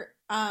were,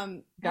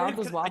 God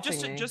was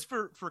watching me. Just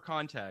for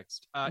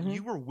context,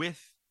 you were with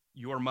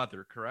your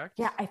mother, correct?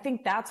 Yeah, I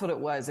think that's what it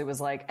was. It was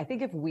like, I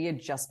think if we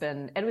had just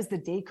been, and it was the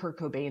day Kurt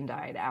Cobain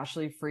died,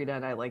 Ashley, Frida,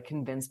 and I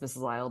convinced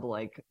Mrs. Lyle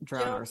to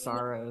drown our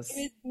sorrows.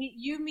 It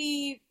was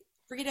me,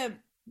 Frida,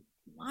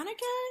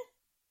 Monica?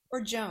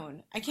 or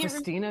Joan. I can't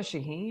Christina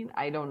Shaheen?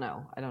 I don't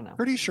know.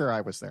 Pretty sure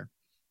I was there.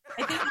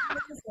 I think I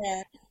was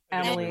there.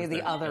 Emily,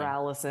 the other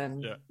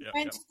Allison.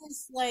 Went to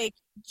this like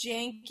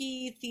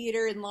janky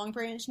theater in Long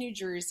Branch, New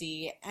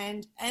Jersey,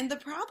 and the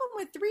problem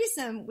with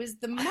Threesome was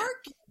the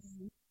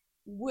marketing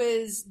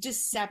was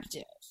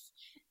deceptive.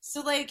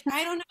 So like,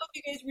 I don't know if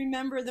you guys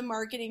remember the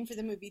marketing for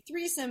the movie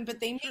Threesome, but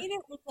they made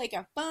it look like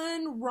a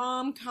fun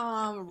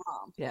rom-com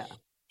romp. Yeah.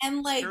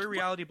 And like very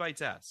Reality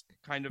Bites-esque,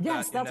 kind of.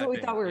 Yes, that's what we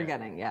thought we were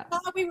getting. Yeah,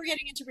 thought we were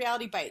getting into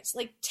Reality Bites.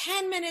 Like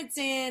 10 minutes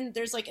in,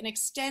 there's like an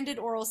extended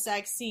oral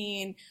sex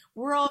scene.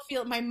 We're all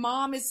feeling. My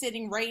mom is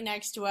sitting right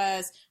next to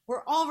us.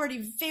 We're already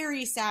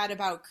very sad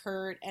about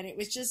Kurt, and it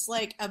was just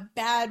like a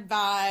bad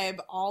vibe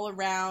all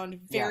around.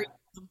 Very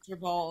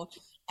comfortable,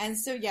 and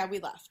so yeah, we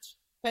left.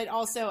 But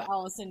also,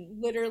 Alison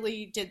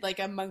literally did like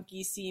a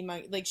monkey see,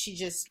 like she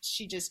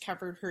just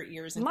covered her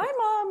ears. My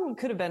mom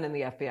could have been in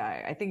the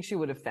FBI. I think she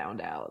would have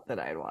found out that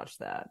I had watched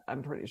that.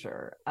 I'm pretty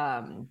sure.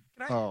 Oh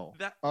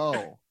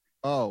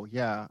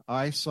yeah,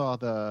 I saw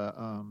the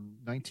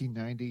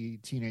 1990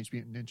 Teenage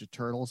Mutant Ninja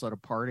Turtles at a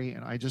party,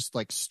 and I just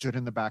like stood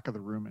in the back of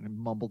the room and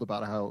mumbled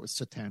about how it was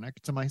satanic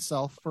to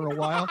myself for a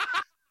while.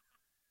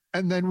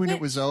 And then when it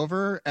was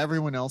over,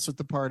 everyone else at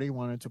the party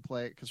wanted to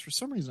play it because for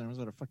some reason I was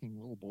at a fucking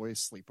little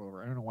boys'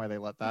 sleepover. I don't know why they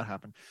let that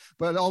happen,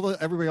 but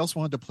everybody else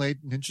wanted to play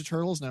Ninja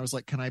Turtles, and I was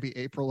like, "Can I be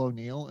April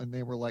O'Neil?" And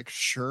they were like,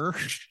 "Sure."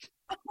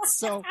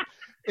 So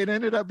it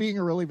ended up being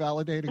a really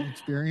validating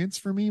experience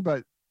for me,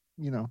 but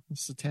you know, a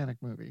satanic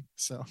movie.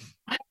 So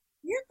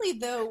weirdly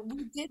though,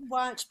 we did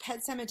watch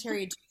Pet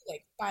Sematary 2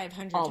 like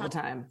 500 all times.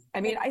 the time.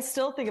 I mean, I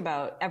still think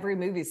about every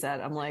movie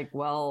set. I'm like,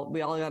 well,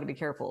 we all got to be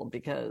careful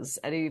because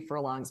Eddie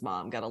Furlong's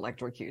mom got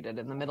electrocuted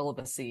in the middle of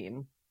a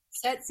scene.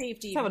 Set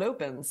safety. That's how it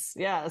opens.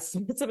 Yes.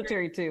 Pet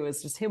Sematary 2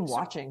 is just him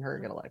watching her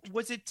get electrocuted.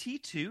 Was it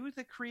T2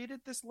 that created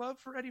this love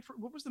for Eddie?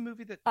 What was the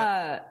movie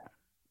that...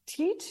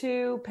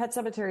 T2, Pet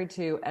Sematary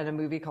 2, and a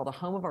movie called A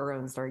Home of Our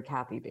Own starring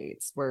Kathy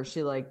Bates, where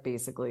she like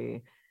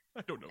basically...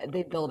 I don't know.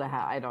 They build a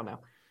house. I don't know.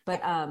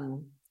 But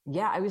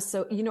yeah, I was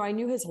so, I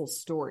knew his whole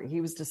story.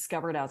 He was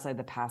discovered outside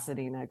the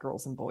Pasadena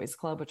Girls and Boys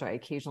Club, which I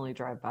occasionally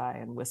drive by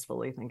and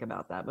wistfully think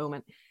about that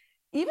moment.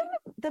 Even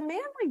the man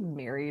like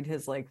married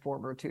his like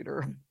former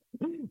tutor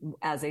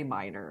as a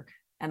minor.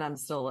 And I'm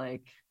still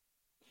like,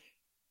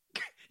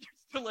 you're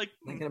still like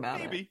thinking about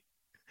maybe. It.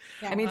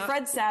 Yeah. I mean,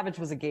 Fred Savage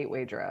was a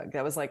gateway drug.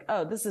 That was like,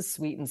 oh, this is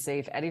sweet and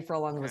safe. Eddie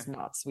Furlong was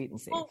not sweet and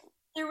safe. Well,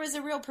 there was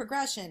a real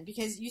progression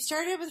because you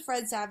started with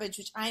Fred Savage,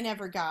 which I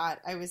never got.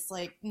 I was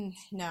like,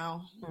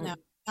 no,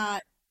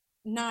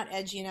 not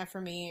edgy enough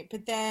for me.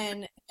 But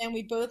then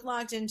we both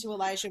locked into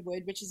Elijah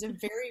Wood, which is a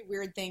very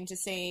weird thing to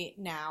say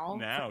now.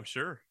 Now,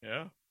 sure,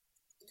 yeah.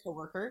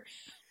 Coworker,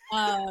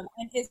 and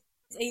is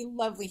a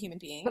lovely human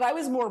being. But I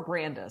was more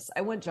Brandis.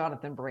 I went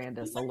Jonathan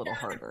Brandis a little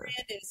harder.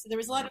 Brandis. So there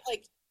was a lot of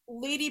like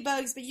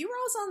ladybugs, but you were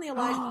also on the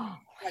Elijah.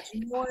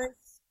 North.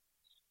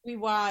 We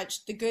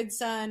watched The Good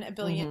Son a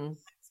billion times,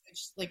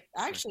 which like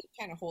actually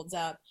kind of holds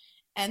up.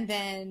 And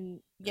then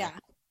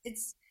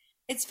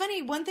it's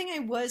funny. One thing I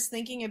was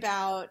thinking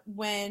about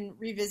when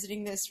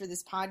revisiting this for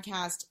this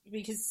podcast,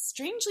 because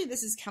strangely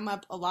this has come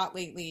up a lot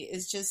lately,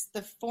 is just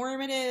the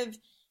formative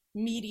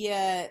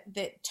media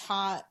that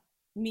taught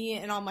me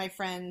and all my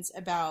friends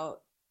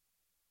about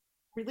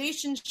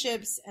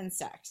relationships and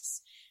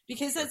sex.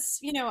 Because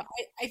that's,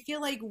 I feel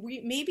like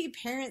maybe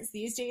parents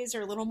these days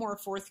are a little more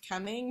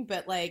forthcoming,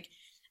 but like,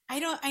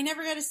 I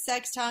never got a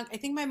sex talk. I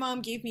think my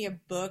mom gave me a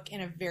book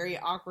in a very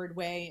awkward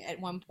way at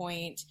one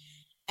point,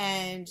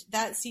 and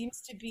that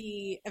seems to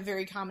be a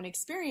very common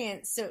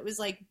experience. So it was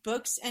like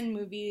books and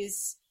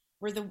movies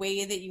were the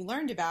way that you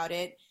learned about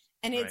it.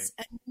 And it's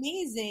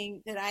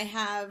amazing that I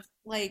have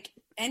like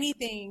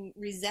anything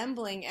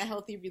resembling a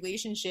healthy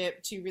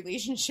relationship to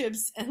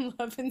relationships and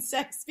love and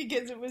sex,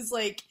 because it was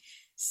like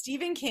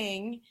Stephen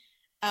King,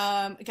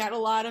 got a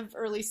lot of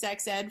early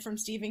sex ed from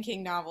Stephen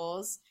King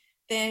novels.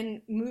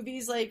 Then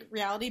movies like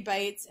Reality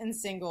Bites and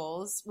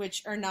Singles,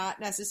 which are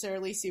not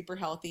necessarily super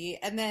healthy.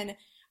 And then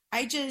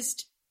I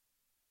just,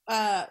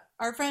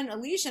 our friend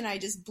Alicia and I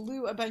just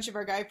blew a bunch of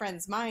our guy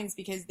friends' minds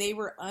because they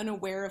were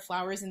unaware of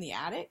Flowers in the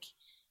Attic.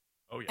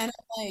 Oh, yeah. And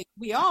I'm like,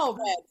 we all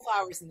read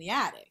Flowers in the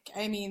Attic.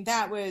 I mean,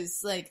 that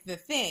was like the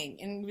thing.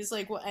 And it was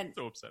like, well, and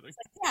so upsetting.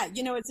 Like,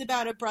 yeah, it's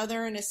about a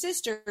brother and a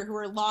sister who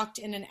are locked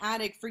in an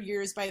attic for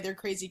years by their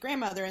crazy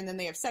grandmother, and then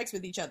they have sex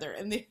with each other.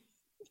 And the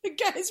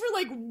guys were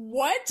like,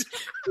 what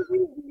are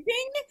you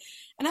reading?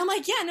 And I'm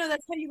like, yeah, no,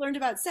 that's how you learned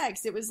about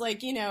sex. It was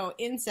like,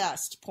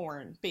 incest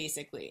porn,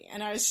 basically.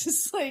 And I was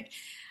just like,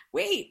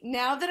 wait,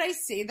 now that I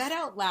say that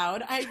out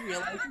loud, I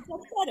realize it's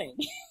upsetting.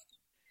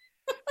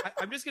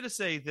 I'm just going to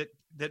say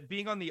that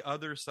being on the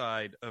other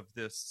side of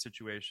this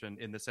situation,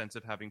 in the sense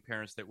of having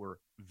parents that were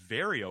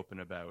very open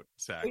about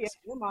sex,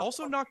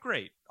 also not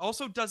great,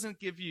 also doesn't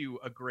give you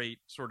a great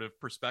sort of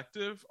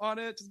perspective on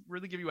it, doesn't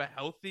really give you a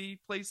healthy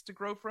place to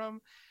grow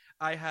from.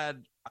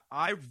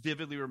 I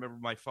vividly remember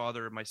my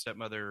father and my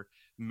stepmother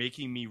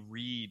making me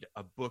read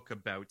a book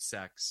about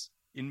sex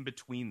in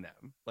between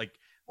them, like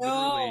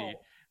literally,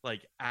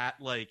 like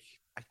at like,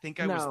 I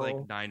think I was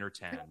like 9 or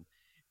 10,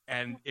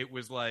 and it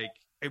was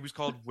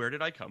called Where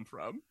Did I Come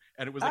From?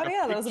 And it was like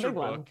a picture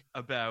book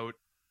about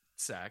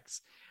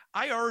sex.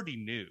 I already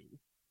knew,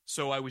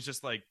 so I was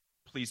just like,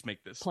 please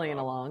make this playing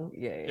along.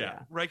 Yeah.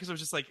 Right, because I was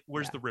just like,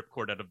 where's the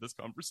ripcord out of this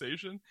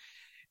conversation?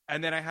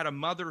 And then I had a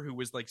mother who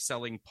was like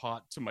selling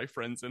pot to my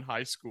friends in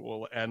high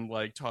school and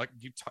like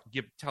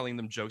telling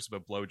them jokes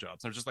about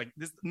blowjobs. I was just like,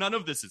 none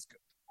of this is good.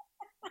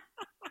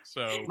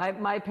 So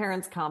my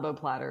parents combo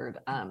plattered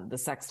the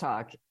sex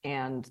talk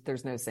and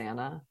There's No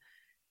Santa.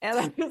 And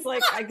I was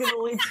like, I can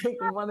only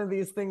take one of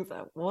these things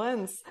at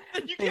once.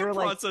 And you can't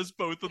process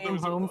both of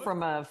those. Came home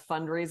from a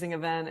fundraising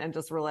event and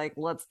just were like,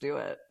 let's do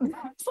it.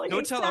 Like,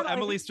 don't tell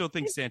Emily still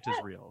thinks Santa's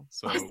real.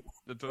 So is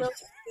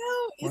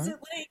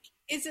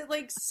it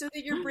like so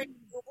that your brain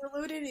is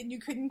overloaded and you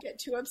couldn't get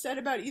too upset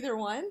about either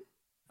one?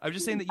 I'm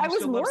just saying that I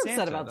was more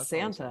upset about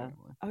Santa.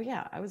 Oh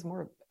yeah, I was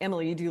more.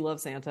 Emily, you do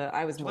love Santa.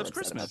 I was more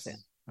upset about Santa.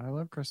 I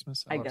love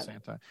Christmas. I love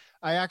Santa.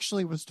 I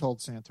actually was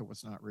told Santa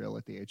was not real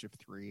at the age of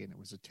 3, and it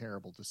was a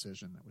terrible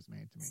decision that was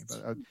made to me.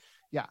 But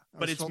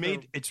but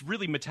it's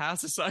really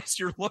metastasized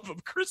your love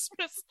of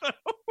Christmas, though.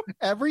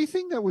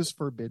 Everything that was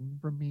forbidden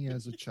from me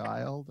as a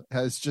child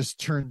has just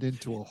turned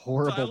into a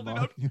horrible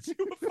monument.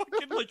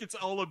 Like it's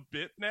all a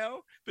bit now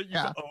that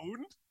you've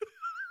owned.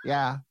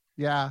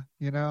 Yeah,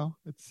 you know,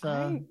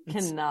 I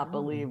cannot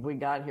believe we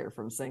got here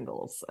from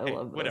Singles. I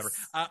love this. Whatever.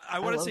 I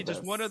want to say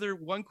just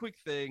one quick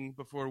thing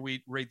before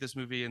we rate this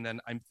movie, and then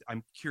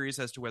I'm curious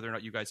as to whether or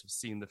not you guys have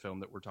seen the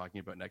film that we're talking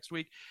about next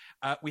week.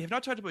 We have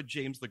not talked about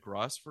James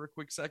LaGrosse for a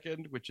quick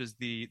second, which is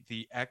the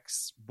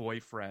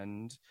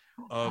ex-boyfriend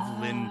of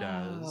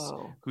Linda's,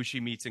 who she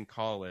meets in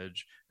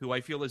college, who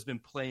I feel has been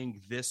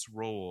playing this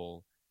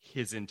role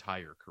his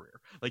entire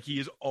career. Like, he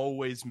is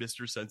always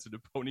Mr.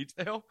 Sensitive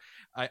Ponytail.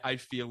 I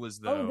feel as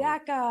though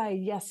that guy.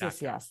 Yes.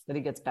 That he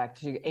gets back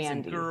to Andy. He's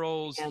in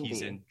Girls. Andy.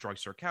 He's in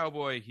Drugstore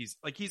Cowboy. He's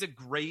a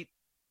great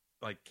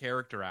like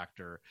character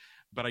actor,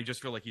 but I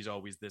just feel like he's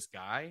always this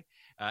guy.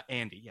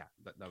 Andy,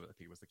 that I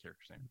think was the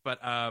character's name. But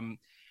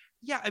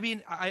I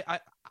mean,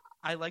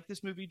 I like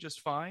this movie just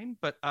fine,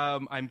 but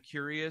I'm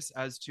curious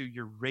as to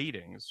your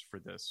ratings for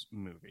this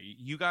movie.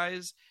 You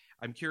guys,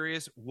 I'm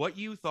curious what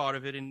you thought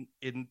of it in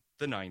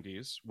the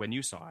 90s when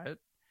you saw it,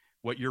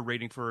 what your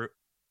rating for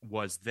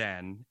was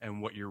then,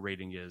 and what your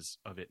rating is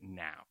of it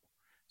now.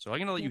 So I'm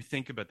going to let you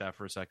think about that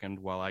for a second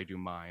while I do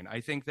mine.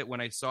 I think that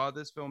when I saw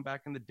this film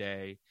back in the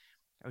day,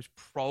 I was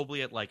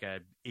probably at like a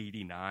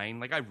 89.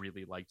 Like, I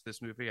really liked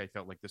this movie. I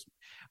felt like this.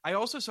 I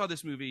also saw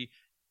this movie,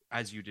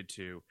 as you did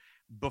too,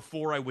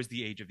 before I was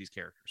the age of these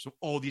characters. So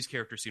all these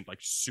characters seemed like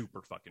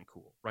super fucking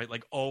cool, right?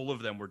 Like, all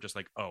of them were just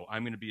like, oh,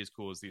 I'm going to be as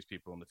cool as these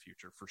people in the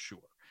future for sure.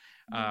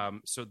 Mm-hmm.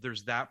 So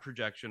there's that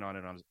projection on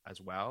it as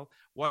well.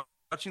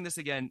 Watching this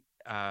again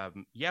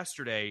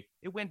yesterday,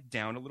 it went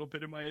down a little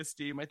bit in my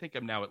esteem. I think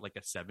I'm now at like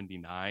a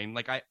 79.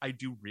 Like, I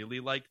do really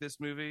like this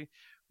movie,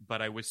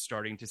 but I was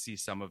starting to see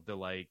some of the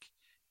like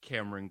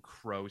Cameron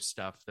Crowe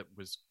stuff that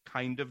was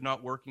kind of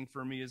not working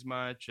for me as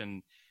much.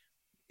 And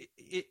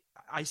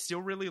I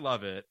still really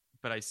love it,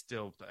 but I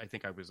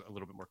think I was a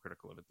little bit more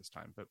critical of it this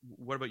time. But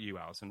what about you,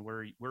 Alison?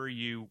 Where are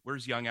you?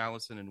 Where's young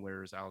Alison, and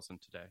where's Alison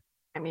today?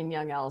 I mean,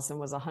 young Alison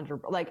was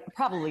 100, like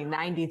probably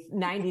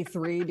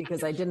 93,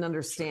 because I didn't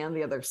understand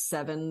the other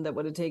 7 that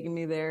would have taken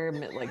me there,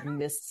 like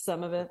missed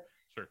some of it.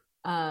 Sure.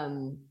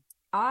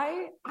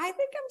 I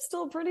think I'm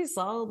still pretty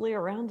solidly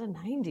around a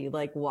 90.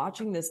 Like,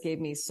 watching this gave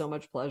me so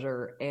much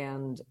pleasure,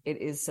 and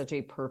it is such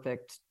a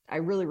perfect, I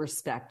really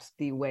respect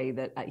the way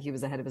that he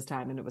was ahead of his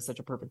time, and it was such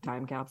a perfect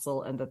time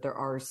capsule, and that there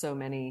are so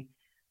many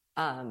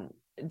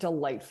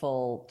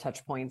delightful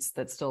touch points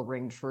that still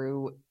ring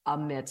true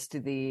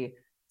amidst the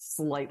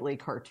slightly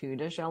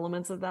cartoonish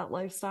elements of that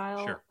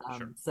lifestyle. Sure.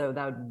 So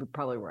that would be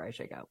probably where I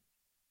shake out.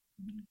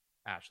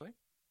 Ashley?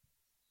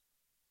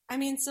 I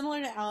mean,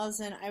 similar to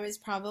Alison, I was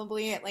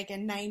probably at like a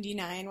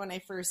 99 when I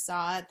first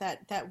saw it.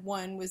 That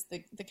one was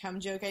the cum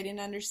joke I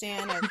didn't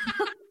understand. I don't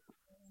know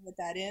what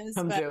that is.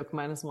 Cum joke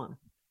 -1.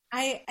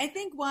 I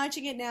think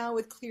watching it now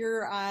with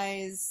clearer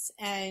eyes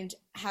and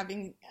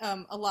having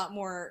a lot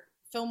more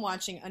film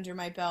watching under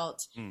my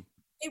belt,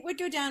 it would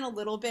go down a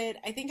little bit.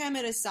 I think I'm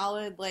at a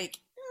solid like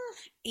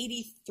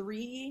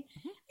 83.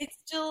 Mm-hmm. It's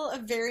still a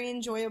very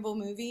enjoyable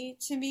movie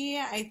to me.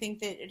 I think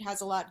that it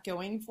has a lot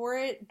going for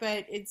it,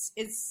 but it's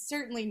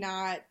certainly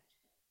not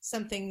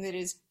something that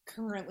is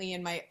currently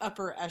in my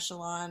upper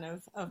echelon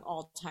of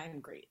all-time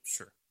greats.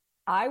 Sure.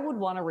 I would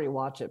want to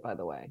rewatch it, by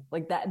the way.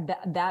 Like,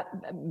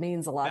 that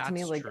means a lot to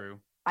me. Like,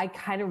 true. I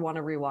kind of want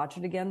to rewatch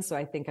it again, so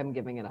I think I'm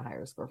giving it a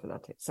higher score for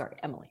that too. Sorry,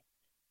 Emily.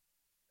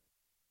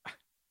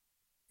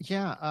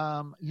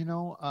 Yeah,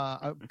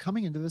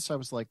 coming into this, I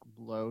was like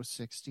low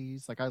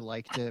 60s. Like, I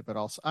liked it, but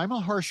also I'm a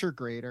harsher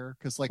grader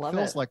because like Love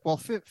Phil's it. like, well,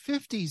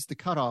 50's the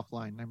cutoff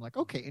line. And I'm like,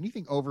 okay,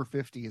 anything over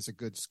 50 is a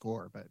good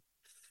score. But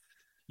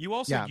you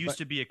also used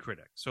to be a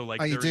critic, so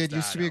like I did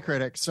used to be a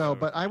critic. So,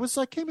 but I was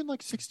like, came in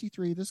like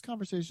 63. This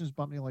conversation has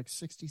bumped me like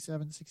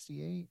 67,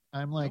 68.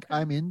 I'm like, okay.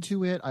 I'm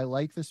into it. I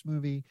like this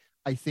movie.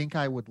 I think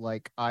I would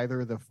like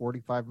either the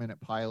 45-minute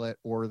pilot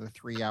or the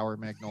 3-hour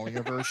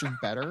Magnolia version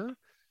better.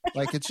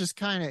 Like it's just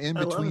kind of in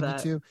between the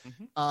two.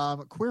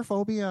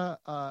 Queerphobia,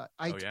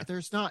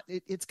 there's not.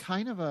 It's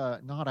kind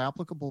of not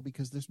applicable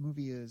because this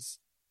movie's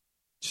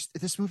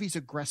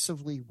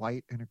aggressively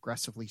white and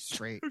aggressively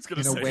straight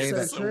in a way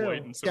that's so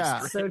white and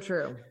so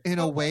true. In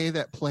a way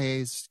that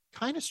plays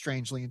kind of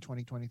strangely in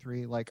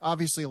 2023. Like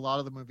obviously a lot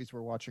of the movies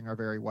we're watching are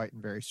very white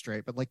and very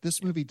straight, but like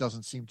this movie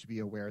doesn't seem to be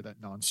aware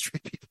that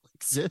non-straight people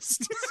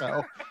exist.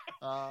 So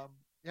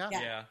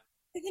yeah.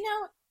 You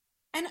know,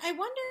 and I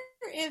wonder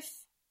if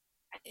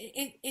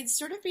it's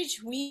sort of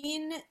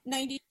between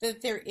 90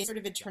 that there is sort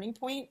of a turning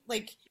point,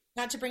 like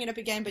not to bring it up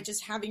again, but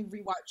just having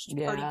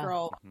rewatched Party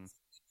Girl,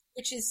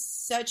 which is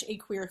such a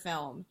queer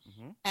film,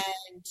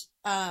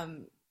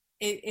 and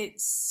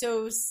it's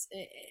so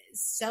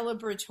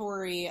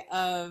celebratory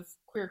of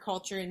queer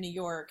culture in New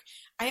York.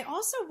 I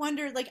also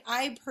wonder, like,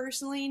 I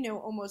personally know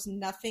almost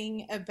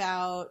nothing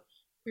about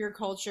queer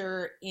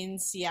culture in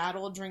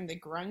Seattle during the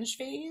grunge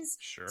phase.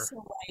 Sure.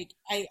 So like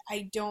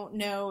I don't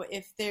know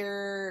if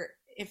they're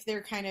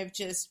kind of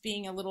just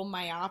being a little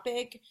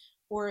myopic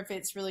or if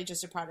it's really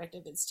just a product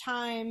of its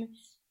time.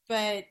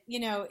 But, you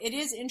know, it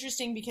is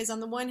interesting because on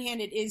the one hand,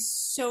 it is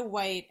so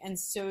white and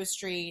so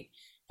straight,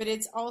 but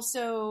it's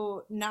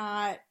also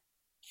not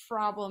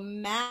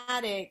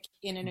problematic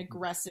in an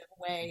aggressive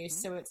way.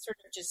 So it's sort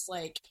of just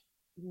like,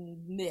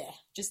 meh,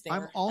 just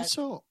there.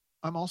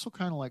 I'm also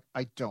kind of like,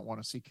 I don't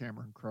want to see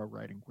Cameron Crowe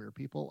writing queer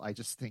people. I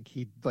just think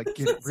he'd like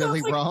get it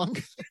really wrong.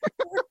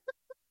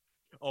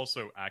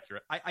 Also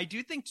accurate. I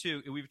do think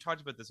too, we've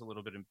talked about this a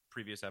little bit in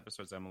previous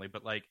episodes, Emily,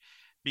 but like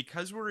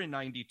because we're in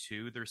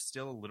 92, there's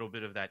still a little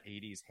bit of that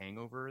 80s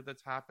hangover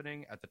that's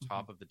happening at the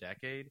top of the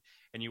decade.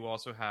 And you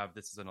also have,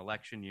 this is an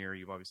election year,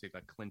 you've obviously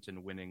got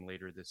Clinton winning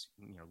later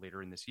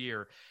in this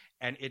year,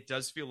 and it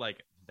does feel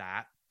like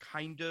that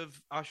kind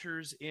of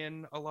ushers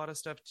in a lot of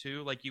stuff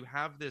too. Like you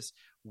have this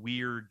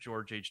weird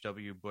George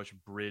H.W. Bush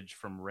bridge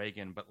from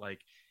Reagan, but like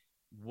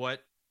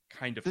what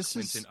kind of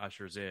Clinton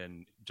ushers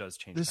in does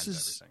change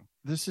everything.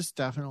 This is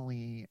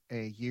definitely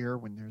a year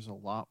when there's a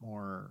lot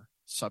more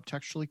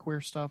subtextually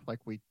queer stuff. Like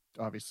we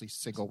obviously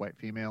Single White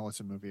Female is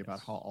a movie about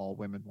how all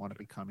women want to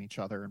become each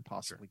other and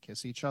possibly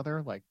kiss each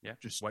other. Like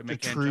just a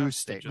true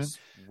statement.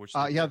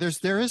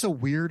 There is a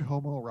weird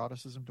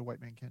homoeroticism to White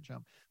Man Can't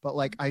Jump, but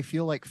like I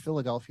feel like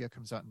Philadelphia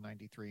comes out in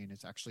 93 and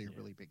it's actually a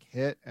really big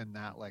hit, and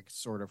that like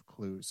sort of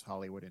clues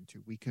Hollywood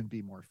into we can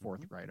be more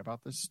forthright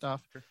about this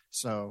stuff.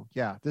 So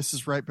yeah, this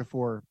is right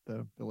before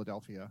the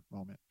Philadelphia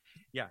moment.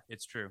 Yeah,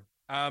 it's true.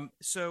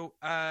 So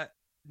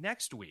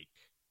next week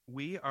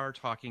we are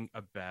talking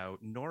about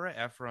Nora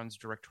Ephron's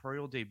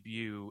directorial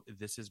debut,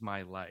 This Is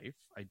My Life.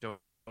 I don't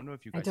know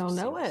if you guys have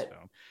seen this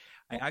film.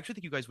 I actually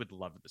think you guys would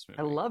love this movie.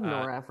 I love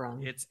Nora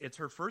Ephron. It's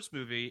her first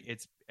movie.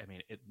 It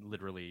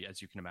literally,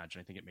 as you can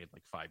imagine, I think it made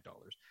like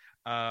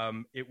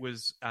 $5.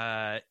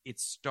 It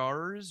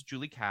stars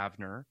Julie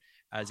Kavner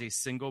as a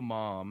single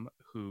mom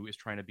who is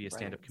trying to be a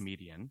stand-up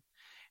comedian.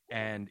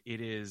 And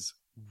it is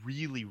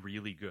really,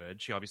 really good.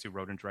 She obviously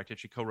wrote and directed.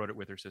 She co-wrote it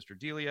with her sister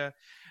Delia.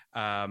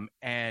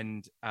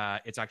 And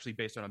it's actually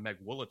based on a Meg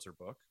Wolitzer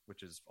book,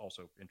 which is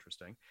also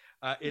interesting.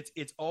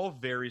 It's all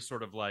very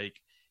sort of like,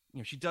 you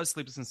know, she does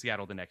Sleepless in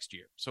Seattle the next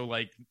year. So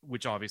like,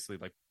 which obviously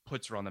like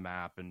puts her on the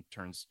map and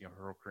turns, you know,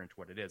 her career into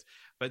what it is.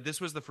 But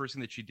this was the first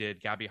thing that she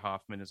did. Gabby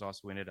Hoffman is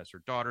also in it as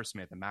her daughter.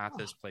 Samantha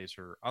Mathis plays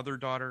her other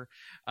daughter.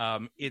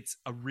 It's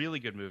a really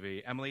good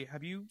movie. Emily,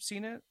 have you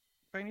seen it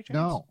by any chance?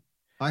 No.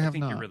 I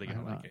think you're really going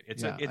to like it.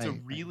 It's a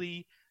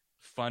really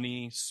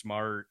funny,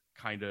 smart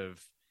kind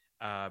of.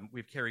 We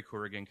have Carrie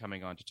Corrigan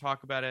coming on to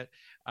talk about it.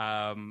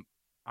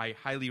 I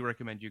highly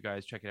recommend you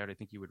guys check it out. I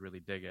think you would really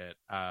dig it.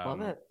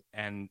 Love it.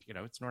 And you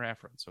know, it's Nora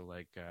Ephron, so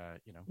like,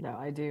 you know, no,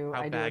 I do.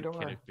 How I bad do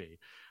can it be?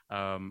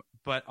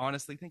 But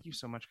honestly, thank you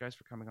so much, guys,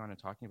 for coming on and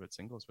talking about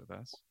singles with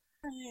us.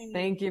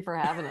 Thank you for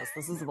having us.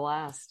 This is a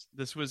blast.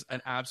 This was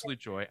an absolute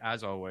joy,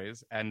 as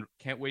always, and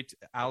can't wait.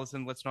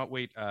 Allison, let's not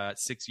wait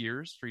 6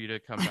 years for you to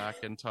come back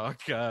and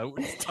talk to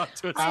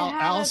us.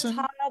 Allison,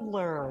 a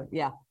toddler.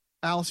 Yeah.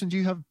 Allison, do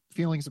you have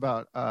feelings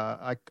about?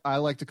 I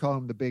like to call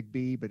him the Big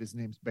B, but his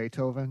name's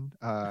Beethoven.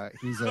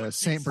 He's a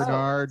Saint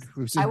Bernard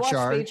who's in charge. I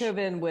watched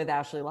Beethoven with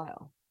Ashley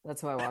Lyle.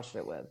 That's who I watched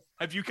it with.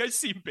 Have you guys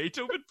seen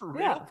Beethoven for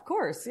real? Yeah, of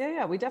course.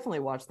 Yeah. We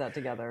definitely watched that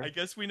together. I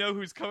guess we know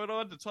who's coming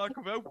on to talk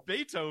about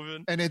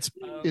Beethoven. And it's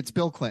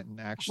Bill Clinton,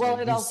 actually. Well,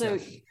 it also,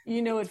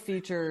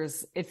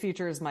 it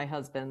features my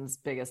husband's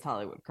biggest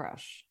Hollywood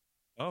crush.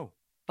 Oh.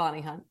 Bonnie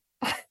Hunt.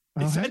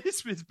 Is that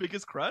his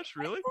biggest crush,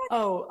 really?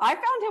 Oh, I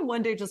found him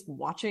one day just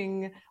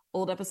watching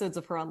old episodes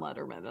of her on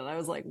Letterman, and I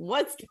was like,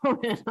 what's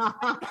going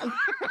on?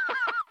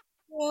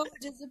 Well,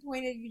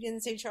 disappointed you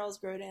didn't say Charles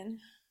Grodin.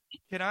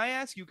 Can I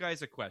ask you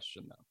guys a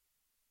question,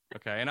 though?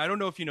 Okay, and I don't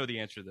know if you know the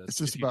answer to this. Is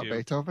this about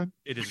Beethoven?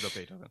 It is about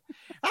Beethoven.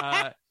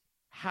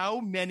 How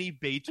many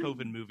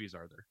Beethoven movies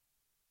are there?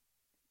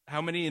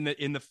 How many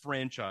in the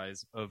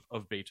franchise of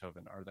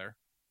Beethoven are there?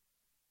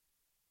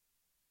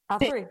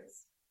 3.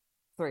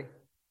 3.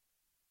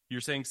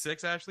 You're saying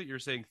 6, Ashley? You're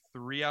saying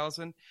 3,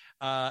 Alison?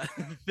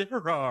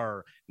 There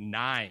are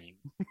 9.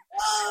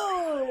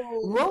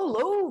 Oh,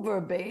 roll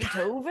over,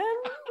 Beethoven.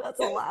 That's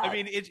a lot. I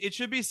mean, it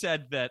should be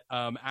said that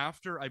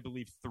after, I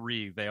believe,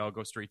 3, they all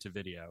go straight to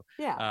video.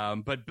 Yeah.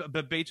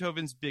 But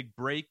Beethoven's big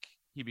break,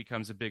 he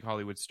becomes a big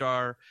Hollywood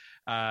star.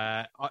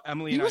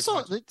 Emily and I it's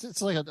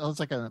like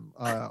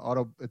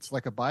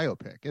a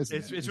biopic, isn't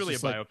it? It's really a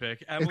biopic.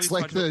 It's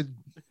like the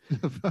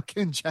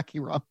fucking Jackie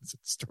Robinson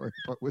story,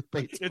 but with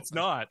Beethoven. It's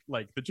not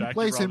like the Jackie he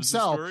plays Robinson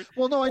himself. story.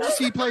 Well, no,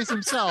 he plays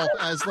himself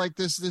as like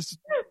this.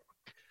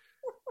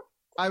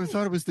 I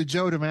thought it was the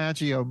Joe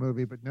DiMaggio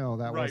movie, but no,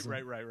 that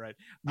wasn't. Right.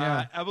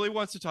 Yeah. Emily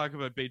wants to talk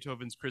about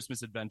Beethoven's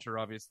Christmas Adventure,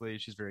 obviously.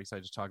 She's very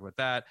excited to talk about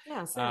that.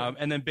 Yeah,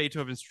 and then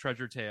Beethoven's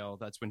Treasure Tale.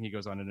 That's when he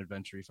goes on an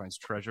adventure. He finds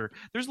treasure.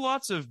 There's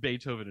lots of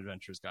Beethoven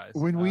adventures, guys.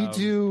 When we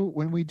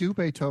do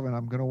Beethoven,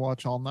 I'm going to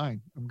watch all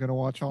 9. I'm going to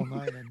watch all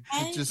 9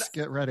 and just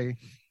get ready.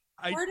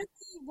 Part of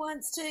me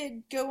wants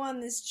to go on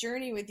this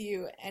journey with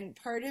you, and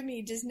part of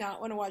me does not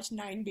want to watch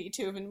 9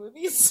 Beethoven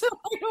movies. So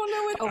I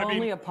don't know what.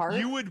 Only a part.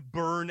 You would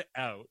burn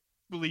out.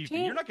 Believe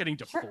me, you're not getting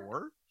to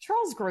 4.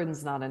 Charles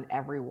Grodin's not in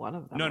every one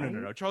of them.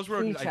 No. Charles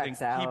Grodin, I think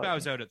he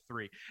bows out at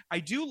 3. I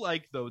do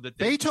like, though, that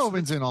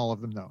Beethoven's in all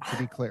of them, though, to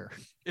be clear.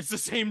 It's the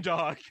same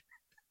dog.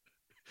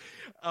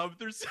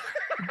 There's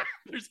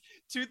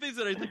 2 things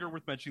that I think are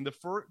worth mentioning.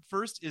 The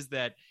first is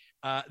that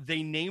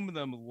they name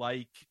them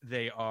like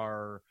they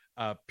are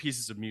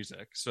pieces of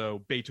music.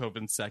 So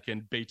Beethoven's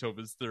 2nd,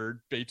 Beethoven's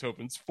 3rd,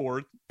 Beethoven's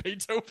 4th,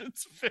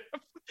 Beethoven's 5th.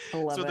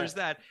 So there's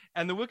that.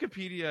 And the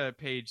Wikipedia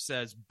page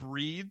says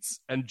breeds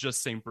and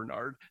just St.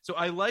 Bernard. So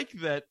I like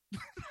that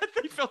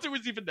they felt it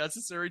was even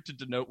necessary to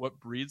denote what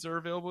breeds are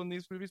available in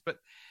these movies. But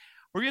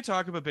we're going to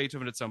talk about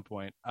Beethoven at some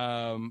point.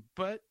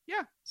 But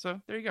yeah,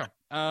 so there you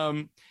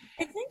go.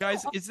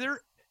 Guys, is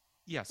there...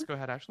 Yes, go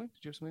ahead, Ashley.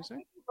 Did you have something to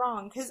say?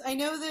 Wrong, because I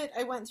know that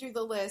I went through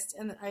the list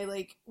and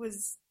I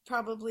was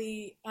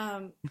probably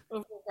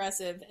over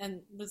aggressive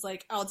and was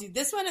like, I'll do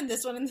this one and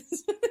this one and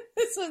this one.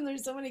 This one.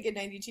 There's so many good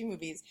 92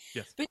 movies.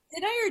 Yes. But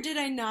did I or did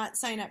I not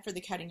sign up for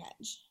the cutting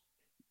edge?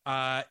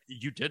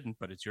 You didn't,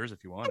 but it's yours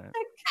if you want it.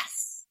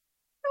 Yes.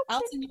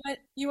 Alison,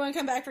 you want to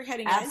come back for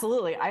cutting edge?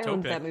 Absolutely. I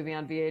owned that movie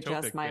on VHS.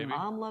 Topic, My baby.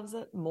 Mom loves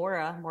it.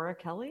 Maura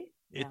Kelly.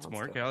 It's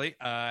Maura Kelly.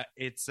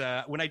 It's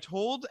when I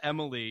told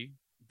Emily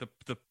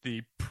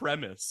the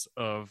premise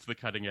of The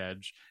Cutting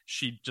Edge,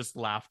 she just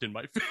laughed in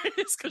my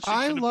face because she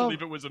couldn't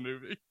believe it was a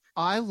movie.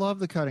 I love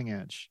The Cutting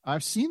Edge.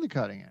 I've seen The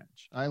Cutting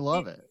Edge. I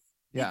love it.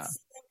 Yeah. It's so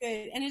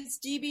good. And it's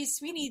D.B.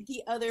 Sweeney,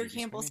 the other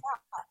Campbell Scott.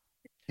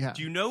 Yeah.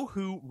 Do you know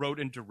who wrote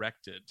and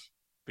directed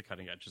The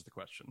Cutting Edge is the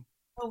question.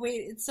 Oh,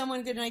 wait. It's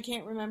someone good and I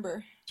can't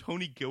remember.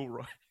 Tony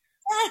Gilroy.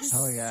 Yes!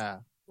 Oh, yeah.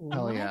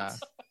 Hell yeah.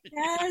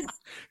 Yes.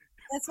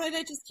 That's why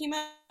that just came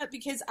up,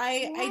 because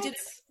I did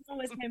a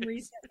with him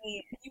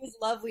recently. He was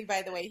lovely,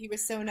 by the way. He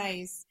was so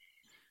nice.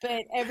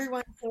 But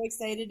everyone's so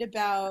excited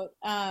about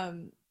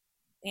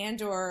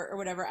Andor or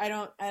whatever. I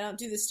don't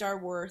do the Star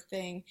Wars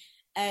thing,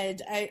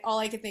 and all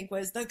I could think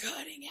was The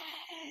Cutting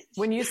Edge.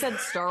 When you said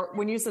Star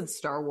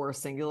Wars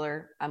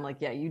singular, I'm like,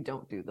 yeah, you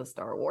don't do the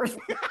Star Wars.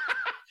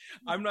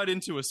 I'm not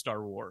into a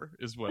Star Wars,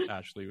 is what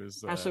Ashley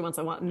was. Ashley wants.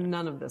 I want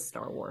none of this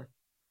Star Wars.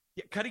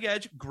 Yeah, Cutting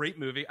Edge, great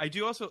movie. I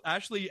do also,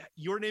 Ashley,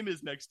 your name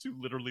is next to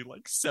literally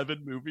like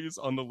 7 movies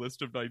on the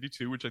list of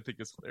 92, which I think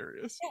is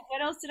hilarious. Yeah,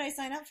 what else did I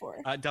sign up for?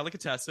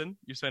 Delicatessen,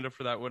 you signed up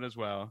for that one as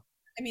well.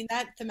 I mean,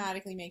 that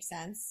thematically makes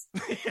sense.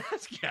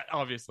 Yeah,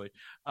 obviously.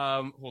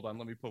 Hold on,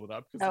 let me pull it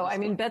up. Oh, I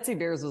mean, Betsy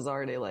Beers was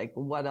already like,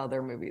 what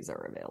other movies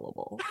are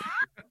available?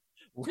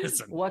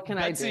 Listen, what can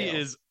Betsy I do?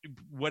 is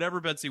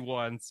whatever Betsy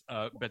wants.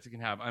 Betsy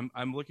can have.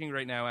 I'm looking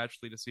right now,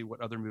 actually, to see what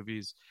other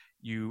movies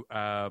you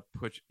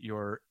put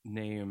your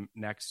name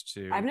next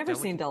to. I've never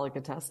seen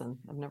Delicatessen.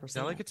 I've never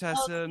seen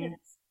Delicatessen.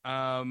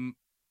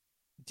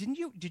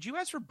 Did you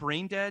ask for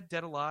Brain Dead,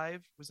 Dead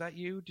Alive? Was that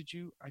you? Did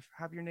you? I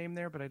have your name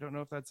there, but I don't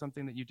know if that's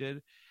something that you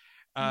did.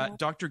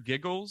 Dr.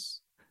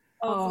 Giggles.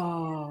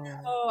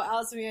 Oh,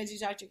 Alison, we gotta do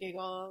Dr.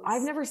 Giggles.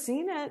 I've never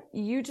seen it.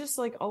 You just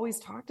like always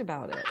talked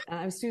about it, and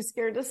I was too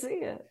scared to see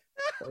it.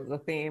 That was a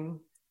theme.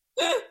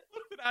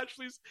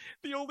 Ashley's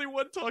the only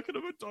one talking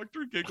about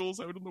Dr. Giggles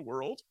out in the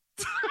world.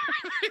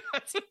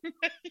 That's amazing.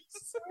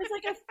 There was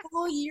like a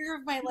full year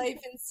of my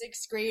life in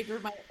 6th grade where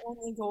my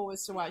only goal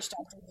was to watch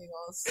Dr.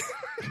 Giggles.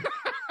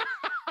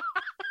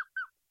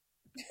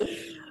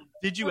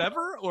 Did you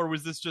ever, or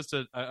was this just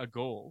a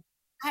goal?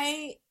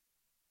 I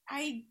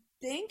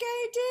think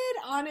I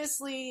did,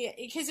 honestly,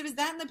 because it was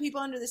that and The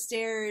People Under the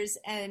Stairs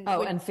and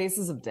and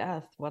Faces of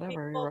Death,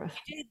 whatever.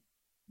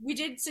 We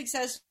did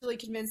successfully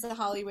convince the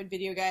Hollywood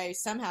video guy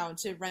somehow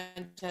to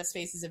rent us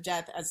Faces of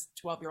Death as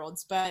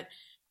 12-year-olds, but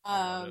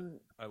I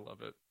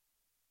love it.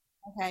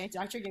 Okay,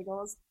 Dr.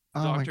 Giggles.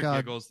 Oh Dr. my God.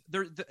 Giggles.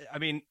 I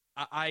mean,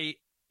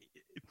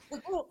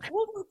 We'll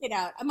work it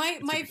out. My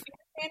favorite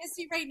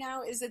fantasy right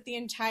now is that the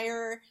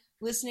entire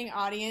listening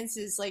audience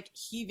is like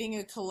heaving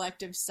a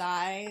collective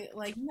sigh,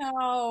 like,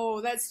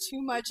 no, that's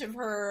too much of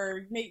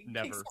her.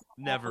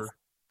 Never.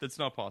 That's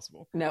not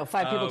possible. No,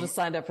 5 people just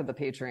signed up for the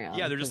Patreon.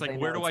 Yeah, they're just like,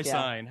 where do I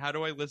sign? How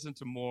do I listen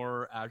to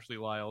more Ashley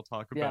Lyle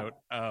talk about?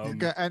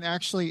 And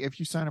actually, if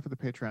you sign up for the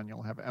Patreon,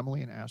 you'll have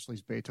Emily and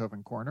Ashley's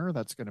Beethoven Corner.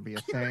 That's going to be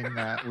a thing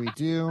that we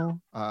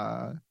do.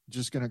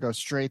 Just going to go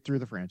straight through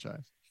the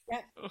franchise.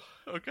 Yeah.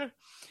 Okay.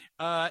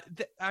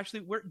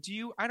 Ashley, where do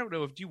you? I don't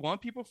know. Do you want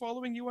people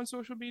following you on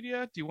social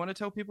media? Do you want to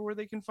tell people where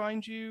they can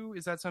find you?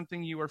 Is that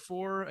something you are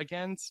for,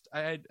 against?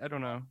 I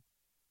don't know.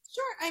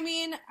 Sure. I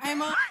mean,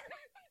 I'm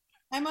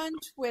on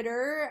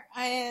Twitter.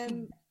 I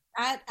am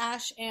at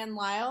Ash and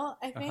Lyle,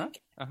 I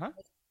think. I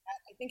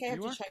think I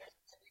have to check.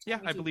 Yeah,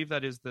 I believe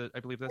that's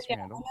your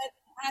handle.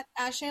 I'm at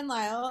Ash and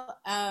Lyle.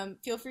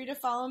 Feel free to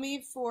follow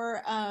me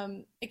for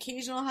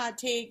occasional hot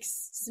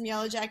takes, some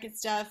Yellow Jacket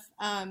stuff.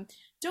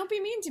 Don't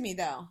be mean to me,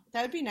 though.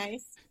 That would be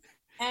nice.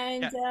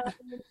 And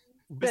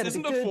this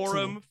isn't a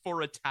forum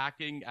for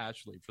attacking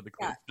Ashley, for the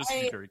clip, just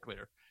to be very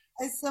clear.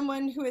 As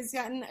someone who has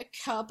gotten a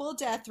couple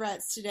death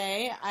threats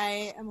today,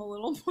 I am a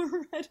little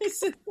more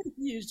reticent than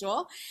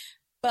usual.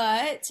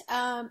 But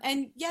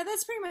and yeah,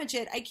 that's pretty much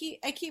it. I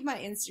keep my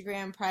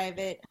Instagram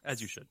private,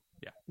 as you should.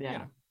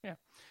 Yeah.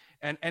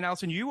 And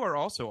Alison, you are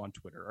also on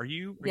Twitter. Are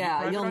you?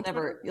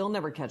 You'll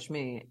never catch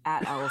me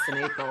at Alison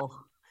Eakle.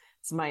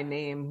 It's my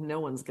name. No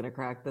one's gonna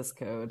crack this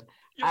code.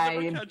 I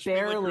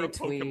barely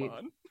tweet.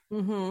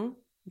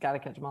 Gotta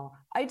catch them all.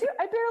 I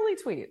barely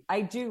tweet.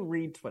 I do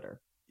read Twitter.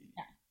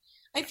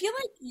 I feel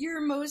like you're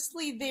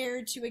mostly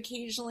there to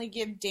occasionally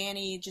give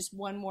Danny just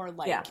one more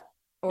like. Yeah.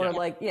 Or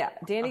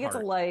Danny gets a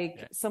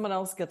like, someone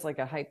else gets like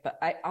a hype, but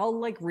I'll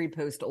like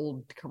repost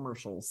old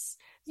commercials,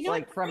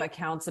 from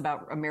accounts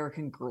about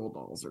American Girl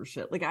dolls or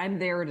shit. Like I'm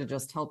there to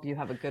just help you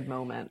have a good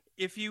moment.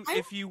 If you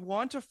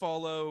want to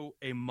follow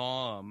a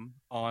mom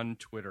on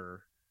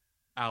Twitter,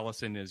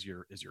 Alison is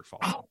your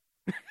follow.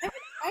 I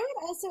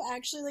would also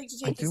actually like to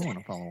take this want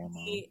to follow a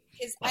mom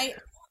because I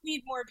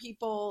need more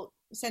people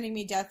sending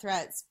me death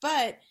threats,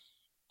 but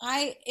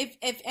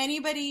if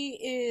anybody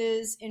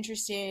is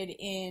interested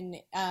in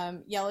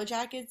Yellow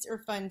Jackets or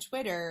Fun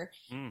Twitter,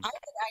 I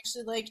would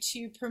actually like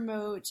to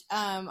promote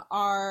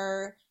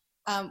our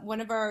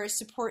one of our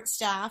support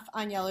staff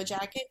on Yellow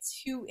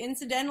Jackets, who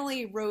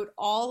incidentally wrote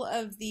all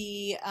of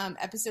the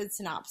episode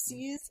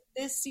synopses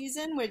this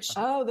season.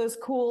 Those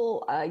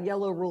cool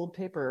yellow ruled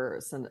paper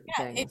things.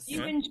 If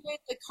you enjoyed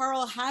the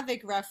Carl Havoc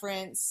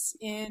reference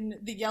in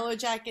the Yellow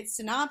Jacket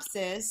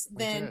synopsis,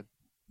 then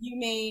you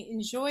may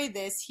enjoy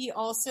this. He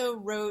also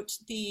wrote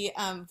the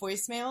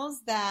voicemails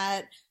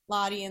that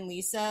Lottie and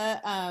Lisa,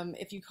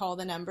 if you call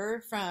the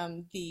number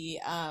from the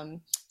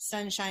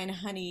Sunshine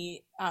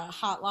Honey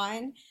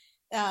hotline,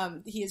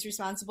 he is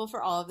responsible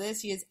for all of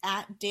this. He is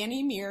at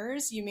Danny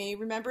Mears. You may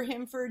remember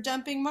him for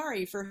dumping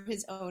Mari for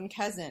his own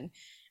cousin.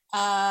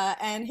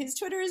 And his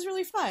Twitter is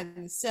really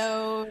fun.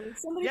 So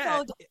somebody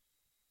follow.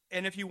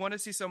 And if you want to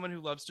see someone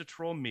who loves to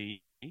troll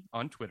me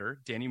on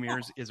Twitter, Danny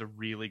Mears is a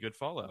really good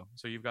follow.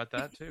 So you've got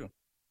that too.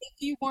 If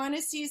you want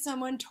to see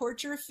someone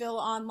torture Phil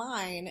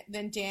online,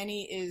 then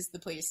Danny is the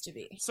place to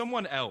be.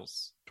 Someone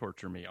else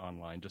torture me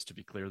online, just to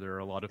be clear. There are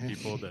a lot of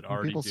people that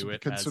already do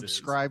it. Can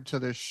subscribe to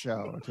this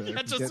show to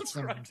get some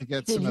of that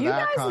content. Did you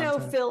guys know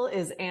Phil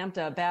is amped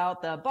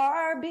about the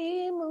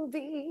Barbie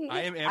movie?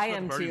 I am amped. I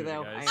am too,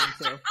 though. I am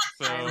too.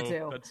 I am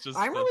too.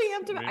 I'm really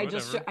amped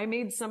about. I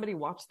made somebody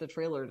watch the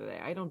trailer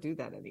today. I don't do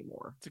that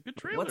anymore. It's a good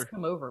trailer. What's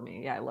come over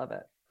me? Yeah, I love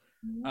it.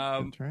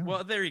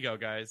 Well, there you go,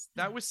 guys.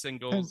 That was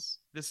Singles.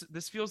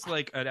 This feels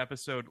like an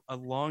episode a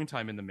long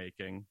time in the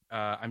making.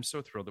 I'm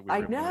so thrilled that we were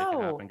able to make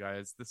it happen,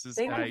 guys. This is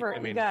Thank you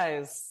for you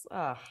guys.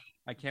 I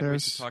can't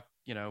wait to talk,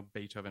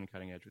 Beethoven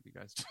cutting edge with you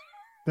guys.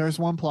 There's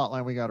one plot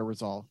line we got to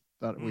resolve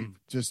that we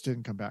just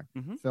didn't come back.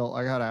 Phil,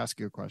 I got to ask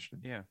you a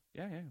question. Yeah.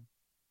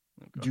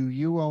 Do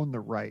you own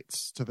the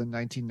rights to the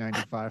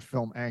 1995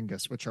 film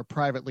Angus, which are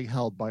privately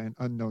held by an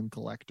unknown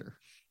collector?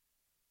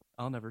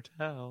 I'll never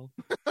tell.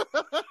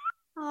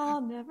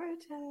 I'll never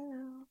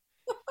tell.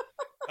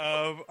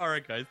 All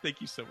right, guys.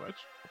 Thank you so much.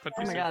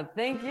 Oh my God.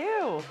 Thank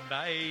you.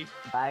 Bye.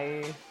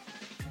 Bye.